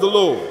word of the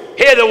Lord.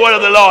 Hear the word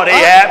of the Lord,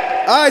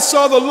 Ahab. I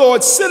saw the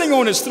Lord sitting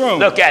on his throne.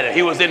 Look at it.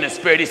 He was in the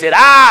spirit. He said,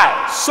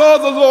 I saw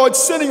the Lord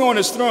sitting on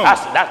his throne.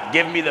 That's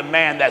giving me the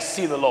man that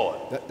see the Lord.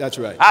 That's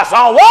right. I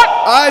saw what?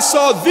 I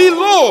saw the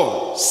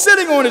Lord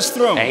sitting on his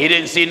throne. And he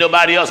didn't see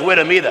nobody else with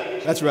him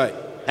either. That's right.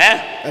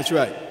 That's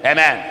right.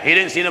 Amen. He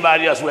didn't see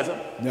nobody else with him.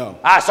 No.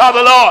 I saw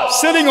the Lord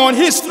sitting on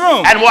his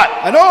throne. And what?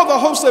 And all the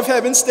hosts of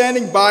heaven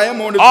standing by him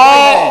on his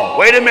right hand.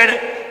 Wait a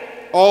minute.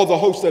 All the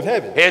hosts of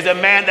heaven. Here's a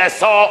man that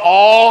saw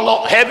all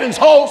of heaven's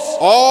hosts.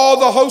 All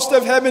the hosts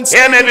of heaven.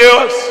 Hear me,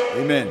 viewers.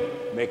 Amen.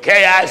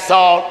 Micaiah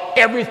saw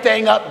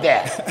everything up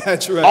there.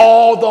 That's right.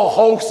 All the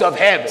hosts of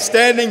heaven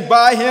standing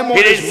by him on his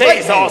right hand. He didn't say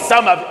he saw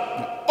some of it.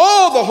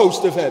 All the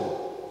hosts of heaven.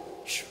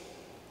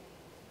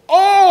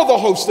 All the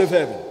hosts of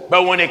heaven.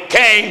 But when it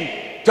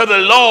came to the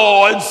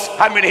Lord's,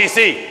 how many did he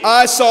see?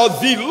 I saw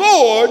the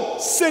Lord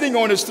sitting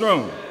on his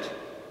throne.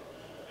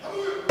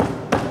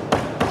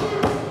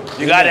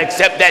 You got to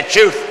accept that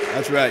truth.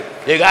 That's right.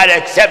 You got to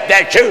accept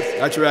that truth.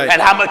 That's right.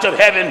 And how much of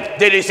heaven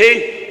did he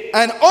see?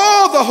 And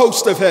all the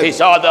hosts of heaven. He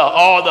saw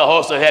all the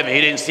hosts of heaven. He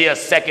didn't see a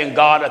second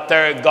God, a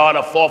third God,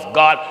 a fourth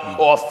God,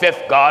 or a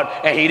fifth God.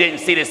 And he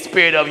didn't see the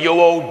spirit of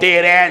your old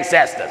dead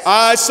ancestors.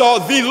 I saw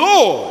the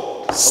Lord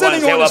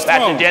sitting on his throne.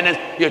 Pastor Jennings,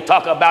 you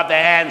talk about the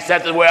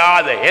ancestors. Where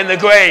are they? In the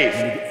grave.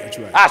 That's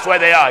right. That's where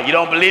they are. You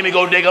don't believe me?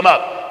 Go dig them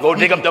up. Go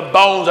dig up the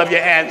bones of your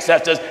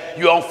ancestors.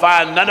 You won't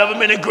find none of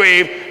them in the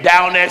grave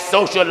down there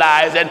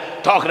socializing,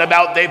 talking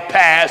about their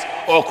past,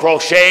 or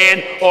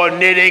crocheting, or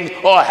knitting,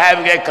 or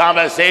having a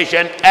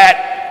conversation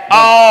at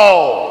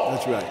all.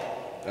 That's right.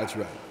 That's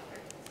right.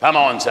 Come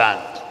on,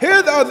 son.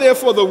 Hear thou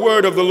therefore the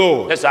word of the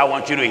Lord. This I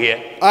want you to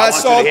hear. I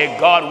want you to hear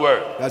God's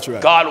word. That's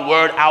right. God's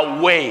word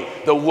outweigh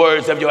the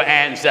words of your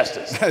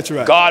ancestors. That's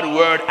right. God's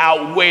word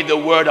outweigh the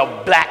word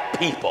of black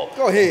people.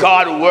 Go ahead.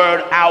 God's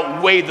word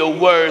outweigh the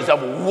words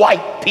of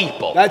white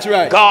people. That's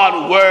right.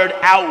 God's word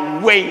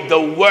outweigh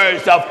the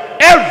words of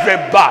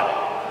everybody.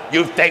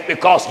 You think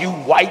because you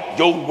white,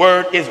 your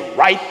word is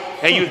right,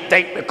 and you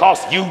think because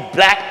you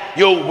black,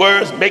 your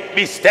words make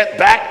me step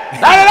back?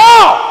 Not at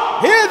all.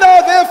 Hear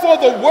thou therefore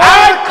the word.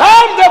 I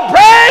come to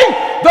bring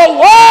the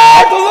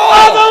word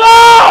of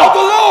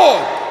the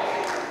Lord.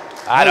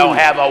 I don't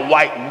have a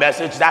white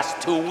message. That's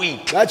too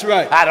weak. That's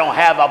right. I don't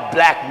have a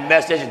black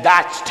message.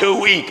 That's too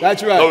weak.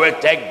 That's right. Glory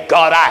to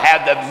God. I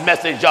have the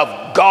message of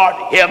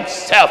God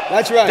himself.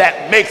 That's right.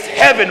 That makes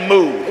heaven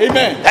move.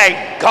 Amen.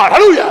 Thank God.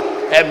 Hallelujah.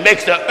 And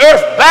makes the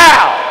earth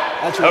bow.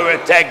 That's right. Glory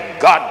to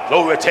God.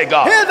 Glory to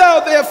God. Hear thou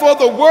therefore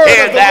the word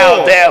Hear of the thou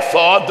Lord.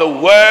 therefore the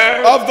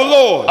word Of the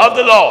Lord. of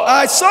the Lord.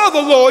 I saw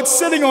the Lord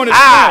sitting on his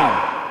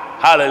throne.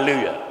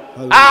 Hallelujah.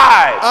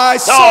 I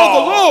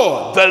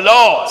saw the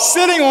Lord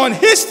sitting on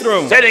his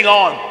throne. sitting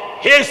on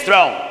his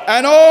throne.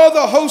 And all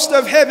the host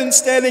of heaven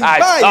standing I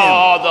by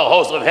saw the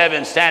host of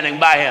heaven standing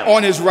by him. him.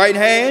 On his right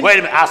hand. Wait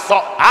a minute.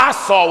 I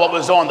saw what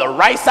was on the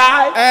right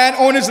side, And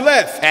on his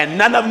left. and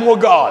none of them were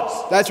gods.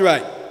 That's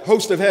right.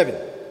 Host of heaven.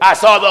 I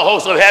saw the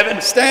host of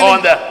heaven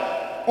Standing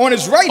on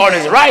his right on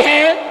hand. his right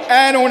hand.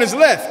 And on his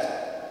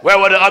left. Where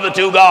were the other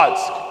two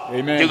gods?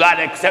 Amen. You got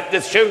to accept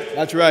this truth.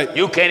 That's right.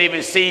 You can't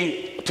even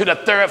see to the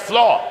third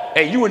floor,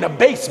 and you in the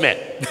basement.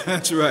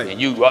 That's right. And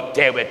you up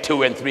there with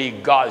 2 and 3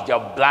 gods, you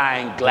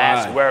blind,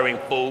 glass-wearing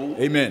fool.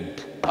 Amen.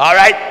 All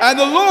right? And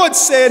the Lord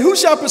said, who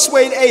shall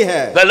persuade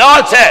Ahab? The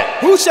Lord said,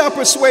 Who shall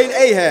persuade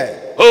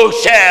Ahab? who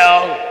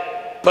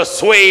shall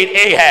persuade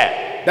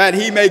Ahab? That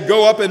he may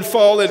go up and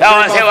fall in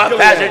Someone say, well,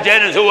 Gilead. Pastor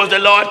Jennings, who was the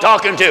Lord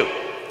talking to?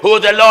 Who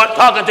was the Lord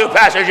talking to,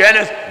 Pastor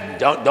Jennings?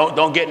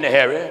 Don't get in a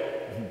hurry.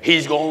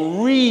 He's going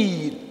to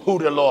read who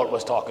the Lord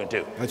was talking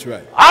to. That's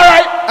right. All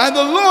right. And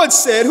the Lord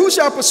said, who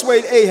shall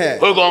persuade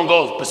Ahab? Who's going to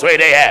go persuade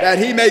Ahab? That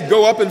he may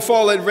go up and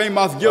fall at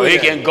Ramoth So Gilead. he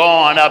can go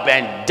on up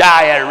and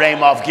die at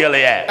Ramoth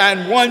Gilead.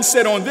 And one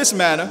said on this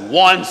manner,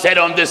 One said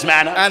on this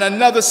manner. and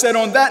another said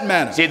on that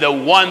manner. See, the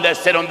one that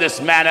said on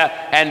this manner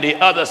and the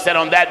other said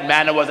on that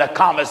manner was a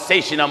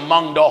conversation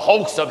among the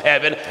hosts of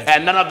heaven,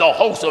 and none of the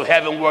hosts of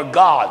heaven were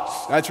gods.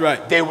 That's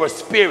right. They were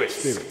spirits.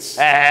 Spirits.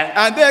 Uh-huh.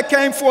 And there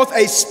came forth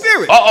a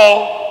spirit.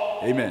 Uh-oh.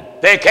 Amen.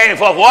 They came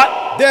forth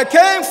what? There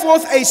came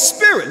forth a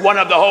spirit One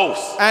of the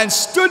hosts. and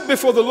stood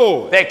before the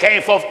Lord. They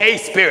came forth a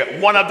spirit,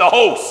 one of the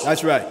hosts.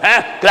 That's right.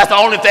 Huh? 'Cause that's the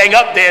only thing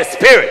up there,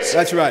 spirits.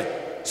 That's right.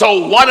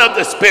 So one of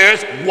the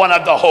spirits, one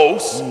of the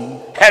hosts,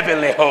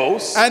 heavenly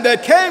hosts, And there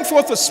came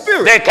forth a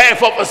spirit they came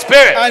forth a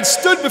spirit and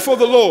stood before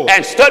the Lord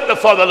and stood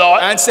before the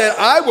Lord. and said,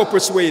 I will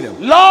persuade him.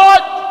 Lord,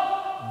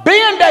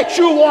 being that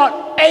you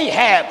want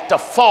Ahab to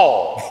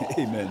fall,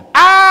 Amen.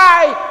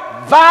 I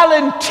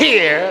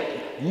volunteer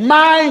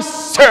my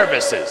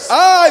services.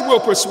 I will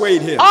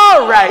persuade him.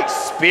 All right,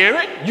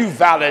 spirit, you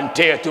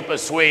volunteer to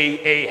persuade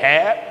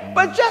Ahab,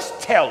 but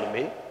just tell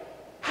me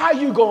how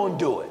you gonna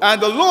do it.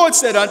 And the Lord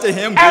said unto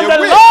him, And the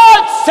wherewith?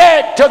 Lord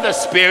said to the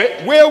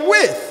spirit,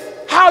 Wherewith?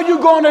 how you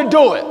gonna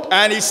do it?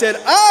 And he said,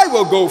 I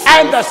will go forth.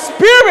 And the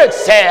spirit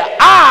said,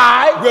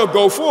 I will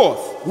go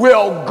forth.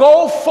 will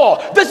go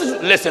forth.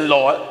 Listen,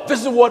 Lord,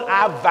 this is what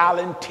I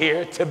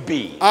volunteer to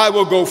be. I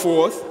will go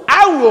forth.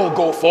 I will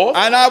go forth.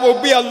 And I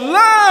will be a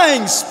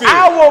lying spirit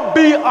I will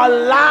be a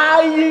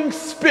lying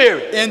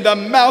spirit in the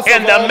mouth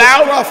in of the all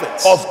mouth the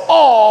prophets. of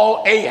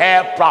all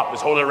Ahab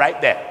prophets. Hold it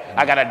right there.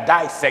 I got to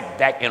dissect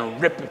that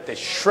and rip it to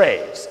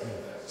shreds.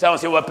 Someone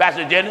say, well,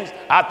 Pastor Jennings,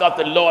 I thought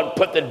the Lord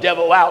put the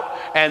devil out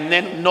and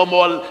then no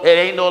more, it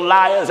ain't no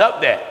liars up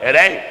there. It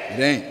ain't.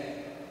 It ain't.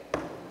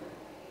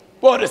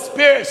 Well, the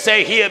spirit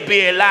say he'll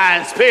be a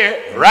lying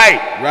spirit. Right.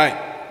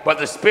 Right. But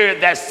the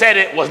spirit that said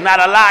it was not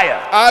a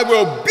liar. I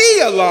will be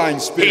a lying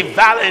He spirit.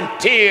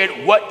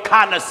 volunteered what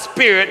kind of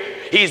spirit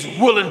he's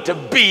willing to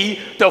be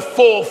to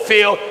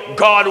fulfill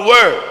God's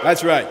word.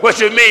 That's right. What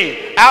you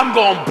mean? I'm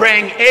going to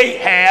bring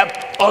Ahab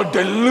a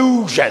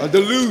delusion. A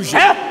delusion.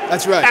 Huh?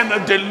 That's right. And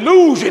the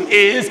delusion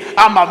is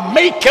I'm going to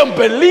make him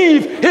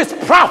believe his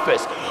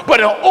prophets. But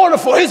in order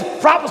for his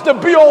prophets to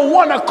be on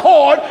one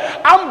accord,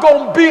 I'm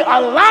going to be a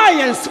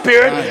lying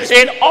spirit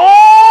in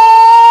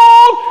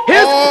all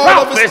his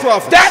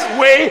prophets. That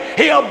way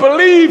he'll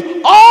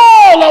believe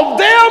all of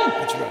them.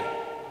 That's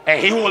right.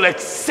 And he will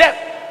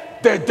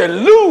accept the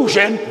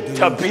delusion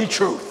to be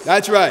truth.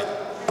 That's right.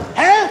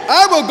 Huh?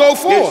 I will go You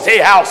forth. see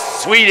how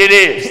sweet it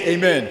is.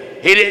 Amen.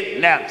 He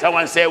didn't. Now,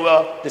 someone said,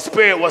 well, the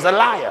spirit was a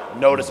liar.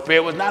 No, the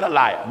spirit was not a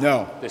liar.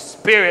 No. The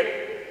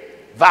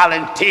spirit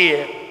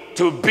volunteered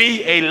to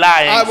be a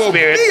lying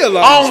spirit be a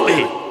lying only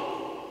spirit.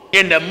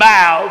 in the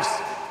mouths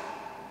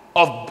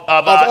of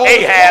all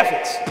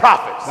Ahab's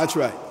prophets. That's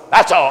right.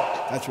 That's all.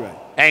 That's right.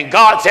 And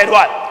God said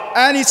what?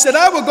 And he said,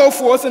 I will go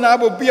forth and I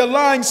will be a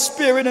lying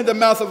spirit in the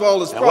mouth of all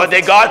his And what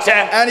prophets. did God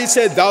say? And he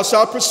said, thou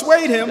shalt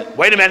persuade him.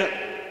 Wait a minute.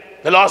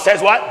 The Lord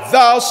says what?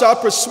 Thou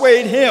shalt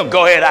persuade him.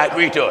 Go ahead, I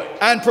agree to it.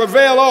 And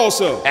prevail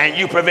also. And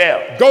you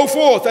prevail. Go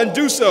forth and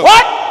do so.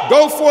 What?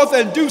 Go forth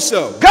and do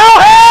so. Go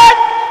ahead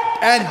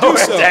And do Glory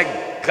so.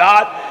 to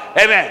God.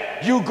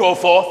 Amen. You go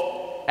forth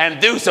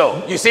and do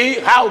so. You see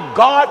how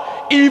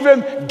God even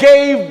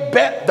gave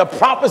the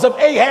prophets of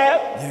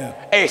Ahab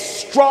a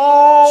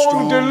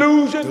strong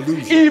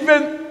delusion.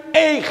 Even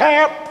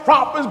Ahab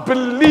prophets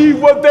believed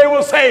what they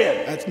were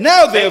saying.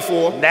 Now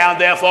therefore,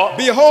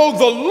 behold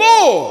the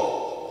Lord.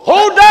 Who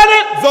done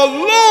it? The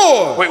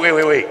Lord.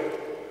 Wait.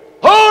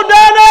 Who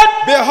done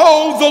it?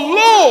 Behold the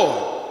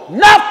Lord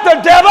Not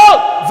the devil.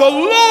 The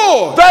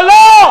Lord The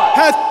Lord.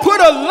 hath put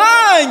a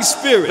lying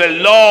spirit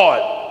The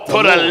Lord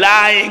put a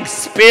lying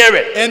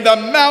spirit. in the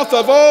mouth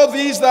of all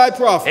these thy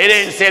prophets. It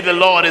didn't say the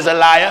Lord is a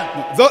liar.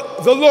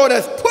 The Lord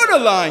hath put a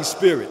lying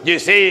spirit. You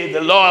see,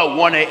 the Lord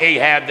wanted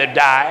Ahab to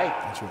die.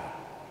 That's right.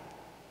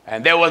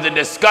 And there was a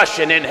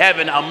discussion in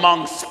heaven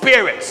among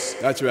spirits.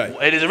 That's right.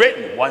 It is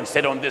written, one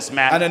said on this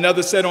matter, And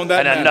another said on that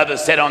and matter. another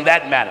said on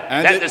that matter.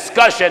 And That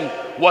discussion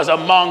was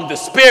among the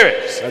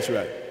spirits. That's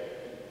right.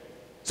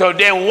 So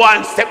then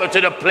one stepped up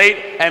to the plate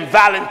and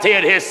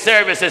volunteered his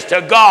services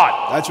to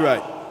God. That's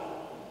right.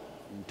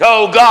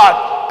 Told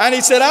God, And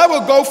he said, I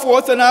will go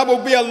forth and I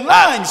will be a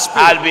lying spirit.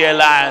 I'll be a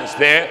lying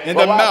spirit. In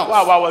the mouth.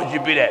 Why would you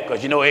be that?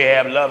 Because you know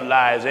Ahab loved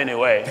lies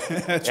anyway.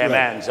 That's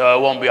Amen. right. So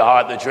it won't be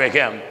hard to trick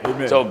him.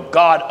 Amen. So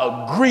God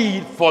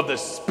agreed for the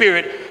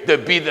spirit to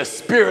be the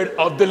spirit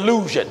of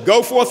delusion.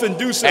 Go forth and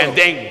do so. And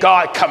then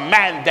God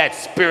commanded that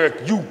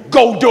spirit, you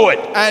go do it.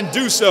 And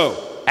do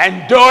so.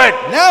 And do it.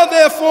 Now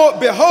therefore,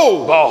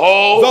 behold,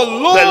 Behold, the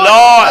Lord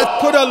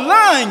hath put a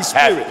lying has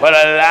spirit put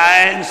a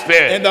lying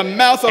spirit in the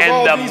mouth of in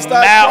all the these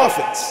thy mouth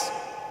prophets.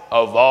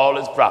 of all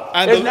his prophets.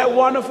 And Isn't the- that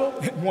wonderful?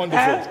 Wonderful,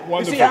 Huh? wonderful.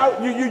 You see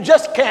how you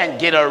just can't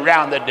get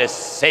around it to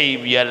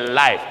save your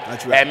life.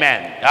 That's right.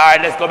 Amen. All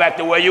right, let's go back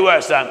to where you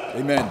were, son.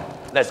 Amen.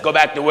 Let's go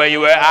back to where you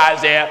were,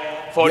 Isaiah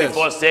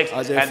 44:6,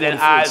 Isaiah and then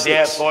 44:6.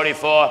 Isaiah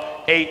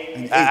 44:8.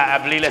 And 8. I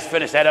believe let's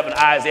finish that up in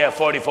Isaiah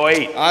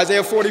 44:8.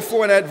 Isaiah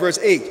 44 and at verse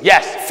 8.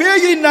 Yes. Fear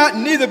ye not,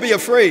 neither be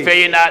afraid. Fear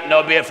ye not,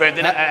 nor be afraid.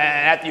 Then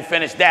after you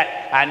finish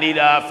that, I need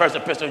First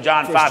Epistle of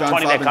John 1 John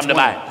 5:20 that 5 come to and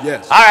mind. 20.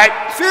 Yes. All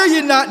right. Fear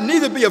ye not,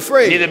 neither be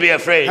afraid. Neither be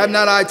afraid. Have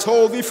not I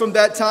told thee from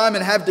that time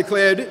and have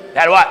declared it?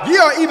 That what? Ye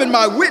are even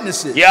my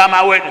witnesses. Ye are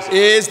my witnesses.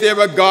 Is there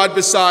a God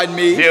beside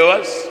me?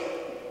 Viewers,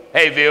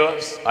 hey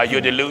viewers, are you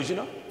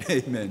delusional?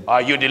 Amen.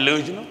 Are you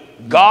delusional?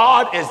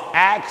 God is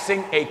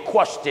asking a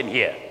question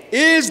here.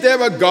 Is there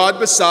a God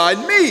beside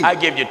me? I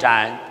give you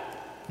time.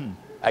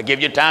 I give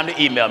you time to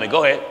email me.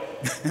 Go ahead.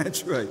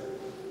 That's right.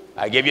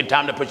 I give you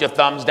time to put your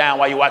thumbs down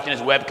while you're watching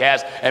this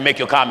webcast and make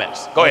your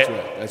comments. Go That's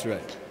ahead. right. That's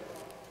right.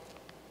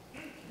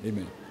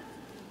 Amen.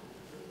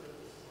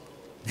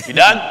 You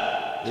done?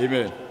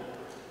 Amen.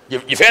 You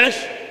finished?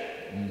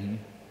 Mm-hmm.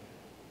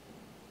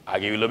 I'll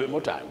give you a little bit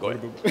more time. Go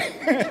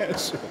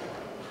ahead.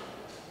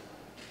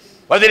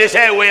 What did he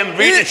say, William?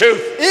 Read the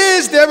truth.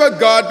 Is there a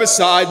God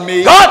beside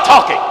me? God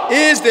talking.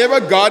 Is there a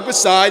God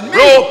beside me?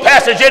 Rule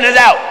Pastor Jennings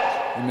out.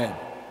 Amen.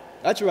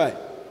 That's right.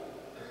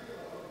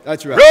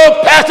 That's right.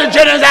 Rule Pastor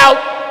Jennings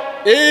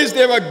out. Is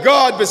there a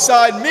God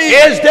beside me?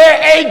 Is there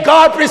a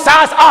God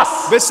besides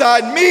us?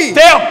 Beside me.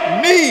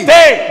 Them. Me.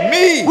 They.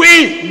 Me.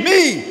 We.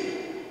 Me.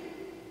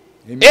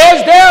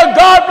 Is there a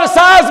God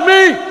besides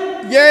me?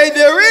 Yea,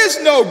 there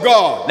is no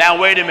God.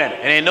 Now wait a minute.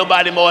 And ain't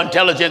nobody more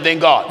intelligent than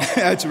God.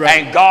 That's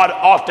right. And God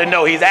ought to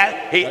know. He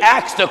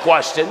asked the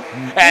question,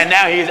 and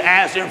now he's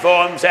answering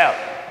for himself.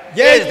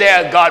 Yea. Is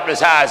there a God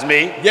besides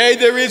me? Yea,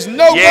 there is no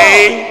God.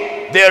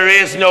 Yea, there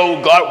is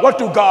no God. What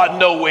do God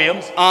know,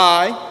 Williams?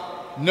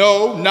 I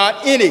know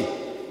not any.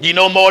 You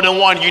know more than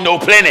one, you know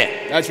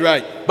plenty. That's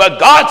right.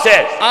 But God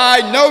says, I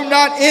know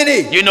not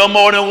any. you know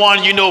more than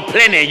one, you know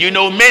plenty, you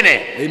know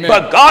many. Amen.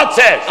 But God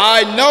says,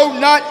 I know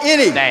not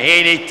any. now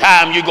any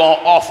time you're going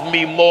to offer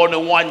me more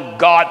than one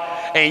God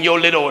and your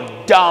little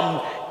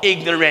dumb,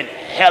 ignorant,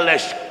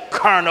 hellish,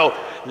 carnal,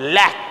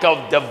 lack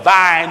of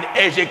divine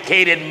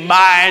educated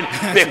mind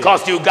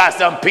because you got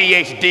some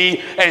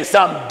PhD and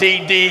some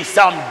DD,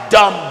 some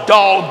dumb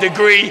dog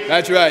degree.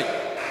 That's right.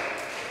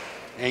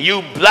 And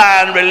you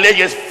blind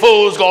religious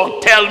fools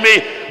gonna tell me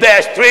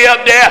there's three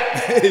up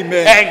there?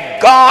 Amen.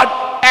 And God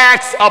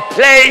asks a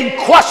plain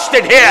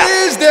question here.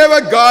 Is there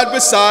a God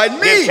beside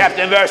Give me?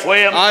 chapter and verse,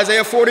 William.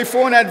 Isaiah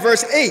 44 and at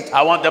verse 8.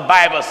 I want the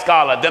Bible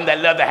scholar, them that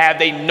love to have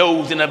their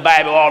nose in the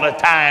Bible all the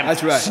time.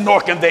 That's right.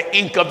 Snorking the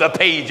ink of the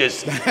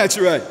pages. That's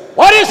right.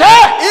 What is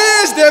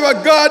that? Is there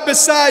a God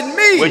beside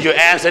me? Would you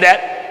answer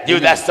that? You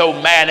that's so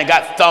mad and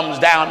got thumbs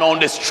down on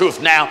this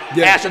truth now.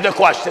 Yeah. Answer the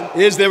question.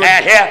 Is there a-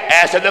 And here,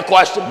 answer the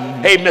question.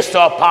 Hey,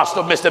 Mr.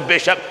 Apostle, Mr.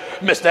 Bishop,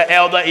 Mr.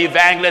 Elder,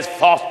 Evangelist,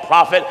 false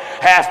prophet,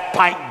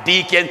 half-pint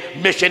deacon,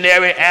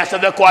 missionary, answer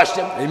the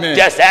question. Amen.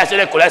 Just answer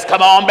the question. Let's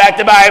come on back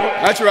to Bible.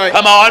 That's right.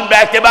 Come on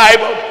back to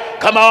Bible.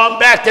 Come on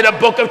back to the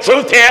book of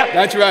truth here.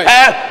 That's right.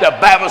 The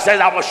Bible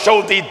says, I will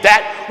show thee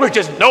that which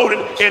is noted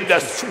in the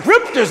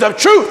scriptures of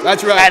truth.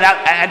 That's right.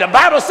 And the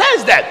Bible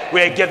says that.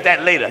 We'll get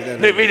that later.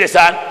 Read it,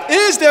 son.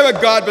 Is there a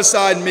God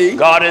beside me?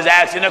 God is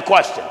asking a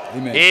question.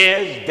 Amen.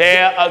 Is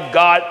there a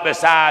God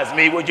besides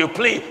me? Would you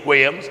please,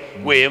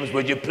 Williams,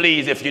 would you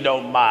please, if you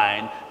don't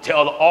mind,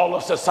 tell all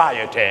of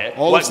society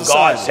All what of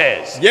society. God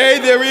says? Yea,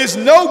 there is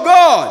no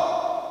God.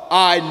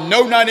 I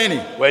know not any.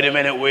 Wait a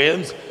minute,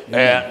 Williams.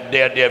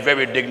 They're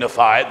very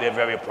dignified. They're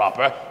very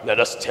proper. Let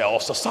us tell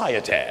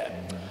society.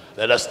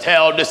 Let us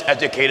tell this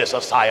educated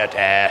society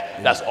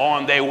that's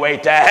on their way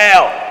to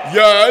hell.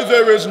 Yea,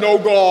 there is no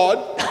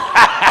God.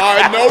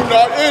 I know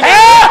not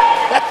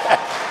any.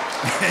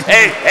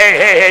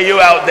 Hey, you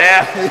out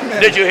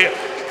there. Did you hear?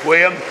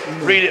 William,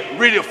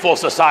 read it for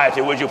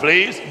society, would you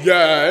please?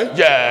 Yea.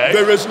 Yea.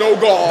 There is no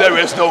God. There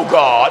is no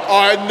God.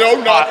 I know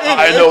not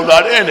any. I know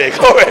not any.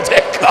 Glory to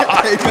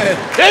God. Amen.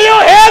 Do you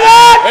hear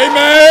that?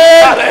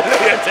 Amen.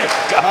 Hallelujah to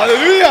God.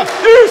 Hallelujah.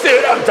 Do you see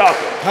what I'm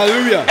talking?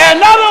 Hallelujah. In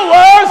other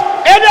words,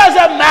 it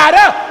doesn't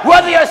matter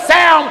whether you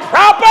sound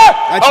proper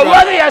or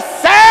whether you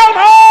sound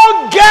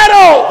all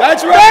ghetto.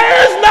 That's right. There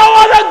is no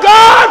other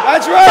God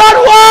but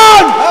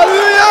one.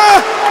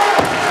 Hallelujah.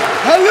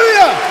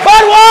 Hallelujah.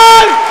 But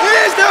one.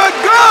 Is there a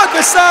God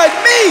beside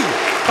me?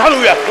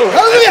 Hallelujah.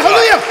 Hallelujah.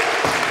 Hallelujah.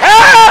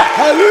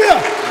 Hallelujah.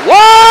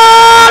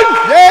 One.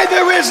 Yea,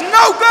 there is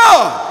no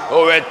God.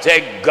 Glory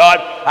to God.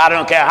 I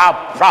don't care how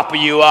proper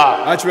you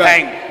are. That's right.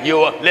 Thank you.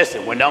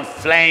 Listen, when them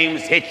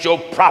flames hit your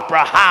proper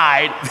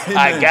hide,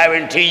 I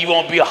guarantee you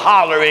won't be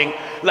hollering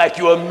like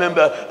you're a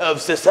member of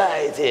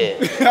society.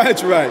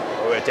 That's right.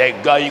 Glory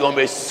to God. You're going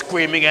to be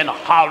screaming and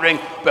hollering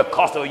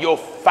because of your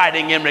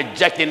fighting and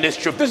rejecting this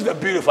truth. This is a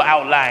beautiful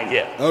outline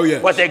here. Oh, yeah.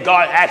 What did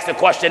God ask the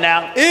question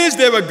now? Is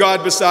there a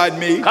God beside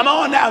me? Come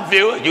on now,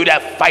 viewer. You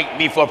that fight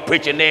me for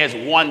preaching there's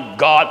one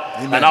God.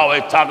 Amen. And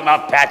always talking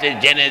about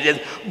pathogenesis,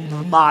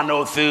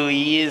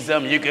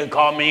 monotheism. You can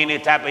call me any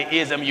type of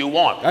ism you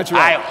want. That's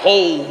right. I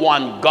hold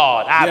one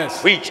God. I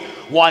Yes. preach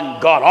one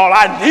God. All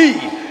I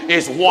need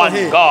is one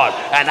God.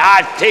 And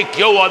I take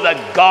your other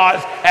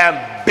gods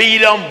and beat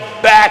them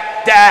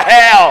back to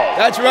hell.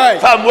 That's right.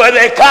 From where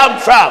they come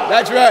from.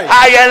 That's right.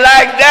 How you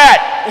like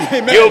that?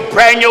 Amen. You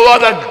bring your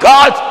other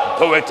gods.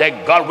 Glory to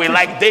God. We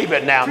like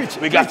David now.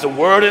 We got preach. the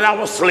word in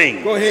our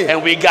sling. Go ahead.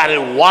 And we got it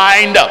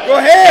wind up. Go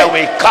ahead. And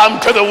we come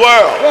to the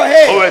world. Go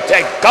ahead. Glory to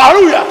God.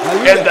 Hallelujah.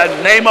 Hallelujah. In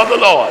the name of the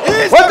Lord.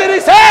 What did he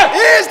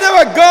say? Is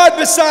there a God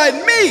beside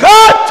me?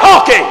 God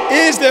talking.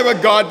 Is there a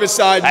God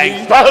beside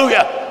Thanks. me?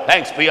 Hallelujah.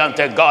 Thanks be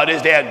unto God.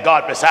 Is there a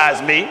God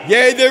besides me?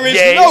 Yea, there is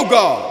Yea, no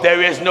God. There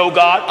is no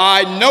God.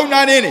 I know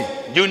not any.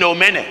 You know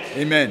many.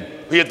 Amen.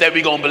 If that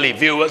we gonna believe.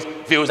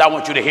 Viewers, I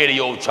want you to hear the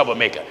old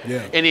troublemaker.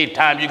 Yeah.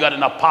 Anytime you got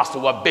an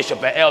apostle, a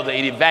bishop, an elder,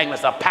 an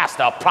evangelist, a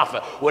pastor, a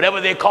prophet,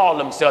 whatever they call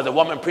themselves, a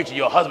woman preacher,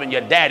 your husband,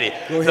 your daddy,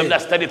 them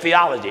that study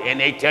theology, and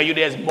they tell you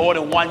there's more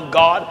than one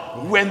God,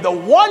 when the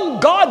one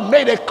God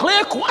made a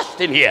clear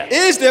question here.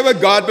 Is there a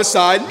God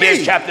beside me?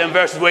 Here's chapter and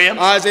verses, William.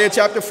 Isaiah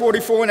chapter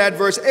 44 and at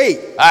verse 8.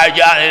 All right,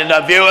 y'all, and the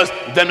viewers,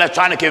 them that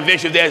trying to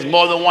convince you there's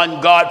more than one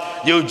God,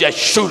 you just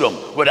shoot them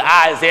with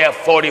Isaiah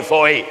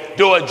 44:8.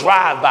 Do a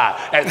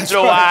drive-by and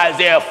throw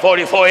Isaiah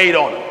 44:8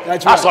 on them.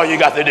 That's right. That's all you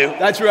got to do.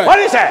 That's right. What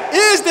is that?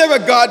 Is there a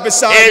God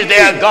beside me? Is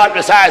there a God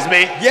besides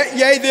me?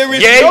 Yea, there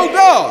is Yea, no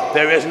God.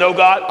 There is no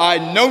God.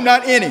 I know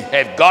not any.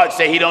 If God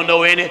say he don't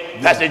know any,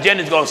 Pastor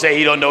Jennings going to say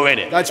he don't know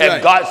any. That's if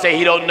right. God say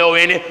he don't know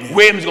any,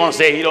 Williams going to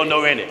say he don't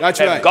know any. That's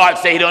if right. God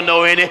say he don't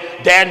know any,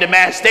 Dan the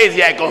man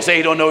Stasiak going to say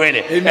he don't know any.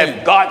 Amen.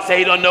 If God say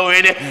he don't know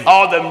any,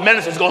 all the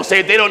ministers going to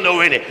say they don't know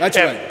any. That's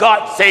if right.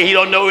 God say he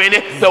don't know any,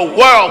 the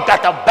world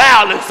got to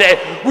bow and say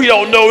we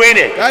don't know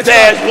any. That's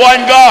There's right.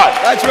 one God.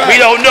 That's right. We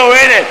don't know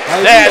any.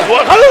 Hallelujah. There's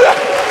one. Hallelujah.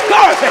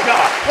 Glory to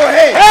God. Go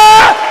ahead.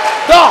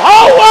 The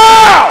whole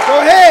world. Go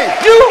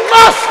ahead. You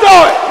must know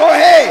it. Go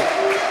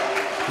ahead.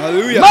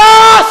 Hallelujah.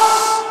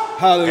 Must.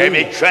 Hallelujah.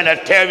 Every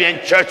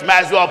Trinitarian church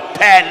might as well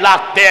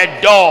padlock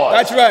their doors.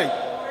 That's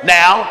right.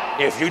 Now,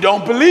 if you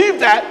don't believe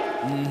that,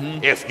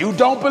 if you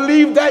don't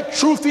believe that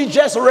truth he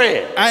just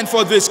read, And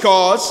for this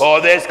cause,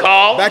 for this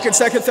cause, back in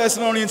 2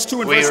 Thessalonians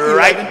 2 and verse we're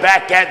 11. right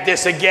back at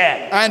this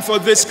again. And for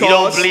this If you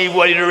don't cause, believe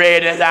what he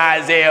read as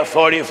Isaiah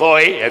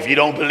 44:8, if you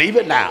don't believe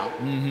it now,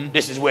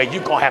 this is where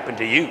you're going to happen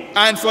to you.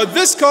 and for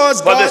this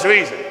cause, For this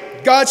reason,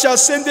 God shall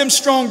send them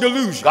strong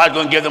delusion, God's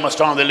going to give them a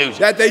strong delusion.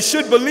 that they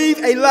should believe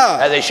a lie,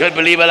 That they should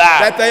believe a lie.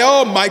 that they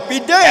all might be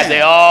That they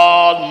damned,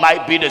 all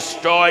might be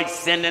destroyed,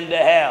 sent into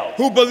hell.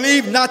 who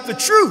believe not the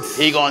truth,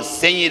 He's going to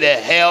send you to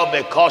hell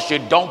because you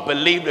don't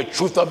believe the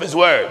truth of his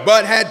word.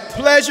 but had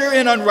pleasure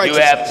in You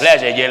unrighteousness. have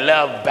pleasure. You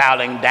love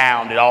bowing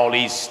down to all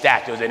these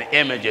statues and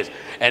images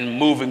and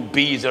moving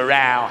bees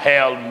around.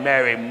 Hail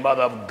Mary,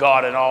 Mother of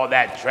God, and all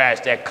that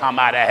trash that come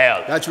out of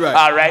hell. That's right.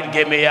 All right,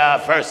 give me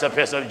first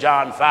epistle of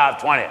John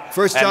 5:20.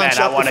 1 John Amen. I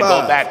chapter want to go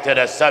 5. back to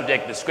the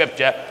subject, the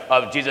scripture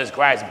of Jesus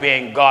Christ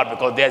being God,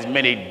 because there's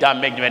many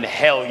dumb, ignorant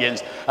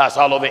hellions that's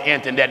all over the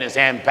internet and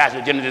saying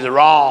Pastor Jennings is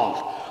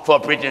wrong for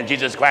preaching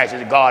Jesus Christ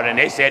is God. And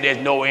they said there's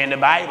nowhere in the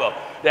Bible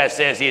that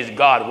says he is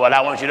God. Well, I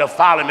want you to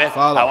follow me.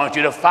 I want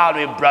you to follow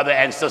me, brother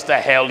and sister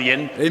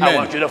hellion. Amen. I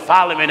want you to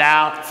follow me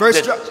now.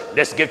 First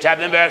Let's give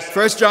chapter and verse.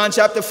 1 John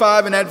chapter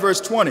 5 and at verse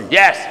 20.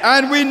 Yes.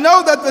 And we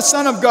know that the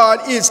Son of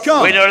God is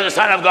come, We know that the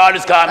Son of God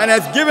is come. and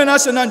hath given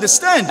us an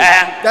understanding,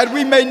 Uh-huh. that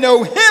we may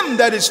know him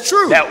that is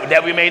true.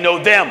 That we may know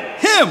them.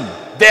 Him.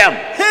 Them.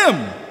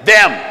 Him.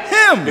 Them.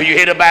 Him. Do you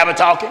hear the Bible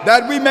talking?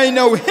 That we may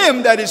know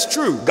him that is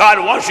true. God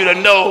wants you to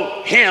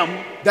know him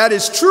That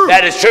is true.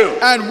 that is true.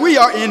 And we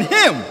are in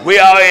him. We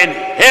are in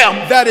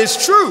him That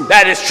is true.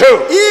 that is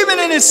true. Even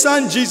in his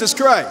Son Jesus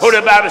Christ. Who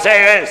the Bible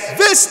say is?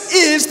 This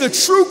is the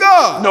true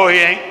God. No, he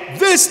ain't.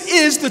 This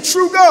is the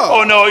true God.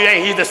 Oh, no, he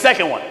ain't. He's the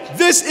second one.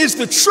 This is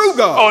the true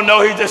God. Oh,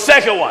 no, he's the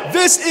second one.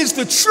 This is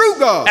the true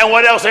God. And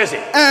what else is he?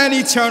 And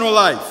eternal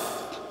life.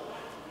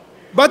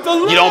 But the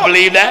Lord. You don't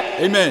believe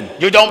that? Amen.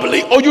 You don't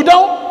believe? Oh, you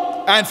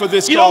don't? And for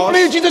this You cause. don't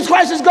believe Jesus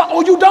Christ is God?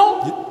 Oh, you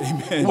don't?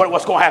 Amen.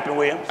 What's going to happen,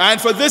 Williams? And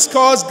for this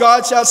cause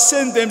God shall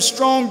send them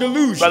strong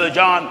delusion. Brother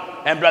John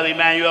and Brother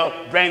Emmanuel,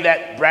 bring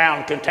that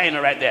brown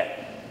container right there.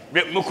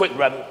 Move quick,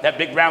 brother. That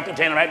big brown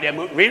container right there.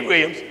 Read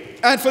Williams.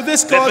 And for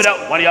this Lift cause. it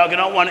up. One of y'all get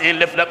on one end,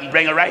 lift it up, and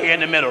bring it right here in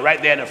the middle,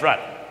 right there in the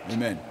front.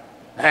 Amen.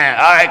 All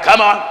right,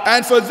 come on.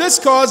 And for this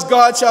cause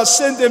God shall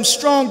send them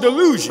strong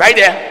delusion. Right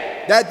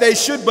there. That they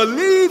should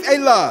believe a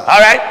lie. All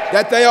right.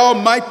 That they all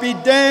might be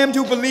damned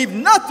who believed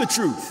not the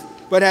truth,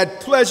 but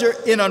had pleasure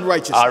in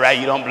unrighteousness. All right,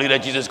 you don't believe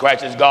that Jesus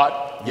Christ is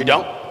God? You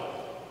don't?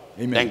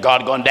 Amen. Then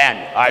God gonna damn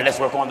you. All right, let's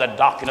work on the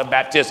doctrine of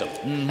baptism.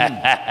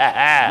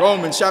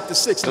 Romans chapter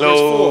 6 and verse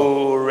 4.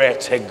 Glory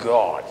to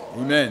God.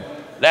 Amen.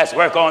 Let's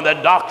work on the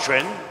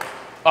doctrine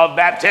of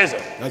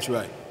baptism. That's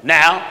right.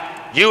 Now,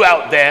 you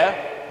out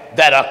there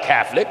that are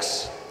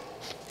Catholics,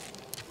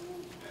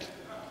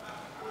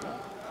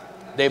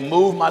 they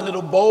move my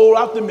little bowl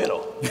out the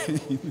middle.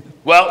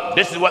 Well,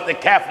 this is what the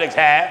Catholics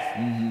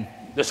have,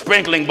 the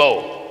sprinkling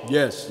bowl.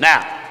 Yes.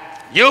 Now,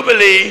 you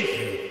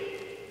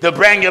believe to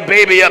bring your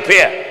baby up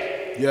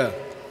here. Yeah.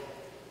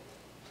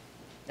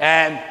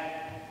 And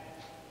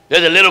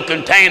there's a little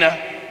container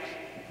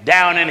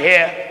down in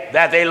here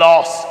that they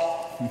lost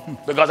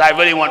because I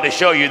really want to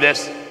show you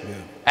this. Yeah.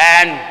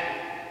 And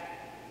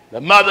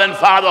the mother and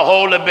father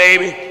hold the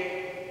baby,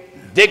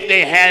 dip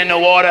their hand in the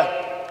water,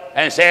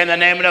 and say in the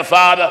name of the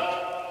Father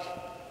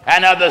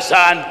and of the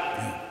Son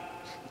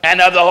and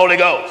of the Holy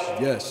Ghost.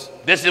 Yes.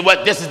 This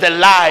is the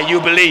lie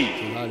you believe.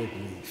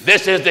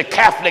 This is the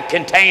Catholic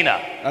container.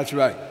 That's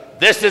right.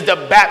 This is the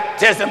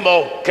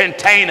baptismal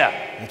container.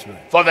 That's right.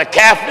 For the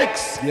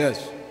Catholics,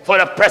 yes, for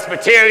the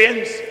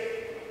Presbyterians,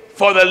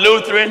 for the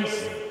Lutherans,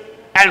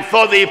 and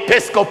for the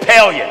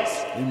Episcopalians,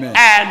 amen,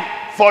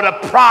 and for the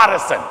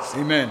Protestants.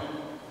 Amen.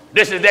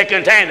 This is their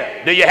container.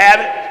 Do you have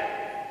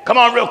it? Come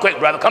on real quick,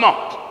 brother. Come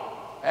on.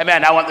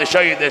 Amen. I want to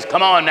show you this.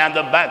 Come on now.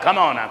 Come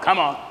on now. Come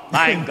on.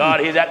 My God,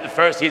 he's at the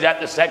first, he's at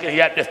the second, he's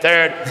at the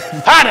third.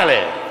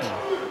 Finally.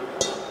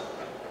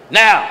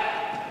 Now,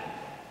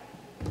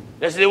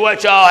 this is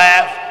what y'all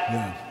have.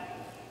 Yeah.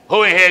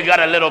 Who in here got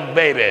a little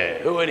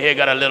baby? Who in here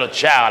got a little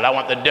child? I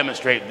want to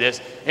demonstrate this.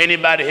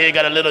 Anybody here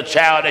got a little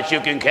child that you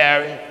can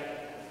carry?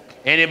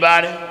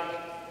 Anybody?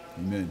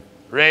 Amen.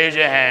 Raise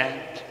your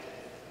hand.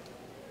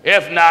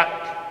 If not,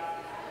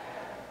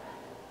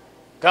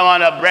 come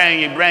on up, bring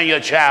your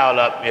child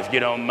up if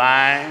you don't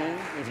mind.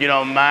 If you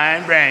don't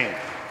mind,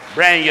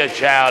 bring your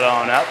child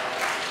on up.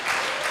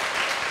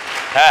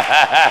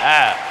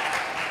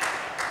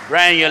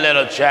 Bring your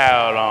little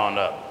child on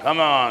up. Come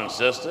on,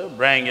 sister.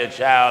 Bring your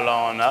child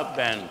on up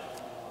and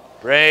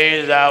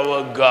praise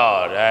our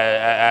God.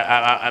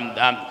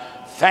 I'm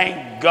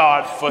thank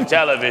God for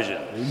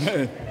television.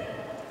 Amen.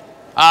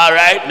 All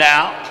right,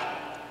 now,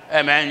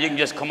 hey man, you can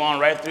just come on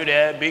right through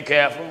there. Be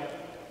careful.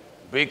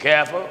 Be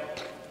careful.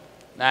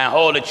 Now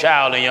hold the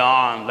child in your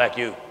arms like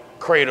you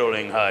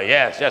cradling her.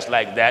 Yes, just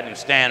like that, and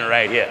stand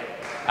right here.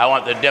 I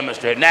want to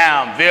demonstrate.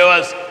 Now,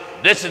 viewers,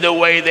 this is the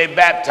way they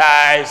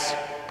baptize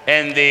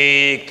in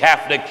the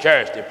Catholic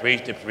Church. The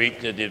priest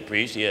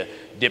here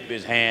dip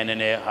his hand in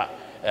there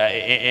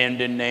in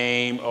the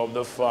name of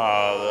the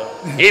Father.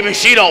 Even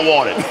she don't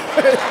want it.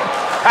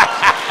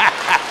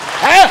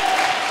 Huh?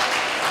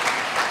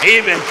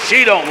 Even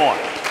she don't want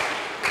it.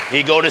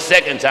 He go the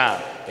second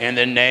time. In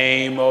the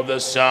name of the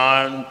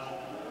Son.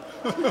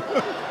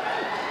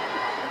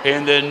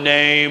 In the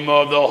name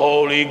of the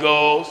Holy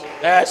Ghost.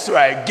 That's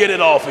right. Get it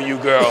off of you,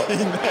 girl.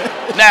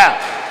 Now,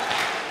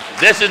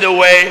 this is the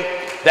way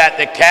that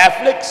the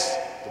Catholics,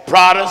 the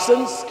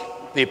Protestants,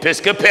 the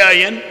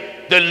Episcopalian,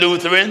 the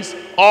Lutherans,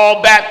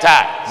 all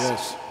baptize.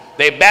 Yes.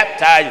 They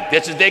baptize.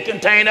 This is their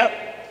container.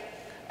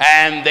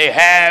 And they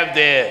have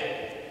their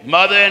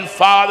mother and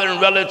father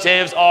and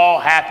relatives all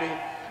happy.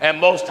 And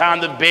most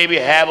times the baby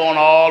have on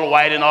all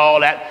white and all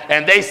that.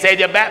 And they say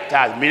they're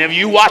baptized. Many of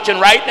you watching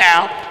right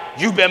now,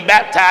 you've been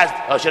baptized,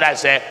 or should I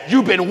say,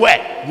 you've been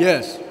wet.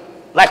 Yes.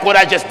 Like what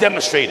I just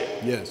demonstrated.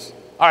 Yes.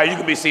 All right, you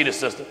can be seated,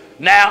 sister.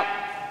 Now,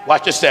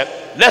 watch yourself.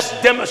 Let's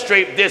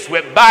demonstrate this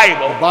with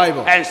Bible.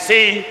 And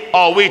see,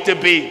 are we to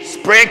be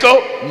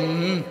sprinkled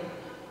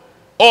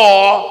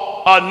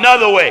or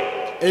another way?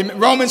 Amen.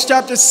 Romans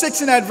chapter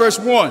 6 and at verse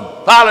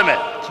 1. Follow me.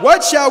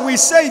 What shall we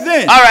say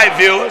then? All right,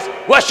 viewers.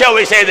 What shall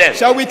we say then?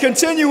 Shall we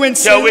continue in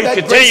sin? Shall we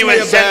continue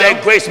in sin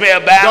that grace may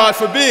abound? God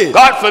forbid.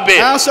 God forbid.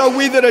 How shall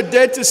we that are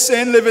dead to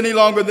sin live any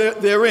longer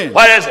therein?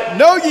 What is it?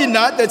 Know ye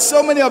not that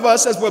so many of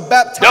us as were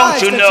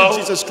baptized into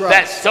Jesus Christ?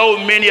 That so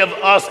many of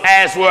us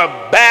as were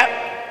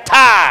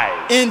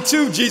baptized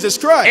into Jesus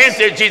Christ.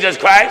 Into Jesus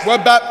Christ. Were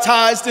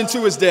baptized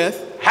into his death.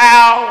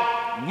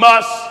 How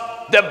must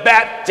the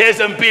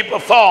baptism be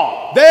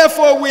performed?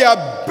 Therefore we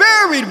are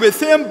buried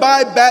with him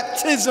by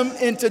baptism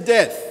into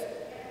death.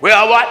 We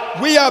are what?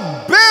 We are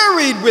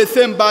buried with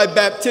him by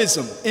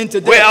baptism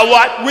into death. We are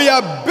what? We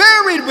are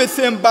buried with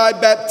him by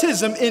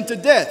baptism into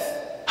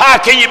death. How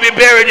can you be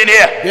buried in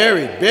here?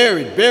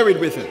 Buried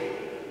with him.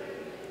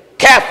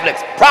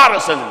 Catholics,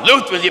 Protestants,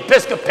 Lutherans,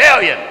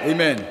 Episcopalian.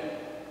 Amen.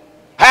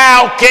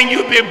 How can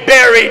you be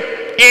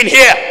buried in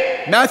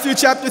here? Matthew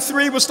chapter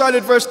 3, we'll start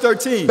at verse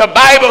 13. The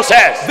Bible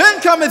says,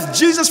 Then cometh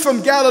Jesus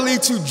from Galilee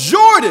to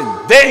Jordan.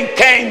 then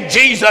came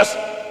Jesus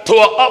to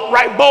an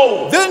upright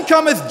bowl. Then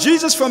cometh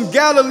Jesus from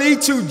Galilee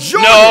to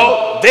Jordan.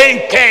 No,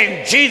 then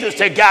came Jesus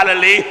to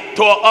Galilee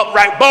to an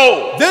upright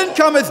bowl. Then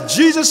cometh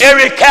Jesus.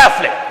 Every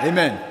Catholic,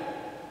 Amen.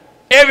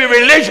 every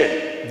religion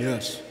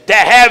Yes.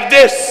 that have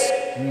this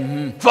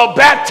for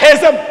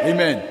baptism,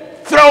 Amen.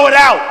 throw it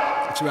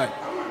out. That's right.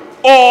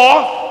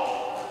 Or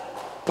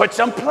put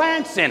some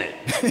plants in it.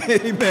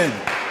 Amen.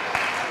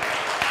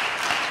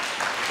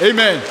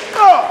 Amen.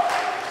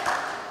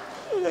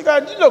 Oh, you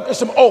got, look at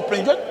some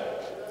openings. Just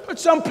put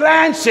some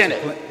plants in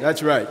it.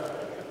 That's right.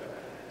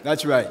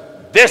 That's right.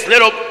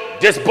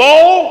 This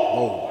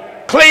bowl,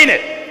 clean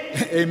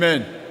it.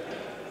 Amen.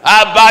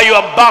 I'll buy you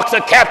a box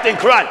of Captain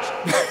Crunch.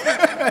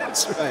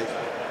 That's right.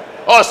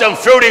 Or some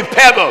Fruity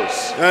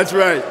Pebbles. That's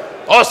right.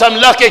 Or some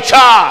Lucky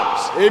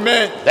Charms.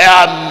 Amen. They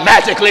are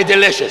magically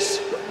delicious.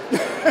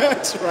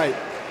 That's right.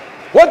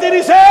 What did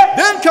he say?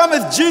 Then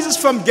cometh Jesus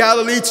from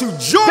Galilee to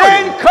Jordan.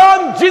 Then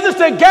come Jesus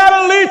to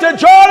Galilee, to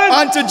Jordan,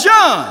 Unto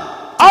John.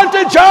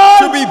 unto John,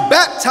 To be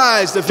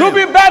baptized of to him.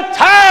 be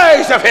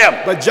baptized of him.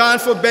 But John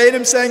forbade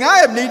him, saying, I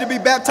have need to be I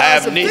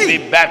baptized have of need to thee.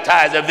 be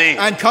baptized of thee.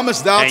 And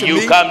comest thou And to you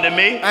me? come to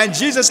me? And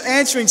Jesus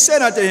answering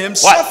said unto him,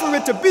 Suffer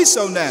it to be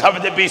so now.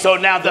 Suffer it to be so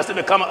now, thus it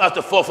become us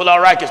to fulfill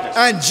our righteousness.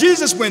 And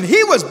Jesus, when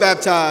he was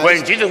baptized,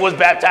 When Jesus was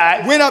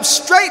baptized, went up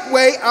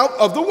straightway out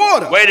of the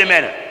water. wait a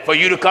minute. For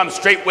you to come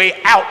straightway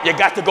out, you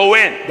got to go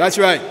in. That's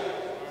right.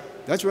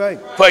 That's right.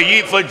 For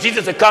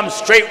Jesus to come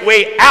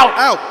straightway out,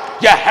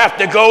 Out. you have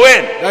to go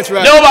in. That's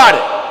right. Nobody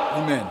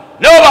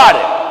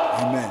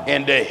Amen.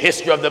 in the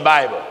history of the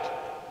Bible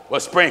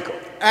was sprinkled.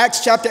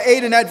 Acts chapter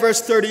 8 and at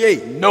verse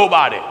 38.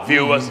 Nobody,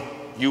 viewers,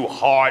 you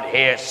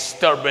hard-haired,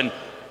 stubborn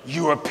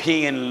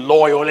European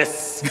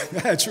loyalists.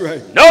 That's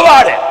right.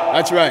 Nobody,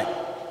 That's right.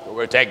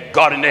 we take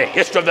God in the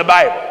history of the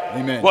Bible,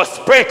 Amen. was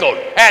sprinkled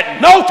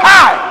at no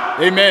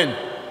time.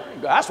 Amen.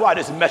 That's why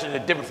this message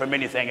is different from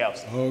anything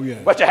else. Oh, yeah.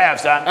 What you have,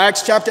 son?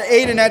 Acts chapter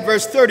 8 and at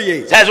verse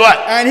 38. Says what?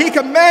 And he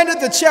commanded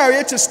the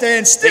chariot to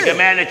stand He still.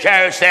 commanded the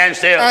chariot to stand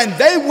still. And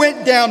they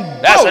went down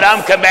That's both. what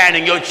I'm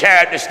commanding your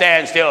chariot to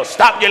stand still.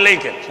 Stop your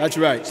Lincoln. That's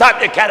right. Stop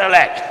your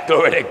Cadillac.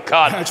 Glory to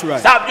God. That's right.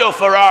 Stop your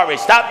Ferrari.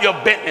 Stop your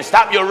Bentley.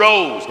 Stop your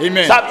Rolls.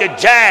 Amen. Stop your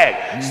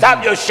Jag.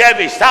 Stop your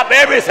Chevy. Stop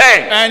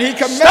everything. And he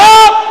commanded.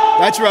 Stop!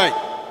 That's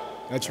right.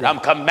 That's right. I'm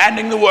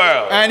commanding the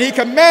world. And he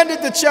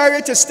commanded the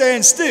chariot to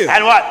stand still.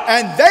 And what?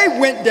 And they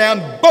went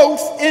down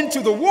both into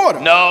the water.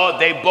 No,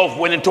 they both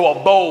went into a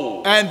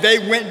bowl. And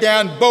they went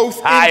down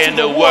both How into in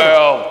the the water.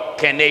 world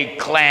can they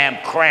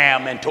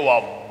cram into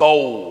a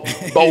bowl?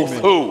 Both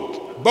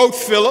who? Both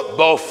Philip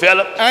Both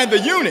Philip and the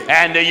eunuch.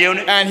 and the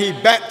eunuch. And he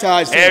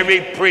baptized him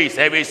Every priest,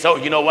 every soul.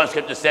 You know, one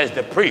scripture says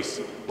the priest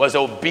was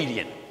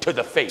obedient to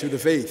the faith. to the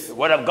faith. The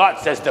word of God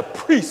says the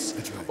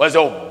priest was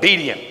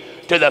obedient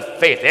to the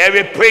faith.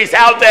 Every priest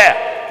out there,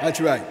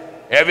 That's right.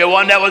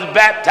 everyone that was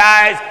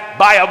baptized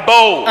by a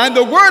bowl. And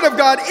the word of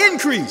God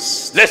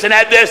increased. Listen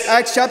at this.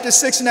 Acts chapter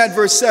 6 and at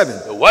verse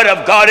 7. The word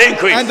of God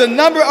increased. And the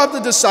number of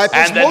the disciples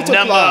And the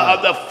number multiplied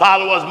of the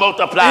followers in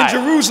multiplied.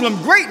 Jerusalem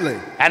greatly.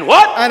 And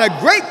what? And a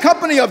great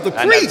company of the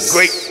And priests a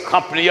great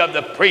company of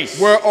the priests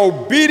were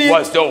obedient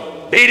was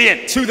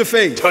obedient to the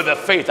faith. to the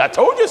faith. I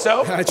told you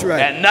so. That's right.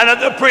 And none of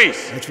the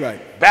priests That's right.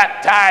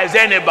 baptize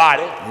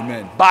anybody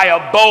Amen. by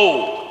a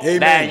bowl. Amen.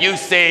 Now you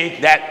say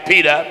that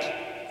Peter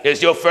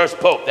is your first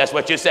pope. That's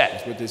what you said.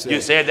 That's what they said.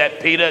 You said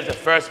that Peter is the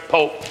first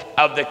pope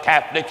of the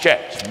Catholic Church.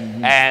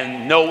 Mm-hmm.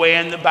 And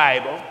nowhere in the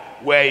Bible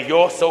where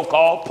your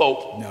so-called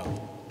pope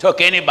No.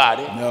 took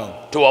anybody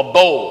No. to a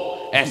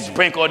bowl and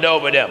sprinkled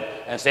over them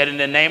and said, in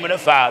the name of the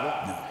Father,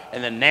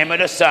 in the name of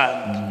the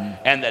Son,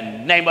 and the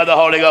name of the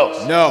Holy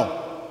Ghost. No.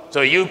 So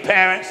you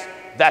parents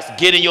that's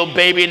getting your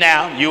baby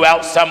now, you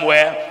out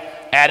somewhere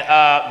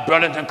at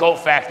Burlington Coat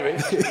Factory,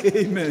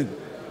 Amen.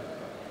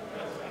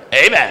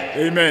 amen.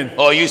 Amen.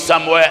 Or you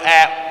somewhere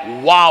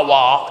at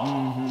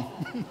Wawa,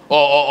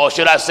 or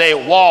should I say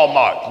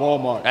Walmart.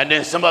 Walmart. And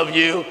then some of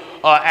you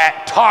are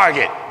at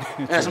Target.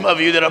 And some of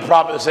you that are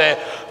probably say,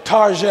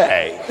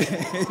 Target.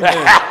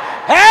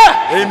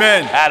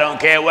 Amen. I don't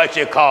care what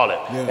you call it.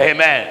 Yeah.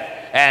 Amen.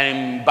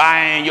 And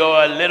buying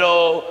your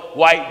little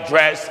white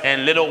dress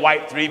and little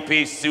white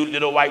three-piece suit,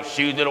 little white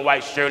shoes, little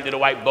white shirt, little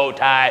white bow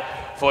tie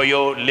for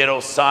your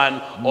little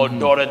son or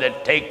daughter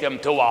to take them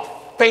to a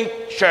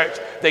fake church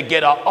to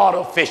get an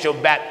artificial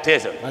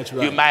baptism. That's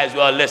right. You might as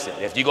well listen.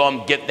 If you're going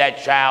to get that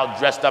child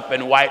dressed up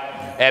in white,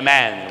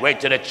 amen, wait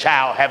till the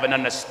child have an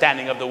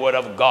understanding of the word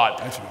of God.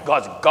 That's right.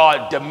 Because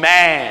God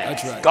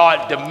demands. That's right.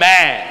 God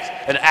demands.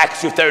 In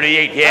Acts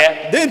 2:38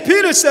 here. Then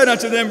Peter said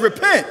unto them,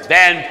 Repent.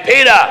 Then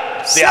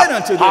Peter, Said the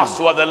unto them,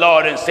 apostle of the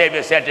Lord and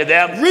Savior, said to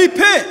them,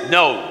 Repent.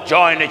 no,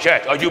 join the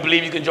church. Or you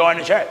believe you can join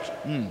the church?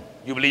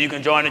 You believe you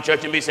can join the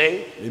church and be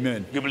saved?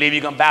 Amen. You believe you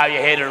can bow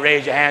your head and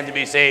raise your hand to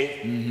be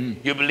saved?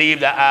 You believe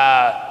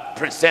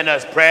the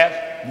sinner's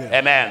prayer? Yeah.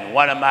 Amen.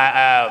 One of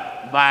my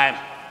my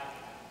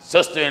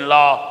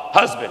sister-in-law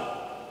husband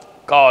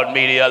called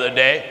me the other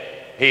day.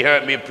 He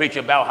heard me preach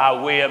about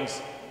how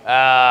Williams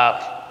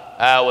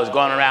was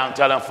going around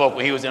telling folk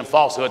when he was in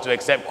falsehood to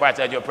accept Christ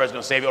as your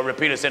personal Savior, or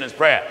repeat a sinner's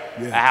prayer.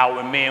 Yeah. And how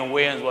when me and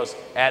Williams was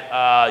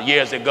at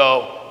years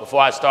ago,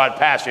 before I started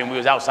pastoring, we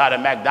was outside of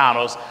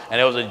McDonald's, and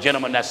there was a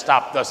gentleman that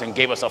stopped us and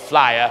gave us a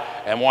flyer,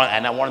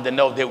 and I wanted to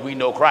know that we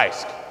know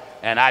Christ.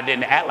 And I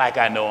didn't act like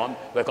I know him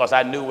because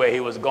I knew where he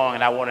was going,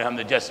 and I wanted him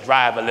to just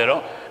drive a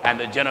little. And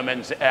the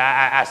gentleman,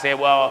 I said,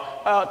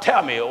 well,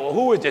 tell me,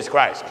 who is this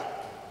Christ?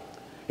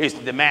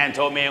 The man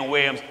told me and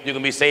Williams, you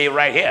can be saved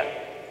right here.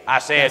 I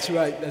said, that's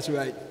right, that's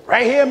right.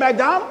 Right here at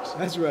McDonald's?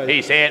 That's right.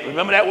 He said,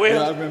 remember that,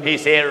 Williams? Yeah, I remember. He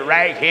said,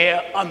 right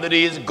here under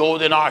these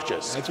golden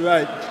arches. That's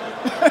right.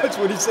 That's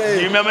what he said.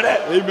 Do you remember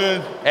that?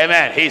 Amen.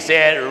 Amen. He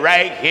said,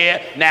 right here.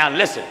 Now,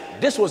 listen,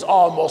 this was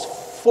almost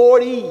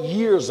 40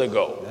 years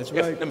ago. That's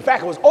right. In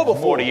fact, it was over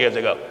 40 years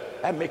ago.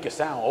 That make it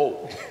sound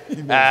old.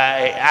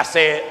 I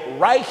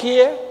said, right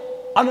here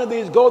under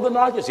these golden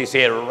arches. He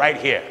said, right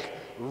here.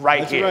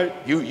 Right That's here.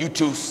 Right. You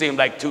two seem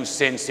like two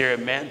sincere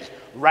men.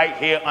 Right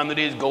here under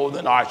these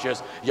golden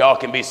arches, y'all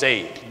can be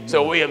saved. Mm-hmm.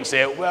 So William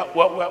said, well.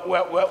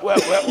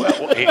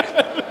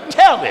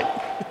 Tell me,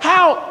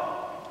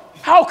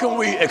 how can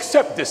we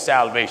accept this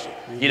salvation?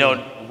 Mm-hmm. You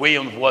know,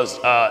 William was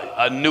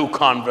a new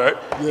convert.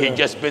 Yeah. He'd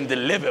just been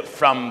delivered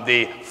from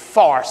the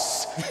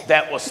farce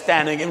that was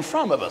standing in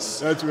front of us.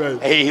 That's right.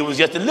 He was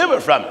just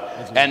delivered from it.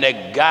 Right. And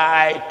the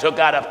guy took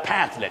out a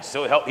pamphlet.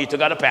 He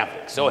took out a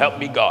pamphlet. So help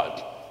me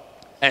God.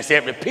 And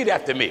said, repeat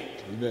after me.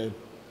 Amen.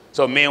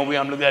 So me and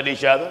William looked at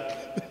each other,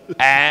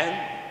 and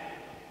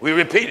we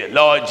repeated,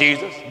 Lord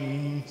Jesus,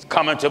 it's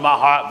coming to my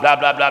heart, blah,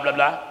 blah, blah, blah,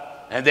 blah.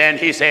 And then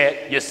he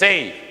said, you're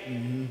saved.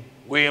 Mm-hmm.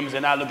 Williams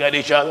and I looked at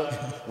each other.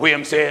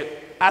 William said,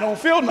 I don't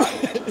feel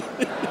nothing.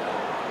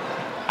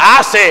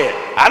 I said,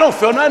 I don't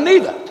feel nothing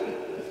either.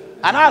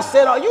 And I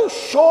said, are you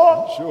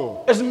sure?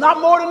 Sure. It's not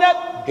more than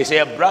that? He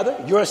said,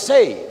 brother, you're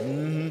saved.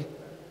 Mm-hmm.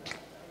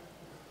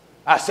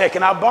 I said,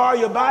 can I borrow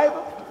your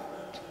Bible?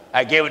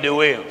 I gave it to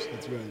Williams.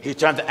 That's right. He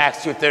turned to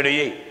Acts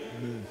 2:38.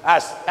 I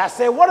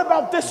said, what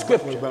about this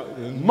scripture?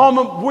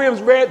 Mama Williams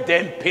read,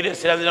 then Peter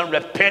said, I don't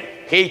repent.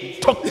 He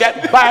took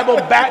that Bible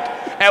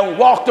back and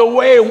walked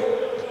away.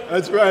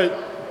 That's right.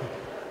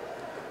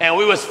 And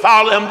we was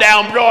following him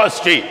down Broad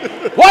Street.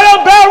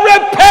 What about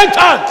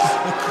repentance?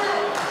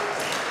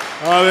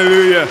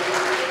 Hallelujah.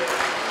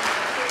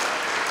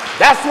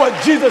 That's what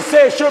Jesus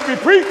said should be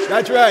preached.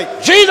 That's right.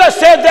 Jesus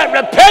said that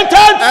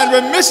repentance and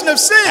remission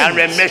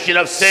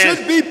of sins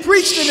should be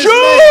preached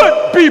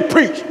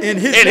in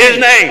his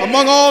name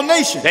among all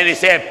nations. Then he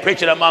said,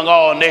 preach it among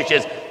all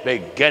nations,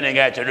 beginning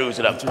at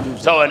Jerusalem.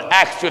 So in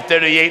Acts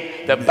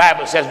 2:38, the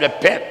Bible says,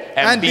 repent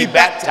and be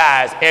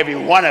baptized, every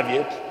one of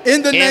you,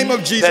 in the name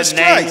of Jesus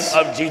Christ.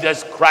 Of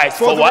Jesus Christ.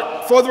 For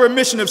what? For the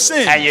remission of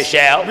sins. And you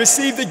shall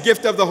receive the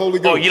gift of the Holy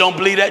Ghost. Oh, you don't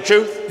believe that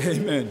truth?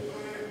 Amen.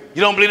 You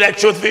don't believe that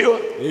truth,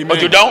 viewer? Amen.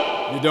 But you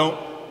don't? You don't.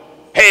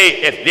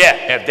 Hey,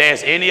 if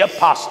there's any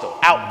apostle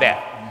out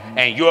there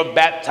and you're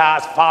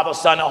baptized Father,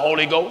 Son, and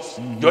Holy Ghost,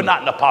 you're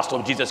not an apostle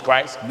of Jesus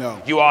Christ. No.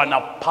 You are an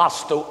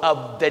apostle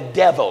of the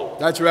devil.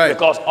 That's right.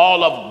 Because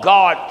all of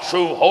God's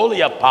true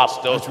holy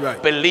apostles That's right.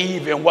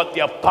 believe in what the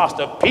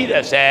apostle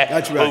Peter said,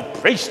 That's right. who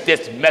preached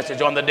this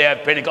message on the day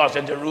of Pentecost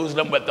in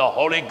Jerusalem with the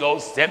Holy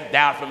Ghost sent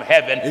down from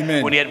heaven.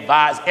 Amen. When he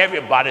advised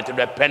everybody to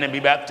repent and be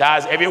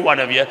baptized, every one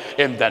of you,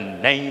 in the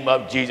name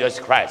of Jesus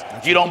Christ.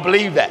 That's you don't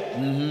believe that.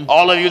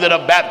 All of you that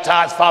are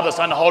baptized, Father,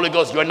 Son, and Holy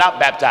Ghost, you're not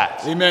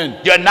baptized. Amen.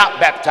 You're not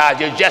baptized.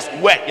 You're just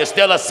wet. You're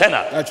still a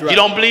sinner. That's right. You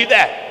don't believe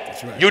that.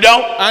 That's right. You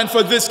don't? And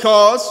for this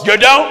cause. You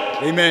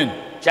don't? Amen.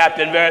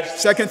 Chapter and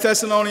verse. 2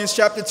 Thessalonians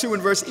chapter 2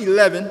 and verse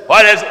 11.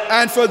 What is it?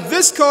 And for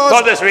this cause.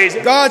 For this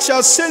reason. God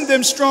shall send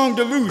them strong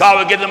delusion. God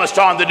will give them a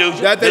strong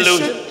delusion.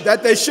 That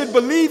they should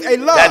believe a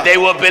lie. That they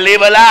will believe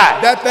a lie.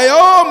 That they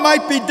all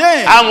might be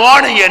damned. I'm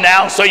warning you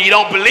now so you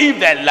don't believe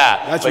that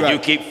lie. That's but right. You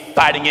keep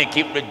fighting it,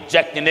 keep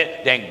rejecting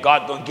it, then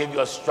God gonna give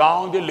you a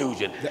strong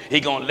delusion. He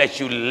gonna let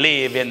you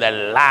live in the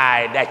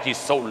lie that you're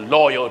so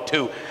loyal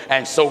to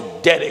and so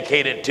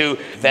dedicated to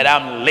that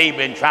I'm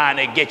laboring trying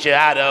to get you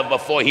out of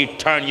before he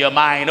turn your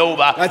mind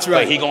over. That's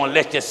right. But he gonna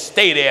let you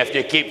stay there if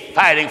you keep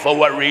fighting. For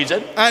what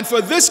reason? And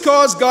for this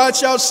cause God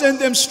shall send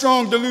them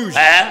strong delusion.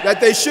 That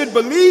they should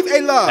believe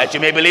a lie. That you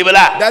may believe a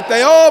lie. That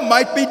they all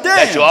might be damned.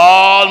 That you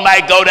all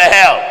might go to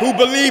hell. Who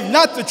believe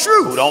not the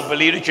truth. Who don't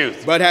believe the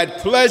truth. But had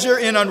pleasure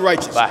in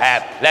unrighteousness. But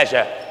have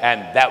pleasure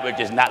and that which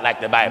is not like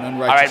the Bible.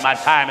 All right, my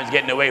time is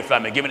getting away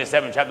from me. Give me the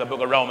 7th chapter of the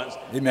book of Romans.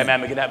 Amen.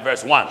 Amen. Begin at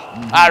verse 1.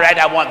 All right,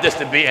 I want this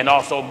to be, and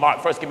also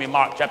Mark. First, give me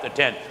Mark chapter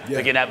 10.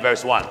 Begin at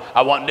verse 1.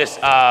 I want this.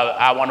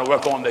 I want to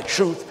work on the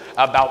truth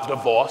about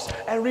divorce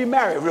and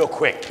remarry real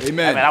quick.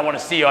 Amen. I want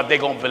to see if they're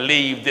going to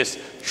believe this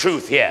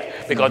truth here,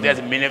 because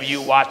there's many of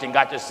you watching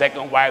got your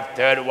second wife,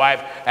 third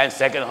wife, and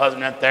second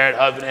husband and third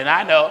husband. And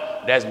I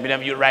know there's many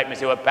of you write me and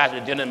say, well, Pastor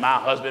Dennis, my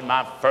husband,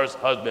 my first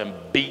husband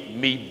beat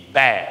me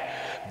bad.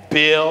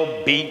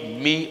 Bill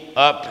beat me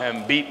up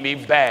and beat me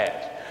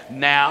bad.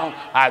 Now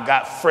I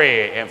got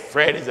Fred, and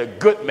Fred is a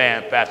good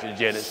man, Pastor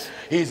Jennings.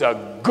 He's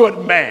a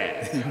good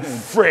man.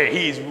 Fred,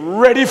 he's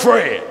ready,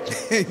 Fred.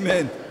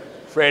 Amen.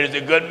 Fred is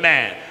a good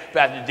man.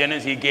 Pastor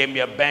Jennings, he gave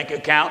me a bank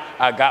account.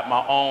 I got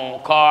my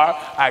own car.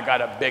 I got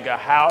a bigger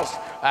house.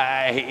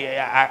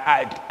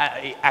 I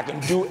can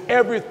do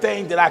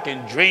everything that I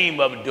can dream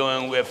of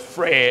doing with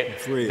Fred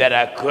that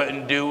I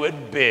couldn't do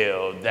with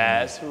Bill.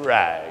 That's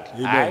right.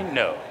 I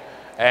know.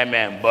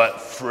 Amen.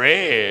 But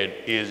Fred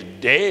is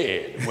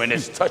dead when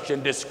it's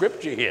touching this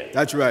scripture here.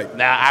 That's right.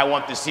 Now, I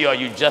want to see, are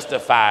you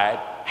justified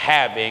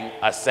having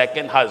a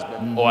second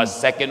husband or a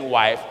second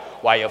wife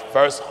while your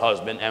first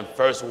husband and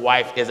first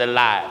wife is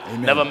alive?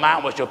 Amen. Never Never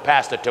mind what your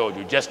pastor told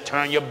you. Just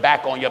turn your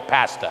back on your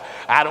pastor.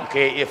 I don't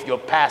care if your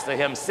pastor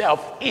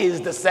himself is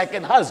the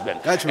second husband.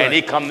 That's right. And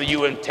he come to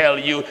you and tell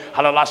you,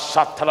 peanut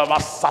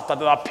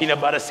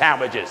butter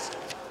sandwiches.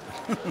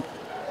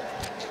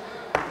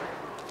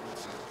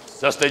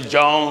 Sister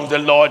Jones, the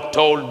Lord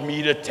told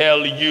me to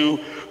tell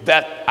you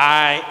that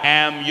I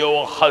am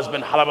your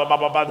husband. And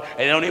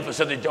don't even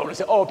Sister Jones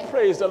say, oh,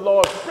 praise the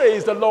Lord,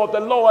 praise the Lord. The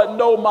Lord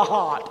know my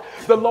heart.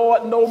 The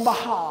Lord know my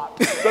heart.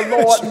 The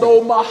Lord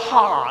know my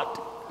heart.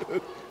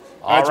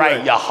 All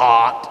right, your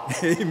heart.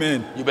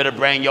 Amen. You better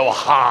bring your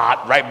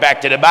heart right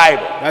back to the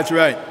Bible. That's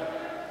right.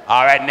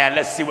 All right, now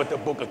let's see what the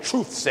book of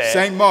truth says.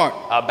 St. Mark.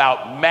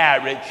 About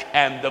marriage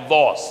and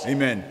divorce.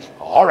 Amen.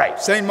 All right.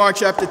 St. Mark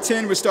chapter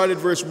 10, we start at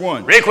verse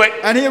 1. Real quick.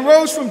 And he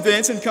arose from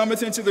thence and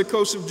cometh into the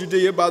coast of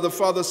Judea by the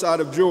farther side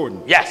of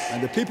Jordan. Yes.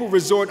 And the people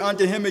resort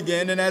unto him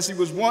again, and as he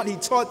was wont, he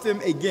taught them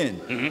again.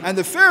 And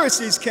the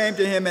Pharisees came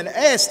to him and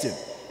asked him,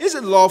 is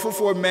it lawful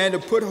for a man to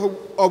put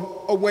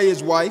away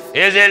his wife?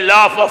 Is it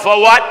lawful for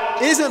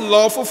what? Is it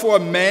lawful for a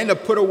man to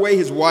put away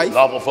his wife?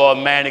 Lawful for a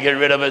man to get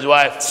rid of his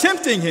wife.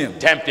 Tempting him.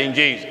 Tempting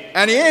Jesus.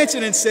 And he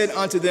answered and said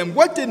unto them,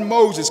 what did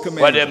Moses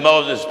command? What did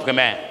Moses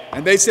command?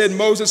 And they said,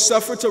 Moses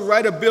suffered to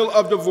write a bill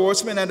of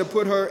divorcement and to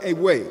put her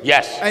away.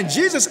 Yes. And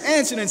Jesus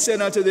answered and said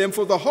unto them,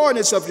 for the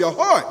hardness of your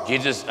heart.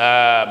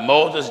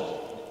 Moses,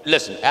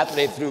 listen, after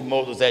they threw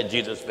Moses at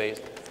Jesus' face,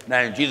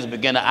 now Jesus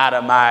began to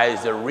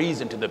itemize the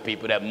reason to the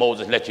people that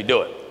Moses let you do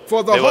it. It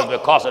was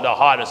because of the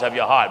hardness of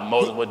your heart.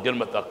 Moses was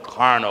dealing with the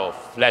carnal,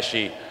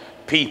 fleshy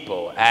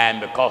people, and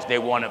because they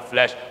wanted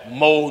flesh,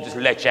 Moses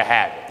let you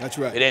have it. That's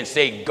right. It didn't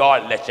say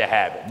God let you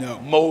have it.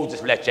 No.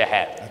 Moses let you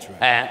have it. That's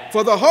right.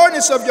 For the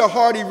hardness of your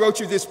heart, he wrote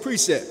you this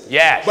precept.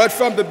 Yes. But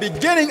from the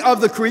beginning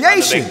of the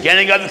creation,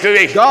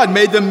 God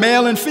made them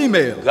male and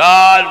female.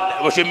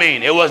 God, what you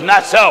mean? It was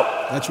not so.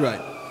 That's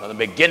right. From the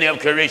beginning of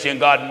creation,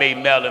 God made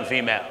male and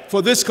female.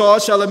 For this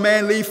cause shall a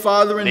man leave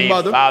father and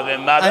mother,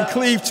 and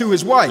cleave to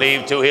his wife.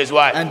 Cleave to his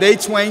wife. And they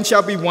twain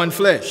shall be one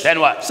flesh. Then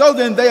what? So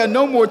then they are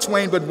no more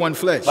twain but one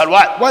flesh. But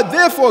what? What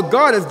therefore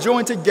God hath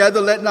joined together,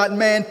 let not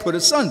man put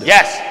asunder.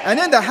 Yes. And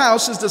in the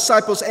house his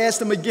disciples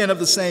asked him again of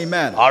the same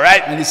matter. All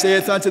right. And he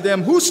saith unto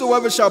them,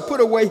 whosoever shall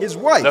put away his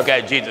wife. Look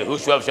at Jesus.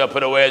 Whosoever shall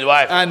put away his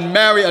wife. And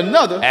marry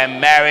another.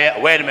 And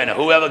marry, wait a minute.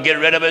 Whoever get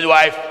rid of his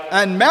wife.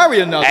 And marry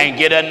another. And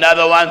get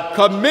another one.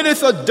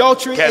 Committeth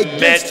adultery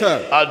against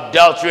her.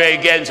 Adultery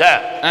against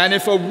her. And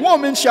if a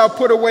woman shall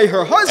put away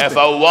her husband. If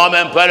a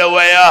woman put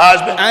away her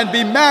husband. And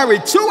be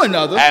married to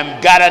another.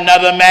 And got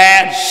another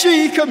man.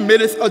 She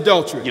committeth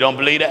adultery. You don't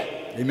believe that?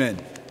 Amen.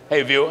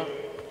 Hey, viewer.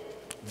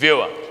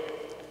 Viewer.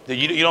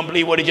 You don't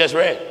believe what he just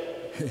read?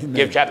 Amen.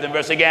 Give chapter and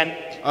verse again.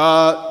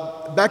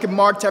 Back in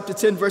Mark chapter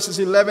 10, verses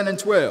 11 and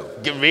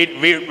 12.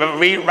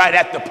 Read right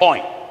at the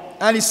point.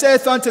 And he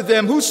saith unto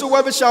them,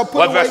 whosoever shall put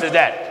away... What verse is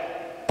that?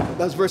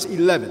 That's verse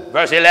 11.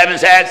 Verse 11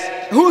 says...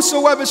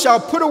 Whosoever shall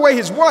put away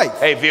his wife...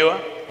 Hey,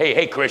 viewer.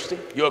 Hey, Christian.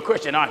 You're a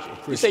Christian, aren't you?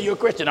 Christian. You say you're a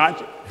Christian,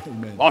 aren't you?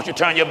 Amen. Why don't you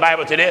turn your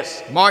Bible to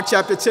this? Mark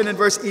chapter 10 and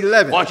verse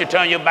 11. Why don't you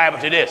turn your Bible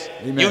to this?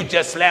 Amen. You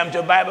just slammed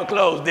your Bible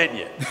closed, didn't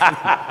you?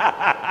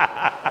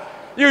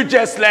 You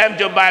just slammed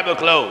your Bible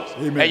closed.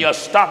 Amen. And you're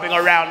stomping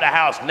around the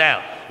house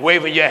now,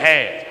 waving your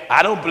hands.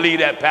 I don't believe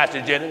that,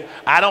 Pastor Jennings.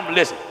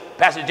 Listen.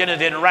 Pastor Jennings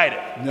didn't write it.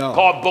 No.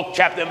 Call book,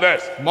 chapter, and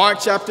verse. Mark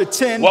chapter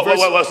 10.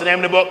 What's the name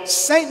of the book?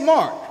 St.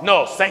 Mark.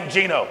 No, St.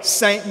 Gino.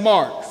 St.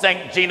 Mark.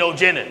 St. Gino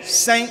Jennings.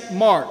 St.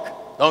 Mark.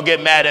 Don't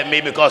get mad at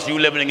me because you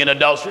living in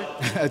adultery.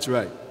 That's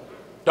right.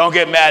 Don't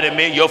get mad at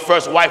me. Your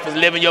first wife is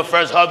living, your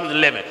first husband is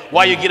living.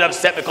 Why you get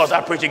upset because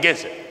I preach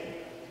against it?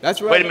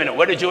 That's right. Wait a minute,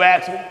 what did you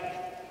ask me?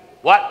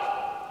 What?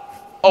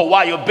 Oh,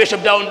 why your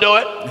bishop don't do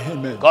it?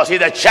 Amen. Because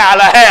he's a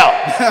child of hell.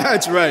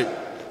 That's right.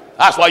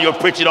 That's why your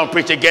preacher don't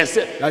preach against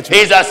it. That's right.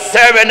 He's a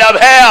servant of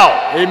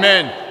hell.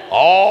 Amen.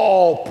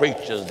 All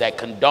preachers that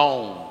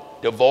condone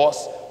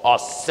divorce are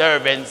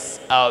servants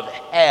of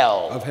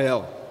hell. Of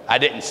hell. I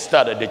didn't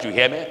stutter, did you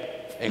hear me?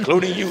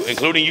 Including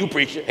you,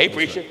 preacher. Hey,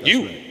 preacher, right.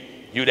 you. Right.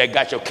 You that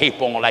got your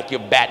cape on like you're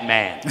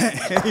Batman.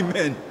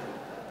 Amen.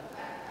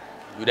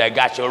 You that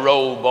got your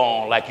robe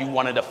on like you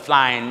one of the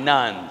flying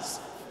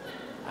nuns.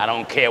 I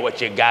don't care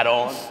what you got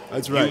on.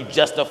 That's right. You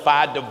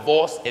justify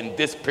divorce in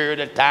this period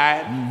of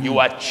time, you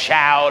are a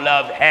child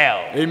of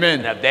hell. Amen.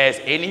 And if there's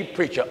any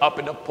preacher up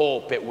in the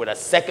pulpit with a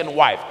second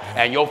wife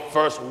and your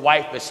first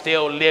wife is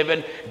still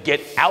living,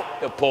 get out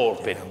the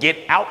pulpit. Get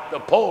out the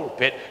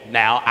pulpit.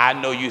 Now, I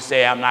know you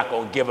say I'm not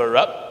going to give her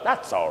up.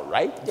 That's all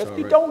right. If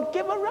you don't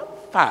give her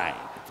up, fine.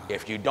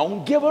 If you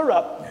don't give her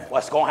up,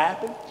 what's going to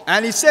happen?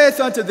 And he saith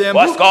unto them,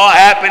 what's going to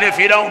happen if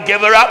you don't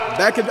give her up?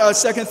 Back in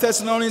 2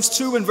 Thessalonians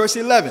 2 and verse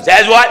 11.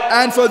 Says what?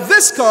 And for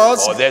this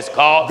cause,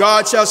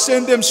 God shall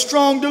send them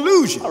strong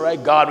delusion. All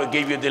right, God will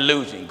give you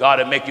delusion. God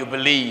will make you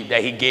believe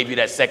that he gave you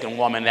that second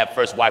woman, that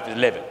first wife is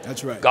living.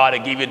 That's right. God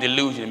will give you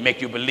delusion and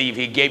make you believe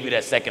he gave you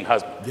that second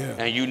husband. Yeah.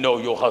 And you know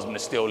your husband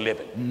is still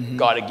living.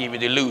 God will give you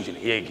delusion.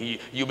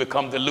 You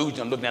become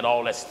delusional looking at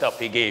all that stuff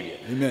he gave you.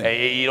 Amen.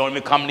 And you don't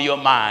even come to your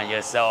mind.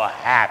 You're so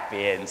happy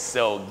and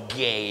so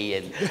gay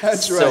and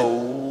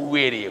so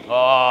witty.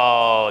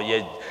 Oh,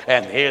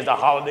 and here's the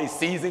holiday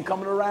season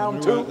coming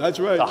around too. That's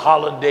right. The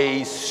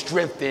holiday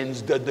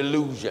strengthens the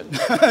delusion.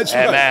 That's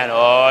right. Amen.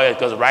 Oh,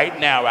 because right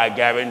now I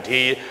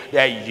guarantee you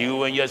that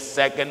you and your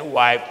second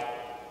wife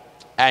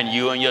and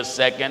you and your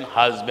second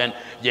husband,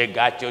 you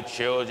got your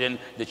children,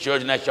 the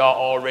children that y'all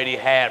already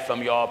had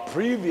from your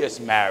previous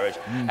marriage,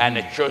 and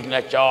the children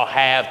that y'all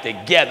have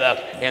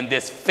together in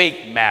this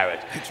fake marriage.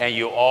 And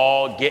you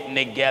all getting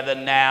together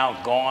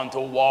now, going to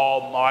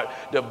Walmart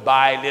to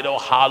buy little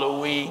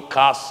Halloween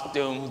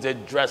costumes to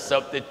dress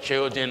up the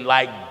children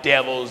like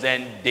devils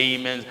and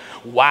demons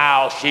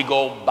while she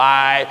go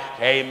by,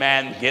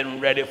 amen,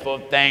 getting ready for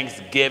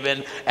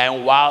Thanksgiving,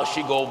 and while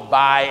she go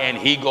by and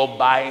he go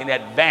by in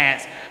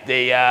advance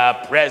the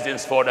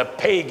presents for the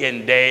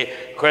pagan day,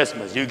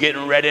 Christmas. You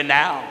getting ready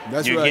now?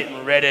 You're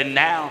getting ready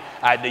now.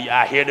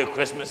 I hear the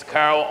Christmas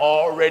carol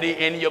already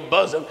in your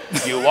bosom.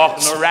 You're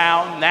walking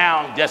around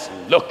now just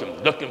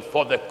looking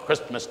for the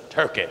Christmas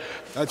turkey.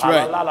 That's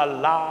right. La la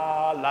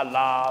la la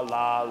la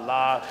la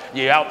la.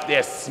 You're out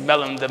there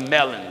smelling the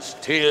melons,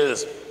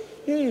 tears.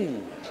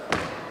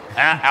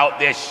 Out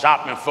there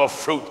shopping for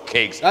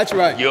fruitcakes. That's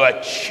right.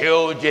 You're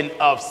children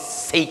of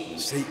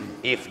Satan.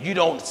 If you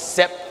don't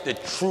accept the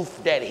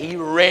truth that he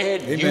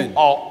read, you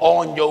are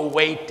on your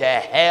way to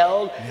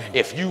hell.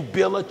 If you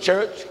build a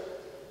church,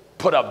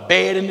 put a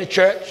bed in the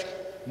church,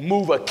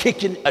 move a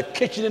kitchen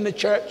in the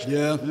church,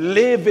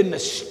 live in the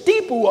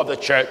steeple of the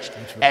church,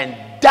 and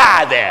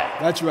die there.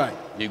 That's right.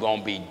 You're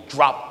going to be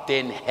dropped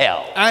in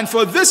hell. And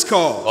for this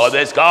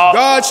cause,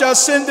 God shall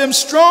send them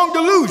strong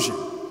delusion,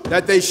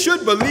 that they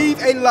should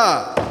believe a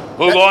lie.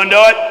 Who going to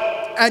do it?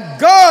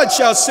 And God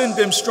shall send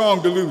them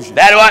strong delusion.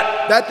 That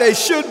what? That they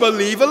should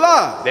believe a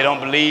lie. They don't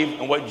believe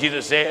in what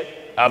Jesus said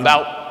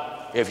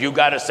about if you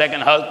got a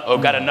second husband or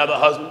got another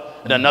husband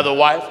and another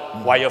wife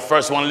while your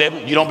first one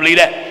living. You don't believe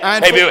that?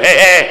 And hey, Bill,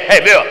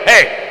 hey, Bill,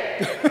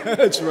 hey.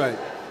 That's right.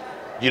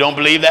 You don't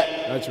believe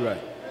that? That's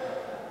right.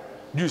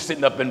 You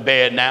sitting up in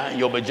bed now in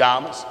your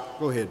pajamas.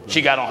 Go ahead, brother.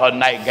 She got on her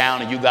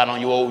nightgown and you got on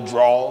your old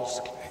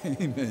drawers.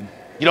 Amen.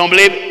 You don't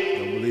believe it?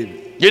 Don't believe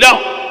it. You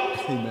don't?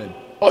 Amen.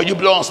 Oh, you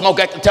blowing smoke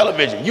at the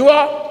television. You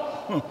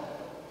are?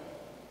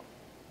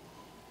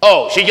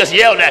 Oh, she just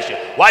yelled at you.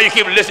 Why you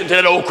keep listening to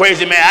that old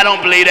crazy man? I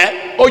don't believe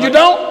that. Oh, you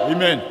don't?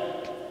 Amen.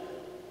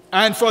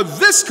 And for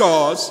this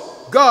cause,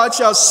 God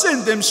shall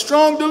send them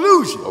strong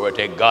delusion. Or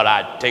take God,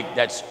 I take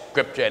that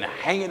scripture and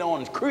hang it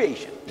on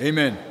creation.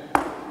 Amen.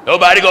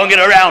 Nobody gonna get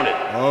around it.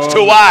 It's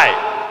too wide.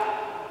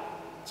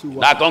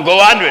 Not gonna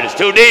go under it. It's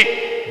too deep.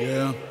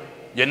 Yeah.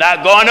 You're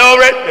not going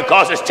over it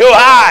because it's too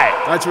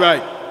high. That's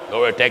right.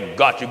 Glory to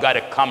God, you got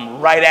to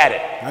come right at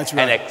it. That's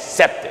right. And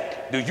accept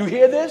it. Do you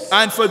hear this?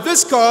 And for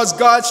this cause,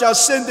 God shall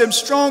send them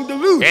strong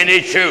delusion.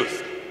 Any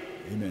truth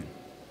Amen.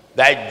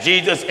 that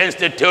Jesus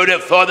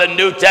instituted for the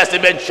New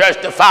Testament church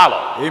to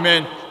follow.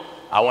 Amen.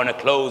 I want to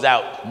close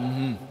out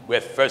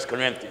with 1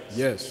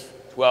 Corinthians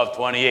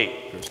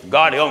 12:28.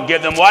 God is going to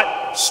give them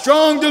what?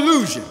 Strong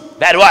delusion.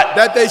 That what?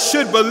 That they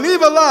should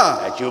believe a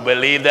lie. That you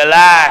believe the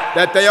lie.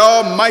 That they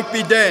all might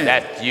be damned.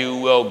 That you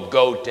will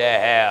go to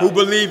hell. Who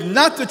believe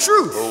not the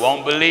truth. Who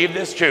won't believe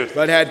this truth.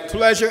 But had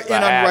pleasure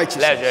in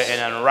unrighteousness. Have pleasure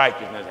in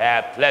unrighteousness.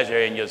 Have pleasure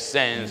in your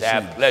sins.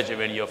 Have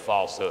pleasure in your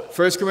falsehood.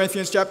 1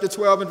 Corinthians chapter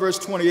 12 and verse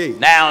 28.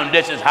 Now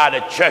this is how the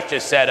church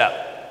is set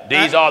up.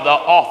 These are the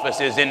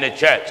offices in the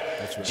church.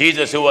 Right.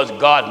 Jesus, who was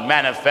God,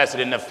 manifested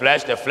in the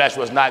flesh. The flesh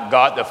was not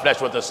God. The flesh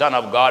was the Son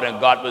of God,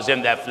 and God was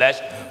in that flesh.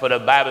 For the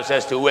Bible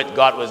says, to wit,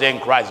 God was in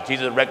Christ,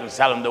 Jesus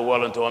reconciling the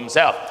world unto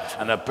himself.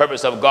 And the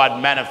purpose of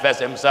God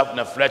manifesting himself in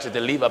the flesh is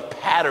to leave a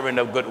pattern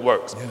of good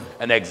works,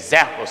 an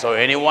example. So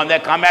anyone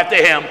that come after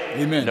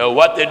him know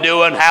what to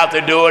do and how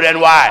to do it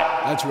and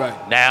why. That's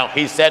right. Now,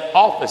 he set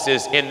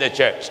offices in the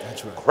church.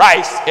 That's right.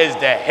 Christ is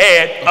the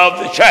head of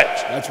the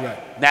church. That's right.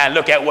 Now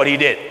look at what he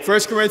did. 1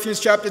 Corinthians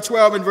chapter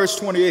 12 and verse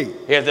 28.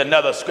 Here's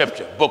another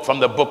scripture, book from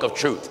the book of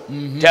truth.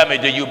 Tell me,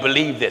 do you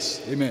believe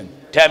this? Amen.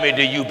 Tell me,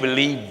 do you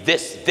believe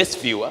this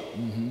viewer?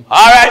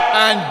 All right.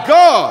 And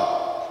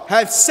God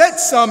hath set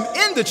some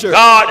in the church.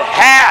 God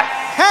hath.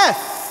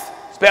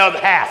 Hath. Spelled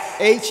hath.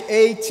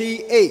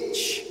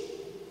 H-A-T-H.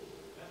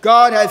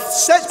 God hath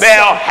set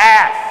Spell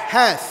hath.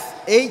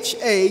 hath,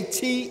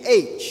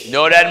 H-A-T-H. You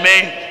know what that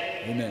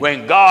means? Amen.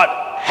 When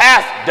God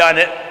hath done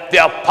it,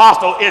 the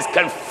apostle is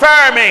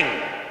confirming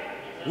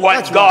what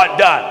That's God right.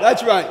 done.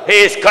 That's right. He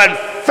is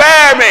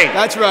confirming.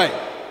 That's right.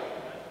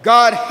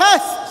 God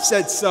hath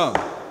set some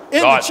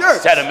in God the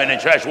church. set them in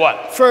the church.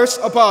 What? First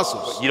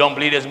apostles. You don't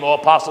believe there's more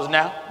apostles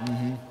now?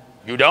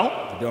 You don't?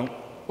 You don't.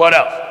 What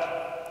else?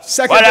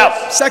 What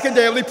else?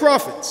 Secondarily,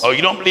 prophets. Oh,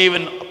 you don't believe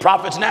in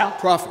prophets now?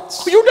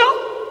 Prophets. You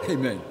don't?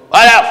 Amen.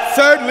 What else?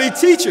 Thirdly,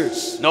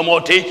 teachers. No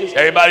more teachers?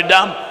 Everybody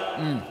dumb?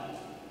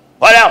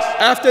 What else?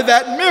 After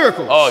that,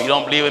 miracles. Oh, you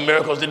don't believe in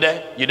miracles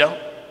today? You don't?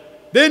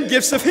 Then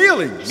gifts of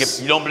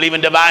healings. You don't believe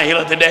in divine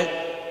healing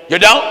today? You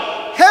don't?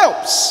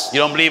 Helps. You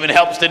don't believe in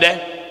helps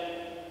today?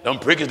 Them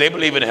preachers, they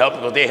believe in help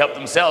because they help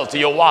themselves to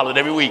your wallet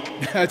every week.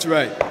 That's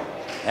right.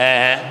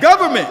 Uh-huh.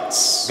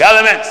 Governments.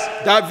 Governments.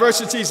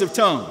 Diversities of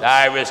tongues.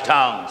 Diverse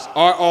tongues.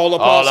 Are all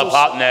apostles?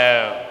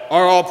 No.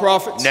 Are all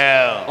prophets?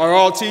 No. Are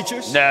all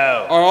teachers?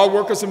 No. Are all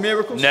workers of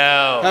miracles?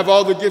 No. Have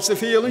all the gifts of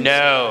healing?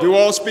 No. Do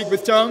all speak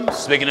with tongues?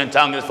 Speaking in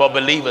tongues is for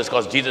believers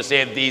because Jesus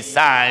said these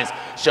signs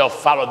shall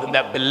follow them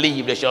that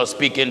believe, they shall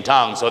speak in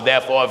tongues. So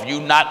therefore, if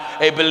you're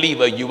not a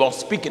believer, you won't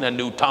speak in a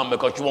new tongue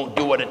because you won't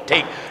do what it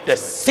takes to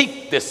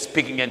seek this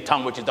speaking in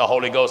tongue, which is the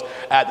Holy Ghost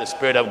as the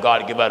Spirit of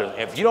God give utterance.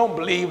 If you don't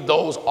believe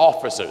those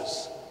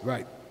officers,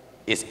 Right.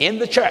 it's in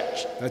the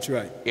church. That's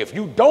right. If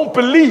you don't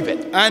believe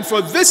it, And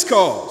for this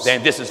cause,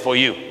 then this is for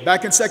you.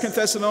 back in 2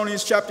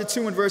 Thessalonians chapter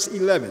 2 and verse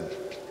 11,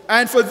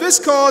 and for this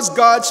cause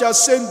God shall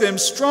send them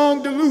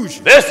strong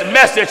delusion. This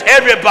message,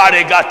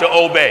 everybody got to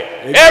obey.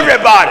 Amen.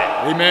 Everybody.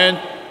 Amen.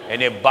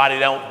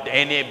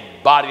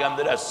 Anybody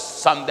under the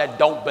sun that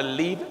don't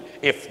believe it,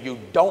 if you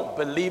don't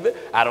believe it,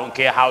 I don't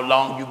care how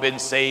long you've been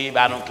saved.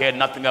 I don't care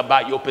nothing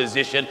about your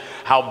position,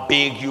 how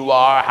big you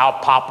are, how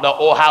popular,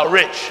 or how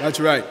rich. That's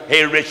right.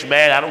 Hey, rich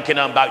man, I don't care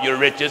nothing about your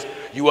riches.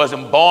 You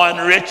wasn't born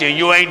rich and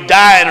you ain't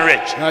dying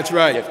rich. That's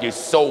right. If you're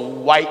so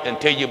white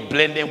until you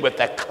blend in with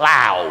a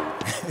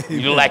cloud, you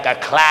look like a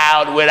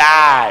cloud with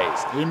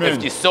eyes. Amen.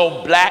 If you're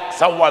so black,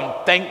 someone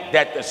think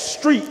that the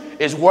street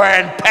is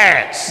wearing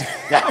pants.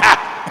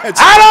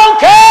 I don't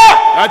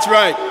care. That's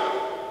right.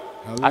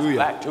 That's Hallelujah.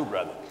 black too,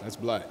 brother. That's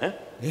black. Huh?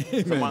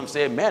 Amen. Someone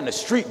said, man, the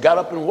street got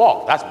up and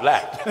walked. That's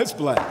black. That's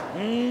black.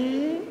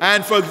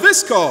 And for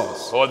this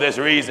cause, For this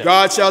reason,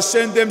 God shall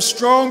send them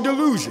strong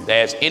delusion.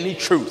 there's any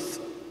truth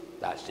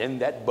that's in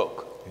that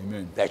book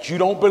Amen. that you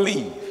don't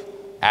believe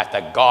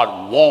after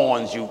God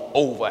warns you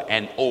over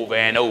and over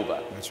and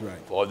over. That's right.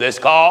 For this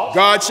cause,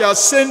 God shall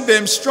send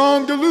them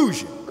strong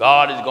delusion,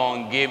 God is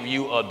going to give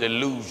you a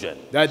delusion.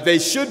 that they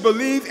should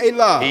believe a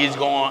lie. He's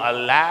going to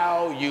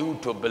allow you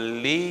to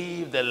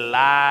believe the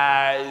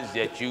lies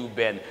that you've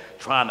been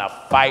trying to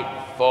fight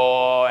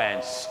for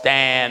and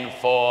stand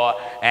for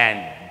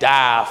and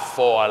die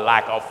for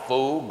like a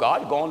fool.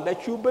 God's going to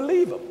let you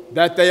believe them.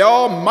 That they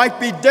all might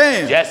be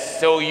damned,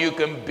 Just so you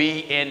can be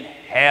in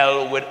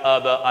hell with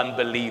other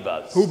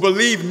unbelievers who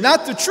believe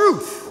not the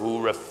truth,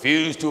 who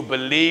refuse to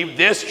believe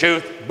this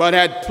truth, but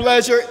had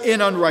pleasure in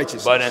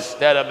unrighteousness. but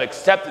instead of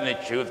accepting the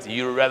truth,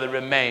 you rather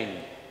remain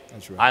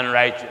That's right.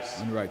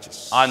 unrighteous,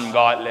 Unrighteous.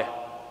 ungodly,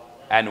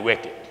 and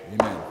wicked.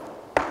 Amen.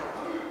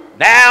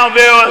 Now,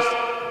 viewers,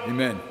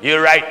 Amen. you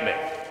right me.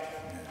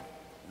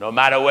 No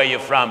matter where you're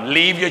from,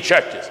 leave your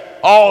churches.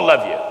 All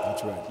of you.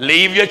 That's right.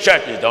 Leave your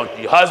churches. Don't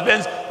you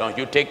husbands, don't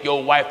you take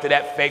your wife to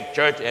that fake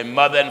church, and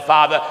mother and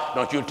father,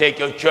 don't you take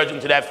your children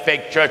to that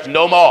fake church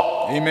no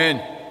more.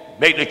 Amen.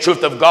 Make the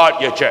truth of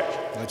God your church.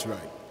 That's right.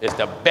 It's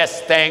the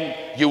best thing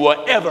you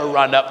will ever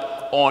run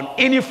up on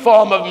any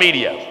form of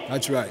media.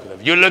 That's right.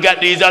 If you look at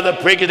these other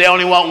preachers, they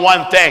only want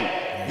one thing: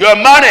 your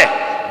money.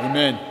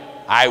 Amen.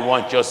 I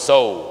want your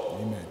soul.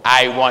 Amen.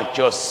 I want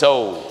your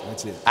soul.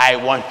 That's it. I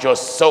want your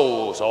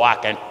soul so I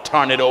can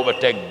turn it over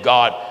to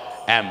God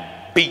and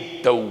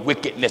beat the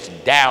wickedness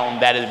down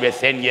that is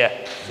within you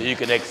so you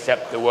can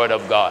accept the word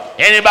of God.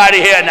 Anybody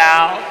here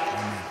now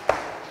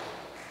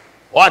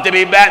want to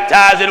be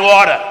baptized in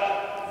water?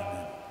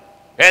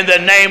 In the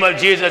name of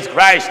Jesus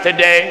Christ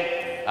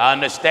today. I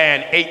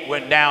understand 8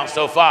 went down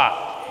so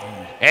far.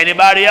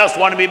 Anybody else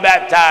want to be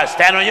baptized?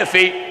 Stand on your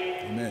feet.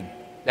 Amen.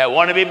 That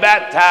want to be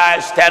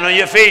baptized, stand on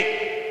your feet.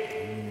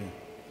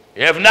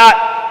 If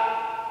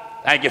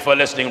not, thank you for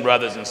listening,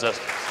 brothers and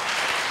sisters.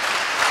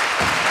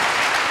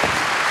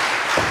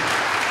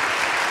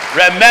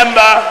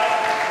 Remember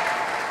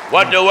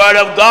what the word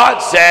of God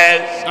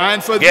says.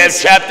 And for Give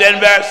this, chapter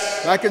and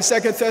verse. back in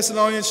 2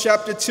 Thessalonians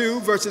chapter 2,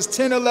 verses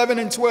 10, 11,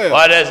 and 12.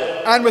 What is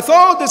it? And with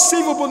all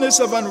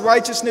deceivableness of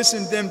unrighteousness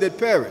in them that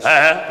perish,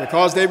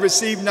 because they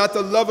receive not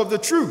the love of the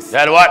truth,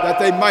 That what? that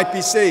they might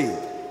be saved.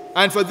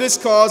 And for this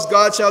cause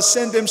God shall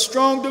send them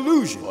strong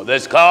delusion. For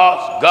this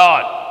cause,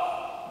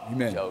 God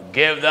Amen. shall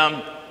give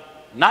them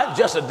not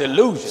just a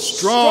delusion,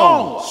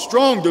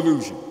 Strong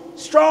delusion.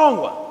 strong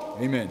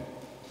one. Amen.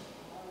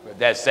 With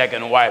that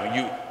second wife,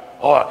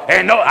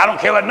 I don't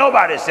care what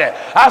nobody said.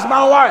 That's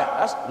my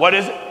wife. What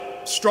is it?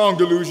 Strong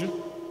delusion.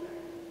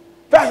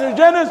 Pastor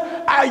Jennings,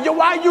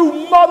 why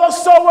you mother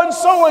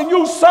so-and-so and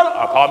you son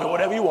of... Call me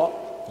whatever you want.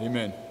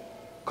 Amen.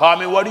 Call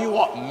me what do you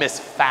want, Miss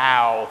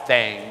Foul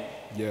Thing.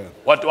 Yeah.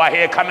 What do I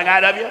hear coming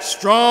out of you?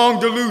 Strong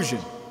delusion.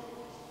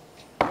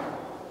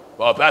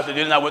 Well, Pastor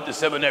Jennings, I went to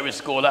seminary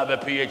school. I have a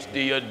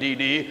PhD or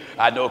DD.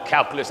 I know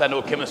calculus, I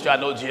know chemistry, I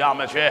know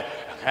geometry.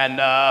 And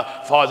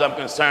as far as I'm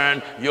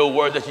concerned, your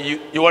word that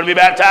you want to be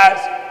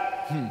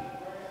baptized?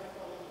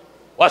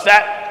 What's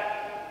that?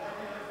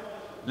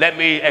 Let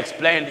me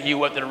explain to you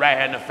what the right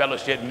hand of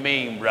fellowship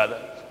mean,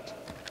 brother.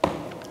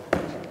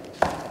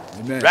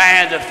 Amen. Right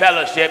hand of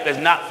fellowship is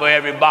not for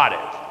everybody.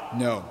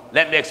 No.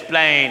 Let me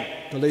explain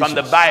Galatians.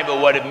 from the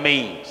Bible what it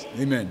means.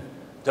 Amen.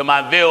 To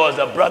my viewers,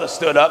 a brother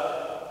stood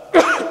up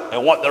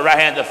and want the right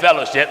hand of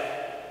fellowship.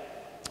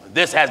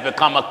 This has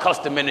become a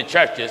custom in the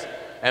churches,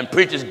 and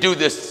preachers do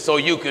this so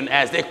you can,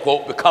 as they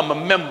quote, become a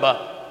member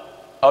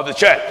of the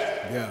church.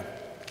 Yeah.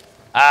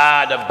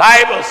 The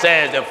Bible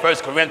says in 1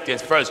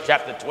 Corinthians,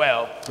 chapter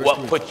 12,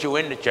 what put you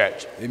in the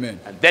church. Amen.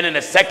 And then in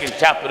the second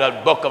chapter of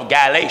the book of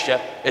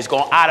Galatia, it's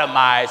going to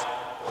itemize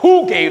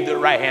who gave the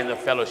right hand of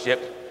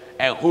fellowship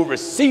and who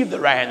received the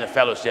right hand of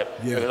fellowship.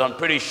 Yeah. Because I'm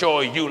pretty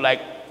sure you,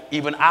 like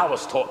even I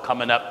was taught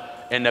coming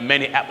up in the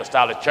many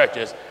apostolic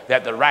churches,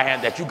 that the right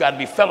hand, that you got to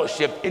be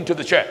fellowship into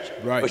the church.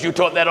 Right. But you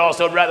taught that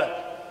also, brother?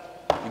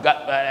 You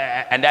got,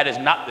 and that is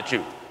not the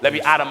truth. Let me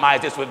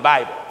itemize this with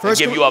Bible and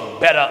give you a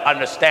better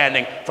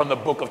understanding from the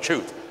book of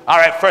truth. All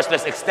right, first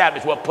let's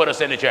establish what put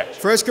us in the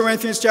church. 1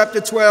 Corinthians chapter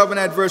 12 and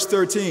at verse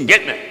 13.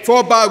 Get me.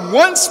 For by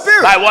one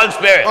Spirit,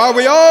 are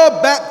we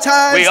all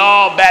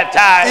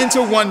baptized,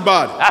 into one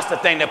body. That's the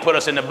thing that put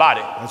us in the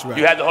body. That's right.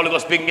 You have the Holy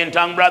Ghost speaking in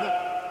tongue, brother.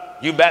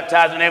 You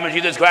baptized in the name of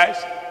Jesus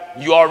Christ.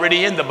 You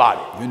already in the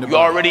body. You're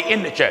already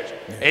in the church.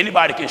 Yeah.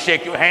 Anybody can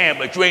shake your hand,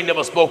 but you ain't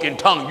never spoken in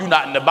tongue. You're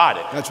not in the body.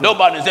 That's right.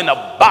 Nobody's in the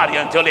body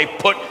until they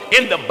put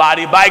in the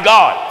body by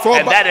God.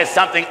 And that is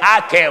something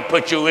I can't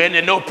put you in,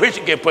 and no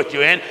preacher can put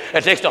you in.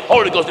 It takes the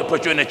Holy Ghost to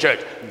put you in the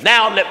church.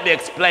 Now let me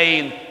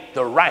explain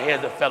the right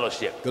hand of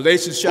fellowship.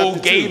 Galatians chapter 2.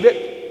 Who gave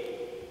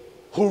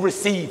it? Who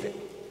received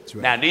it? That's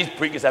right. Now these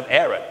preachers have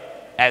erred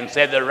and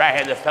said the right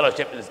hand of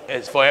fellowship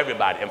is for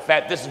everybody. In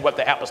fact, this is what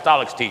the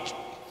apostolics teach.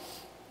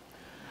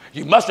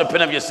 You must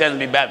repent of your sins and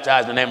be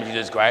baptized in the name of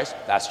Jesus Christ.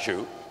 That's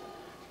true.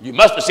 You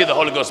must receive the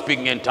Holy Ghost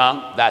speaking in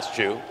tongue. That's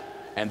true.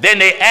 And then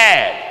they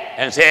add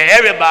and say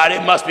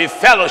everybody must be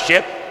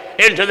fellowship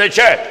into the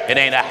church. It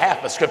ain't a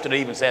half a scripture that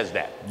even says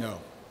that. No.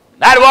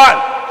 Not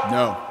one.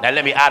 No. Now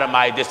let me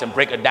itemize this and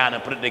break it down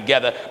and put it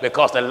together,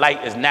 because the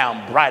light is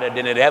now brighter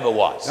than it ever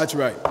was. That's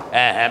right.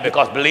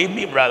 Because believe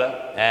me, brother,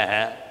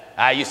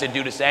 I used to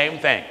do the same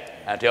thing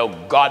until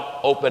God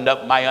opened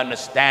up my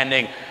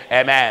understanding,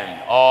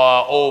 amen,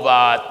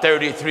 over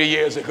 33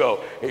 years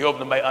ago. He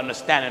opened my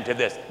understanding to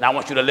this. Now I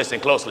want you to listen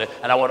closely,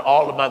 and I want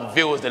all of my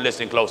viewers to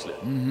listen closely.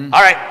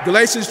 All right.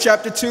 Galatians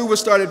chapter 2, we'll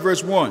start at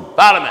verse 1.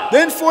 Follow me.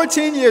 Then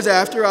 14 years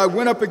after, I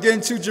went up again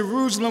to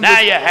Jerusalem.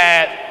 Now you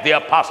had the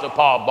Apostle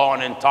Paul,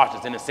 born in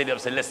Tarsus in the city of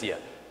Cilicia,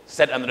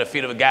 set under the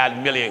feet of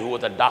Gamaliel, who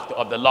was a doctor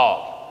of the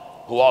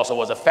law, who also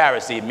was a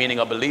Pharisee, meaning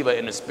a believer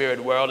in the spirit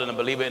world and a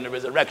believer in the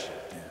resurrection.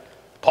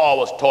 Paul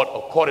was taught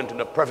according to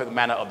the perfect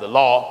manner of the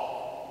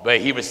law, but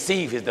he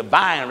received his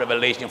divine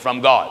revelation from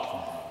God.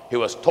 He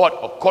was taught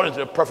according to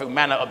the perfect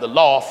manner of the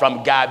law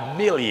from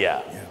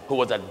Gamaliel, who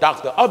was a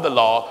doctor of the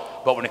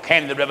law. But when it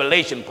came to the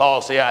revelation,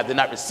 Paul said, I did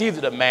not receive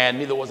it of man,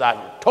 neither was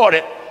I taught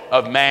it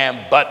of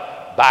man,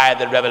 but by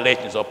the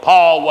revelation. So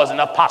Paul was an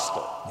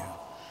apostle.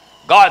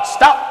 God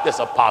stopped this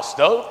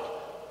apostle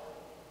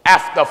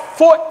after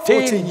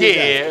 14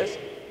 years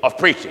of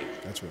preaching.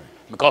 That's right.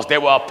 Because there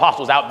were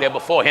apostles out there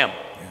before him.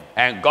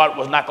 And God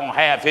was not going to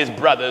have his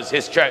brothers,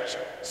 his church,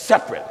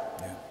 separate.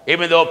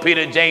 Even though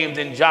Peter, James,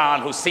 and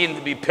John, who seemed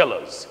to be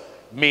pillars,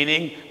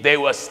 meaning they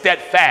were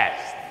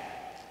steadfast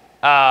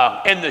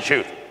in the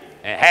truth,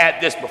 and had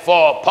this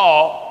before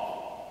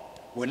Paul,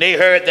 when they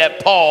heard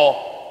that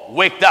Paul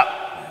waked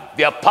up,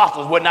 the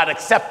apostles would not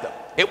accept him.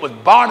 It was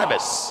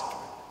Barnabas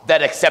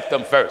that accepted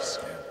him first.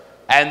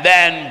 And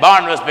then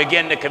Barnabas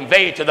began to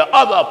convey to the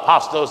other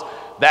apostles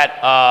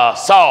that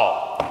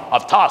Saul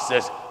of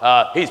Tarsus,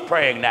 he's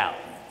praying now.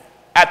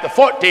 After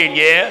 14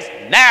 years,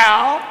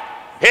 now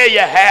here you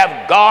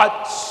have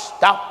God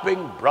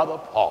stopping Brother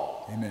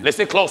Paul. Amen.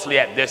 Listen closely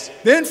at this.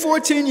 Then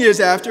 14 years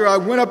after, I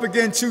went up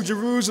again to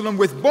Jerusalem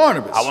with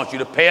Barnabas. I want you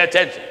to pay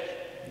attention.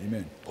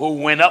 Amen. Who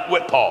went up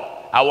with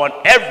Paul? I want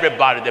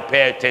everybody to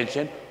pay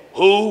attention.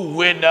 Who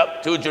went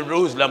up to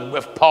Jerusalem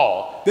with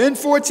Paul? Then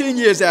 14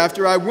 years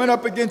after, I went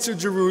up again to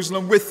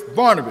Jerusalem with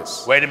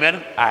Barnabas. Wait a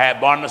minute. I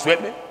had Barnabas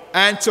with me.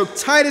 And took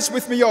Titus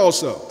with me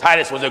also.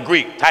 Titus was a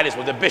Greek. Titus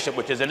was a bishop,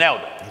 which is an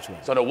elder. That's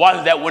right. So the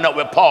ones that went up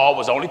with Paul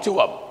was only two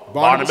of them.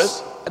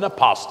 Barnabas, an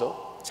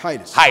apostle.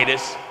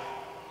 Titus,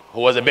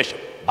 who was a bishop.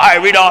 All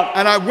right, read on.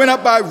 And I went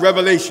up by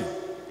revelation.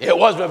 It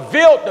was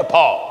revealed to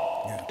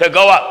Paul to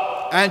go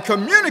up. And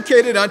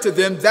communicated unto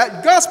them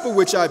that gospel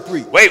which I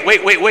preach. Wait.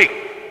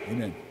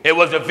 Amen. It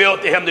was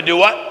revealed to him to do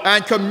what?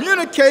 And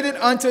communicated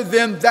unto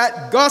them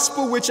that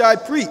gospel which I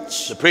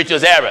preach. The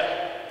preacher's error.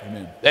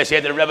 Amen. They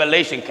said the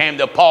revelation came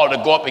to Paul to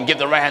go up and give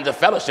the right hand of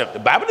fellowship. The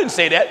Bible didn't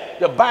say that.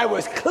 The Bible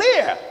is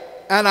clear.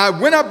 And I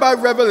went up by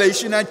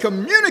revelation and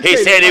communicated.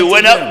 He said he unto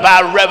went them. up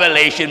by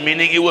revelation,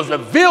 meaning it was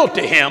revealed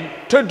to him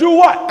to do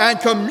what? And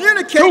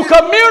communicated. To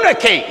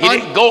communicate. He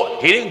didn't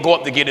go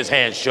up to get his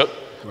hand shook.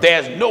 Right.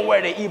 There's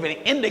nowhere that even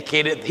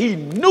indicated he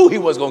knew he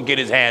was going to get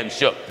his hand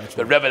shook. That's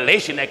the right.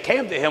 revelation that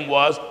came to him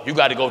was, you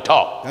got to go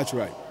talk. That's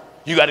right.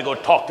 You got to go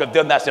talk to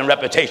them that's in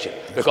reputation,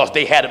 because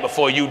they had it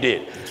before you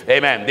did.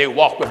 Amen. They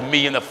walk with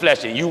me in the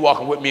flesh and you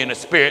walking with me in the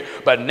spirit,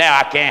 but now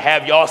I can't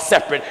have y'all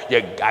separate.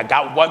 I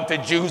got one to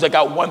Jews, I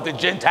got one to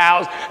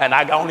Gentiles, and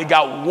I only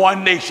got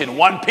one nation,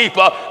 one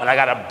people, and I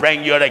got to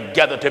bring you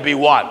together to be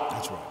one.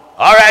 That's right.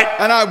 All right.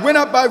 And I went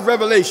up by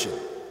revelation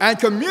and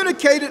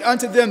communicated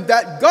unto them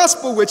that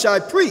gospel which I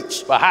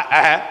preach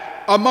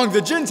among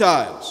the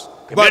Gentiles.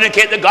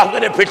 Communicate the gospel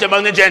they preach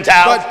among the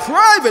Gentiles. But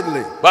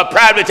privately. But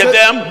privately to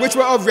them. Which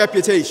were of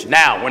reputation.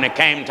 Now, when it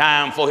came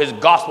time for his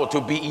gospel to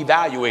be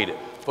evaluated,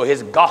 for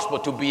his gospel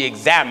to be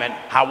examined,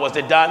 how was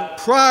it done?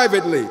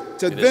 Privately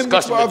to the them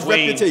which were of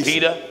between reputation.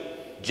 Peter,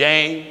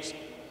 James,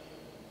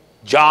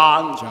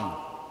 John.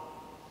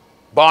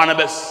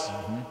 Barnabas,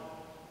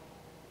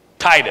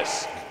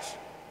 Titus.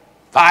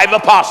 5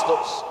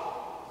 apostles,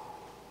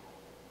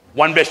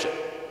 1 bishop.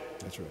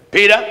 That's right.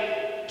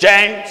 Peter,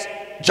 James,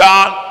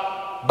 John,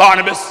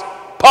 Barnabas,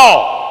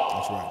 Paul.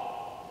 That's right.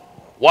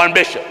 1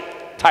 bishop,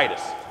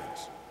 Titus.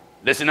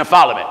 Listen and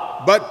follow me.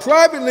 But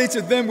privately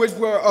to them which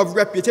were of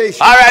reputation.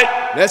 All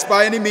right. Lest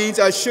by any means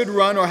I should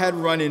run or had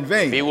run in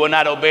vain. If he would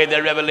not obey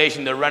their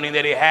revelation, the running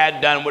that he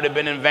had done would have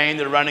been in vain.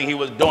 The running he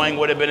was doing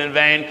would have been in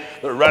vain.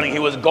 The running he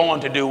was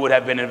going to do would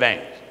have been in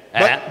vain.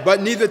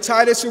 But neither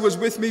Titus, who was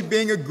with me,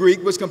 being a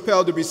Greek, was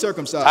compelled to be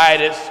circumcised.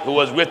 Titus, who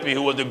was with me,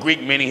 who was a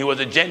Greek, meaning he was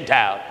a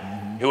Gentile.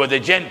 He was a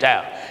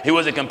Gentile. He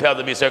wasn't compelled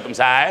to be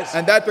circumcised.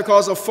 And that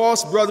because of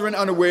false brethren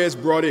unawares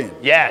brought in.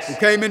 Yes. Who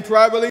came in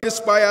privately to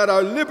spy out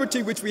our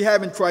liberty which we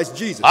have in Christ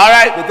Jesus. All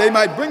right. That they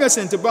might bring us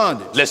into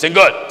bondage. Listen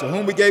good. To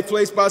whom we gave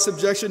place by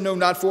subjection, no,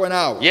 not for an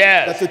hour.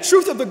 Yes. That the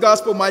truth of the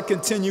gospel might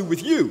continue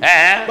with you.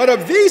 But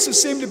of these who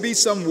seem to be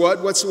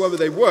somewhat, whatsoever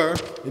they were,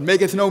 it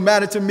maketh no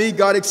matter to me,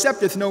 God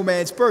accepteth no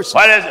man's person.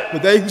 What is it?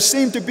 But they who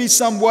seem to be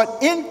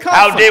somewhat in conference.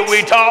 How did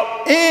we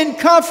talk? In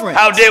conference.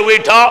 How did we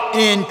talk?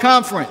 In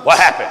conference. What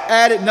happened?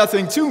 Added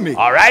nothing to me.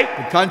 All right.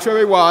 The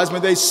contrary was,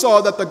 when they saw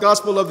that the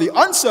gospel of the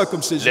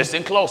uncircumcision.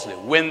 Listen closely.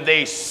 When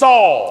they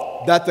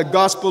saw that the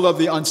gospel of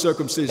the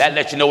uncircumcision. That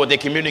lets you know what they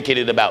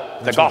communicated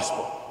about. The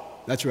gospel.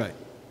 That's right.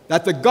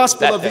 That the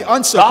gospel of the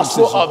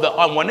uncircumcision. Gospel of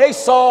the when they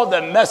saw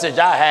the message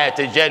I had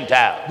to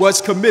Gentiles.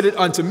 Was committed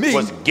unto me.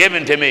 Was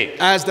given to me.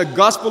 As the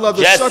gospel of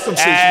the circumcision.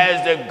 Just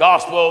as the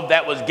gospel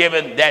that was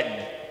given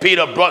that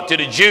Peter brought to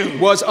the Jews.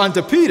 Was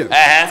unto Peter.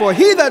 For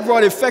he that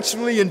wrought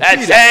effectually in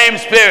Peter. That same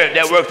spirit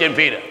that worked in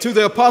Peter. To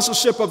the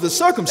apostleship of the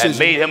circumcision. That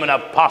made him an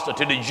apostle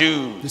to the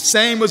Jews. The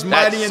same was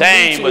mighty in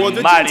me toward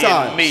the Gentiles. That same was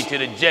mighty in me to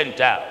the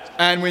Gentiles.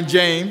 And when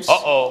James.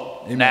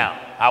 Amen.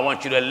 Now, I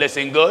want you to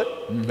listen good.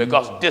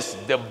 Because this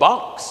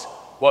debunks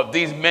what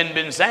these men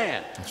been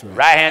saying. That's right.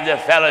 Right hand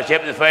of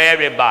fellowship is for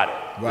everybody.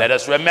 Right. Let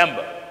us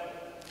remember.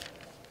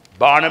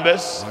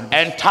 Barnabas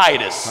and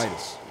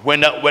Titus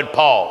went up with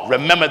Paul.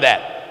 Remember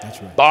that. That's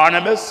right.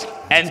 Barnabas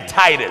and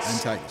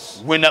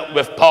Titus went up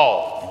with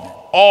Paul. Amen.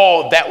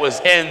 All that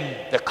was in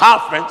the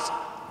conference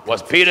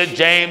was Peter,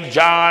 James,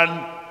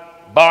 John,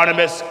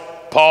 Barnabas,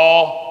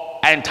 Paul,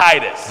 and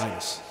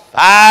Titus.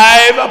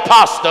 5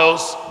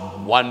 apostles,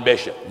 1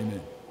 bishop.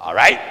 Amen. All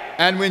right?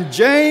 And when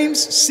James,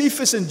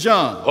 Cephas, and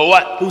John,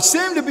 who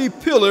seemed to be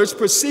pillars,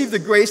 perceived the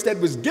grace that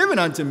was given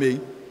unto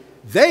me,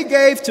 they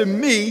gave to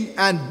me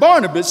and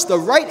Barnabas the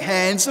right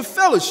hands of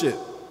fellowship.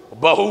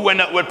 But who went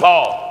up with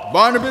Paul?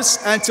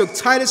 Barnabas, and took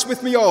Titus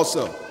with me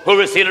also. Who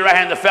received the right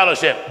hand of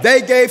fellowship?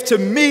 They gave to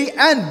me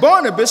and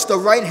Barnabas the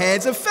right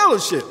hands of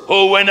fellowship.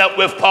 Who went up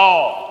with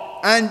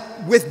Paul? And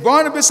with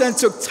Barnabas, and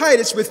took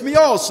Titus with me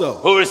also.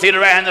 Who received the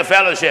right hand of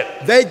fellowship?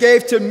 They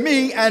gave to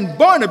me and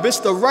Barnabas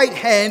the right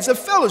hands of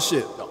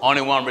fellowship. The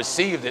only one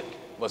received it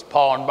was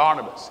Paul and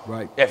Barnabas.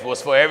 Right. If it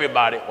was for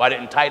everybody, why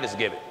didn't Titus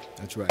give it?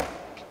 That's right.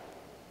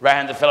 Right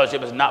hand of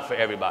fellowship is not for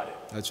everybody.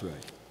 That's right.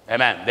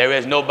 Amen. There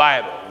is no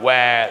Bible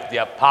where the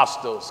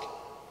apostles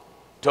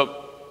took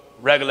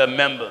regular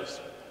members.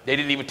 They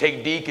didn't even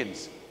take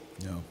deacons.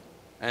 No.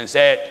 And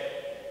said,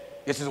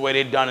 this is the way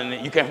they've done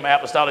it. You came from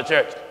apostolic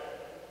church.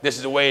 This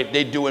is the way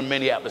they do in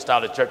many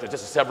apostolic churches.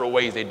 There's several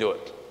ways they do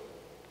it.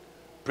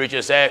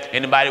 Preacher said,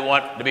 anybody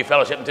want to be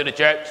fellowshipping to the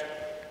church?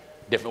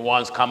 Different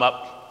ones come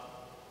up.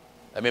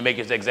 Let me make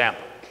this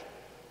example.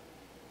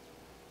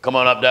 Come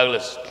on up,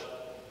 Douglas.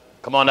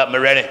 Come on up,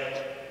 Moretti.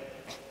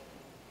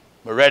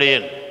 Moretti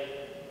and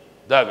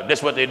Douglas. This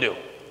is what they do.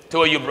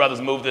 2 of you brothers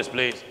move this,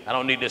 please. I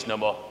don't need this no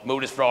more.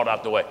 Move this fraud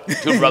out the way.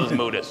 2 brothers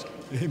move this.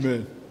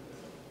 Amen.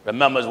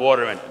 Remember, it's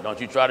water in it.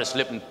 Don't you try to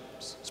slip and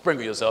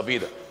sprinkle yourself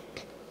either.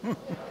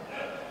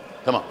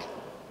 Come on.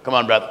 Come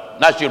on, brother.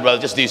 Not you,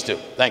 brother, just these 2.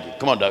 Thank you.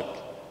 Come on, Doug.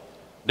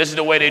 This is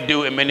the way they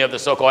do in many of the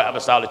so-called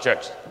apostolic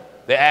churches.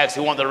 They ask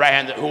who want the right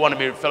hand, who want to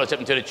be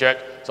fellowshipping to the church.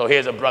 So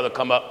here's a brother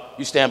come up.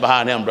 You stand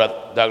behind him, Brother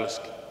Douglas.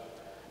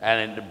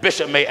 And the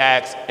bishop may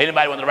ask,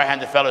 anybody want the right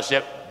hand of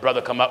fellowship?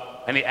 Brother come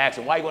up, and he asks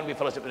him, why you want to be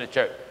fellowship in the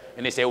church?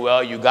 And they say,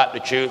 well, you got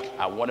the truth.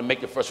 I want to make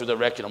the first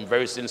resurrection. I'm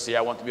very sincere.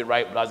 I want to be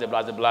right. Blase,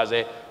 blase, blase.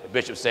 The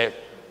bishop said,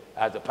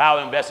 as the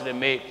power invested in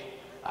me,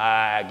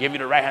 I give you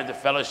the right hand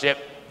of fellowship,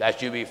 that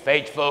you be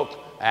faithful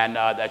and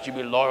that you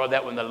be loyal,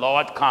 that when the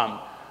Lord comes,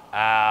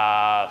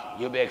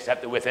 you'll be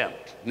accepted with him.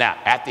 Now,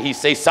 after he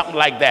says something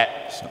like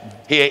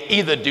that, he'll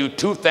either do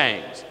two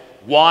things.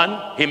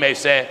 One, he may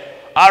say,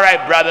 all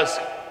right, brothers,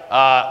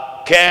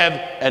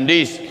 Kev and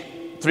these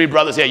three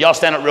brothers here, y'all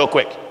stand up real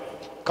quick.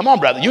 Come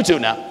on, brother, you two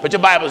now. Put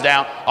your Bibles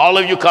down. All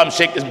of you come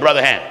shake this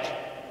brother's hand.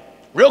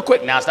 Real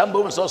quick now, stop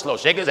moving so slow.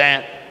 Shake his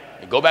hand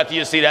and go back to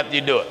your seat after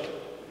you do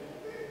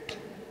it.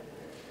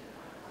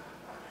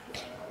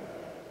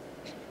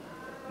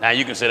 Now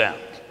you can sit down.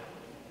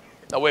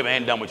 No, wait a minute, I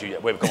ain't done with you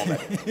yet. Wait, come on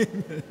back.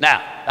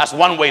 Now, that's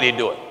one way they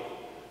do it.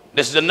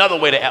 This is another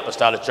way the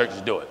apostolic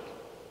churches do it.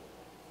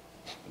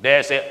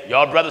 They say,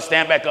 y'all brothers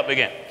stand back up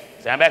again.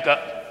 Stand back up.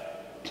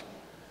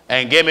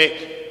 And give me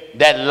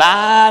that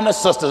line of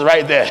sisters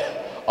right there.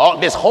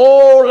 This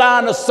whole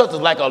line of sisters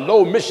like a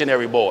low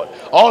missionary board.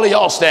 All of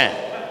y'all stand.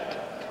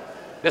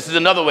 This is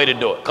another way to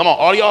do it. Come on,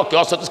 all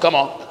y'all sisters, come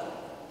on.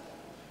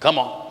 Come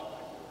on.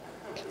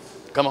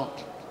 Come on.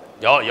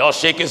 Y'all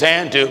shake his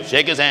hand too.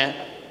 Shake his hand.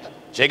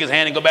 Shake his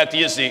hand and go back to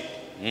your seat.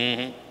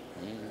 Mm-hmm.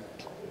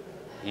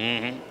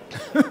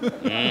 Mm-hmm.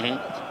 Mm-hmm.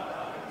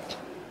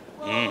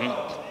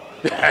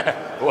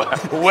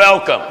 Mm-hmm.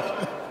 Welcome.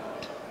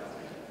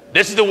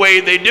 This is the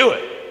way they do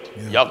it.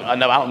 Yeah. Y'all, I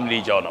don't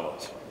need y'all no more.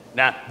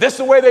 Now, this is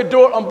the way they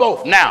do it on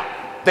both. Now,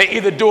 they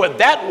either do it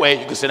that way,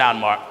 you can sit down,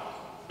 Mark,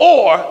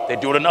 or they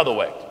do it another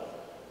way.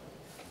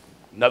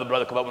 Another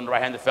brother come up with the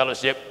right hand of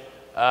fellowship.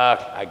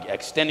 I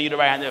extend you the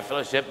right hand of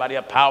fellowship by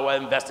the power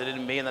invested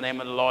in me in the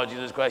name of the Lord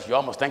Jesus Christ. You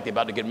almost think they're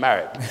about to get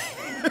married.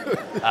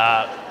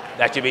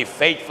 That you be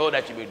faithful,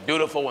 that you be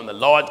dutiful when the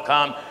Lord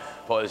come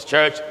for his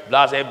church.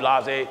 Blase,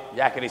 blase,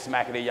 yakety,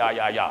 smackety, ya,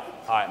 ya, ya.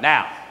 All right,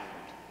 now,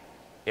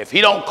 if he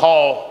don't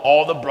call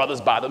all the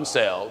brothers by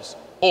themselves,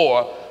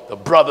 or the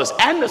brothers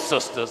and the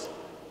sisters,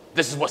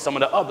 this is what some of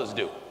the others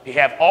do. He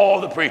have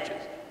all the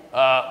preachers.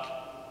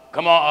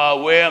 Come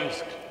on,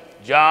 Williams,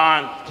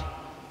 John,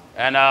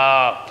 and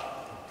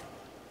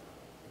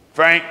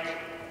Frank,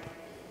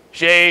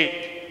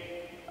 Shade,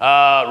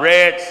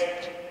 Reds.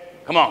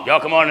 Come on, y'all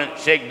come on and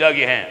shake Doug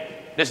your hand.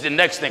 This is the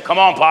next thing. Come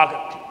on,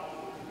 Parker.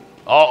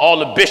 All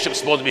the bishops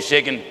supposed to be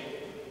shaking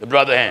the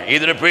brother's hand,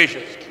 either the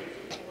preachers.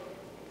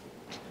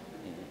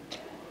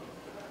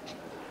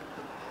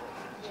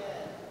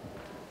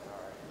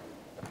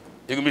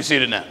 You can be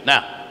seated now.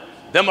 Now,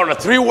 them are the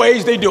three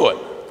ways they do it.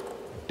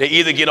 They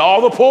either get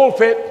all the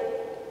pulpit,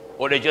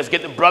 or they just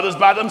get the brothers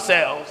by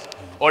themselves,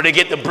 or they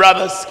get the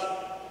brothers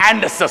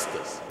and the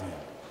sisters.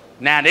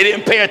 Now, they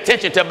didn't pay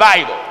attention to the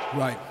Bible.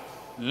 Right.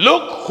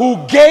 Look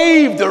who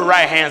gave the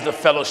right hands of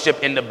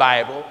fellowship in the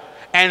Bible,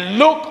 and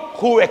look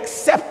who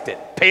accepted.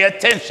 Pay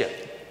attention.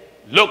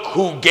 Look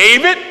who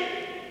gave it,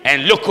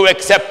 and look who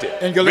accepted.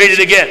 Read it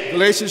again.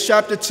 Galatians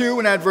chapter 2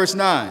 and at verse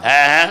 9.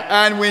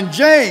 And when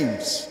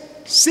James,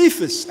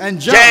 Cephas, and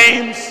John.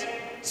 James,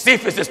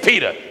 Cephas is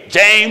Peter.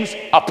 James,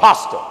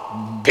 apostle.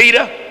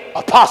 Peter,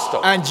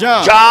 apostle. And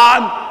John.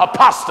 John,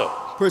 apostle.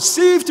 Who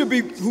seemed to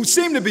be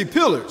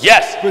pillars.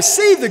 Yes.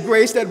 Perceived the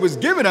grace that was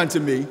given unto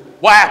me.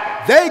 What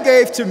happened? They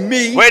gave to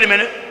me. Wait a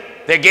minute.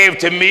 They gave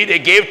to me, they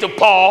gave to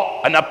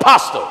Paul, an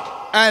apostle.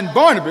 And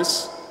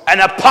Barnabas. An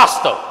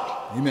apostle.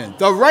 Amen.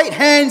 The right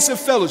hands of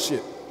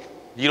fellowship.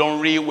 You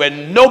don't read where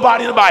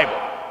nobody in the Bible,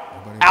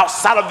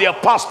 outside of the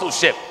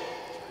apostleship,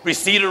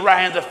 received the right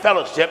hands of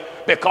fellowship,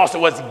 because it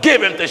was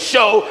given to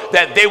show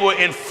that they were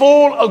in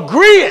full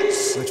agreement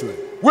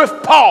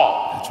with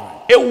Paul. That's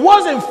right. It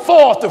wasn't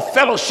for to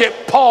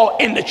fellowship Paul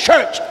in the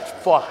church.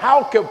 For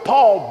how could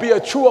Paul be a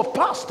true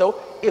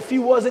apostle if he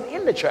wasn't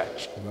in the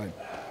church? Right.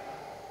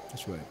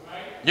 That's right.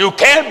 You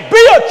can't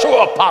be a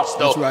true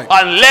apostle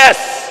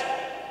unless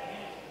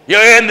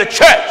you're in the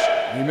church.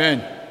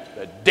 Amen.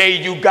 The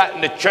day you got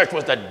in the church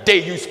was the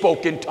day you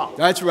spoke in tongues.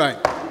 That's right.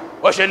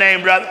 What's your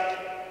name, brother?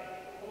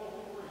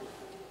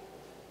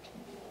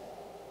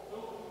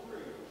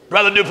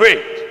 Brother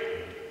Dupree.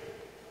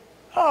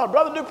 Oh,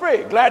 Brother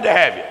Dupree, glad to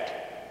have you.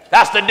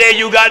 That's the day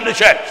you got in the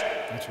church.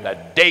 Right.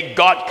 The day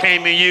God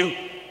came in you,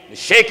 the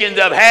shaking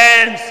of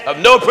hands of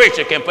no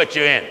preacher can put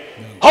you in.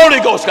 No. Holy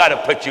Ghost got to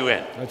put you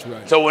in. That's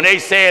right. So when they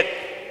said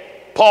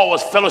Paul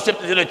was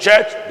fellowshipped in the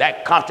church,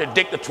 that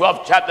contradicts the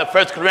 12th chapter of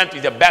 1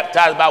 Corinthians. They're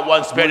baptized by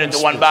one spirit into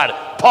one body.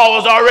 Paul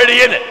was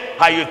already in it.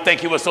 How you think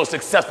he was so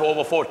successful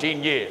over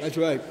 14 years? That's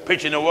right.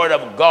 Preaching the word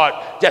of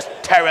God, just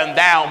tearing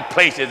down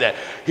places that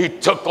he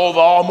took over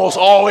almost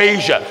all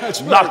Asia.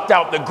 That's knocked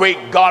out the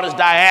great goddess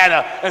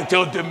Diana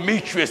until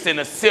Demetrius and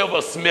the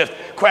silversmith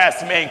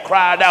craftsman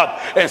cried out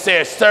and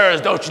said,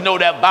 sirs, don't you know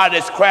that by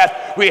this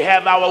craft we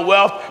have our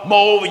wealth?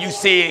 Moreover, you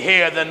see it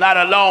here, that not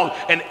alone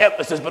in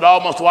Ephesus, but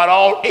almost throughout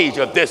all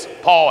Asia, this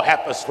Paul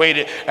hath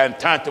persuaded and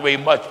turned away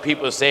much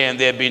people, saying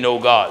there be no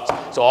gods.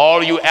 So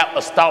all you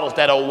apostolics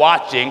that are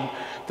watching,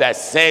 that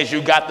says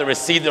you got to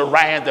receive the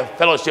right hand of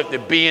fellowship to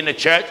be in the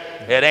church,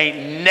 it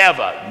ain't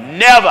never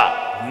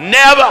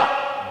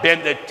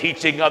been the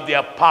teaching of the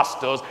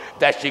apostles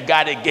that you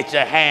got to get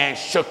your hands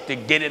shook to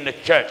get in the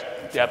church.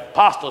 The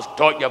apostles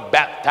taught you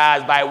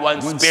baptized by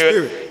one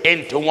spirit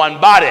into one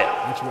body.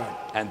 That's right.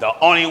 And the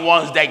only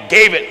ones that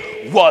gave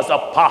it was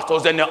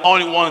apostles, and the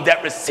only ones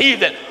that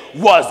received it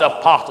was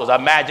apostles.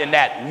 Imagine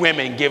that,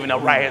 women giving the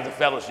right hand of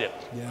fellowship.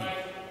 Yeah.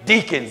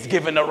 Deacons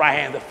giving the right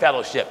hand of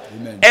fellowship.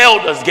 Amen.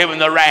 Elders giving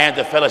the right hand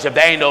of fellowship.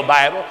 There ain't no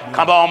Bible. Yeah.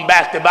 Come on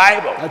back to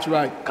Bible. That's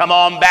right. Come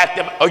on back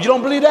to... Oh, you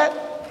don't believe that?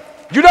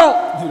 You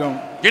don't? You don't.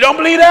 You don't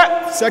believe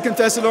that? 2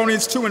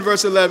 Thessalonians 2 and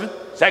verse 11.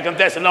 2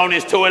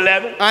 Thessalonians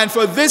 2:11. And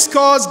for this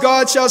cause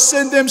God shall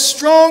send them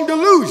strong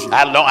delusion.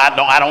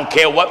 I don't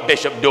care what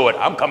bishop do it.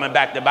 I'm coming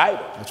back to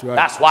Bible. That's right.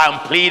 That's why I'm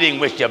pleading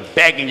with you,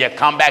 begging you,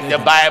 come back to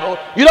Bible.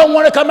 You don't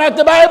want to come back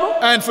to Bible?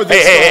 And for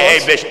this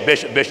Hey,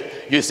 Bishop.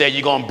 You say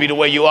you're going to be the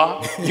way you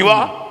are? You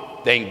are?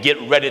 Then get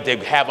ready to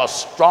have a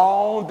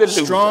strong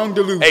delusion. Strong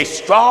delusion. A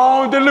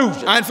strong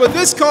delusion. And for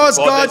this cause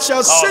God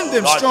shall send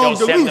them strong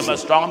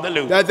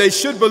delusion. That they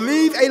should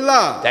believe a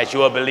lie. That you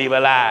will believe a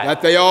lie.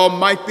 That they all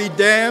might be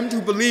damned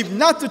who believe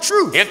not the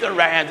truth. If the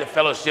right hand of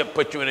fellowship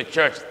put you in a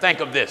church, think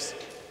of this.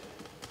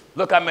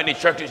 Look how many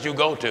churches you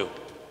go to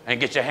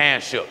and get your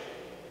hand shook.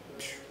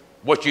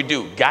 What you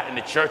do, got in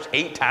the church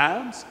 8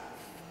 times?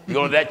 You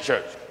go to that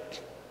church.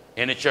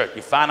 In the church,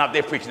 you find out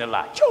they're preaching a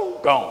lie.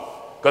 Gone.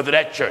 Go to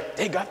that church.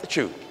 They got the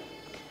truth.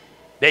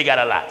 They got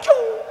a lie.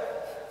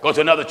 Go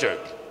to another church.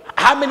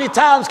 How many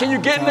times can you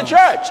get in the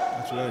church?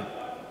 That's right.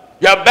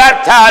 You're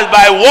baptized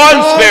by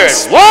one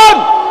spirit.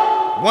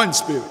 One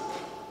spirit.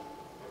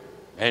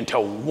 Into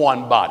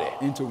one body.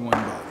 Into one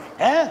body.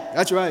 Yeah.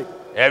 That's right.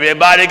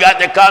 Everybody got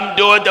to come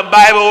do it the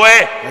Bible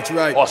way. That's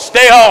right. Or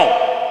stay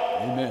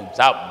home. Amen.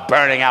 Stop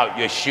burning out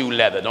your shoe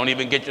leather. Don't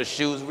even get your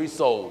shoes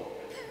resoled.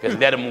 Just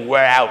let them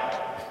wear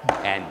out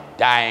and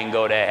die and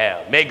go to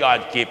hell. May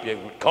God keep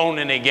you.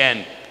 Conan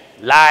again,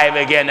 live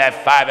again at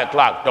 5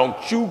 o'clock.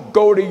 Don't you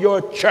go to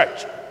your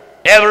church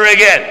ever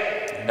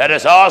again. Let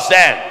us all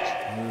stand.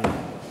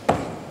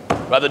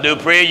 Brother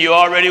Dupree, you're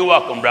already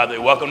welcome, brother.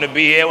 You're welcome to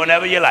be here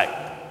whenever you like.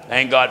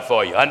 Thank God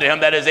for you. Unto him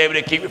that is able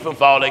to keep you from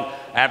falling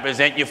and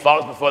present you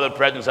faultless before the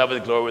presence of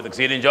his glory with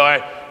exceeding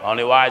joy.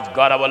 Only wise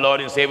God our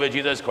Lord and Savior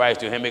Jesus Christ.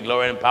 To him be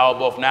glory and power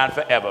both now and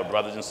forever.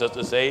 Brothers and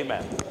sisters, say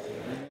amen.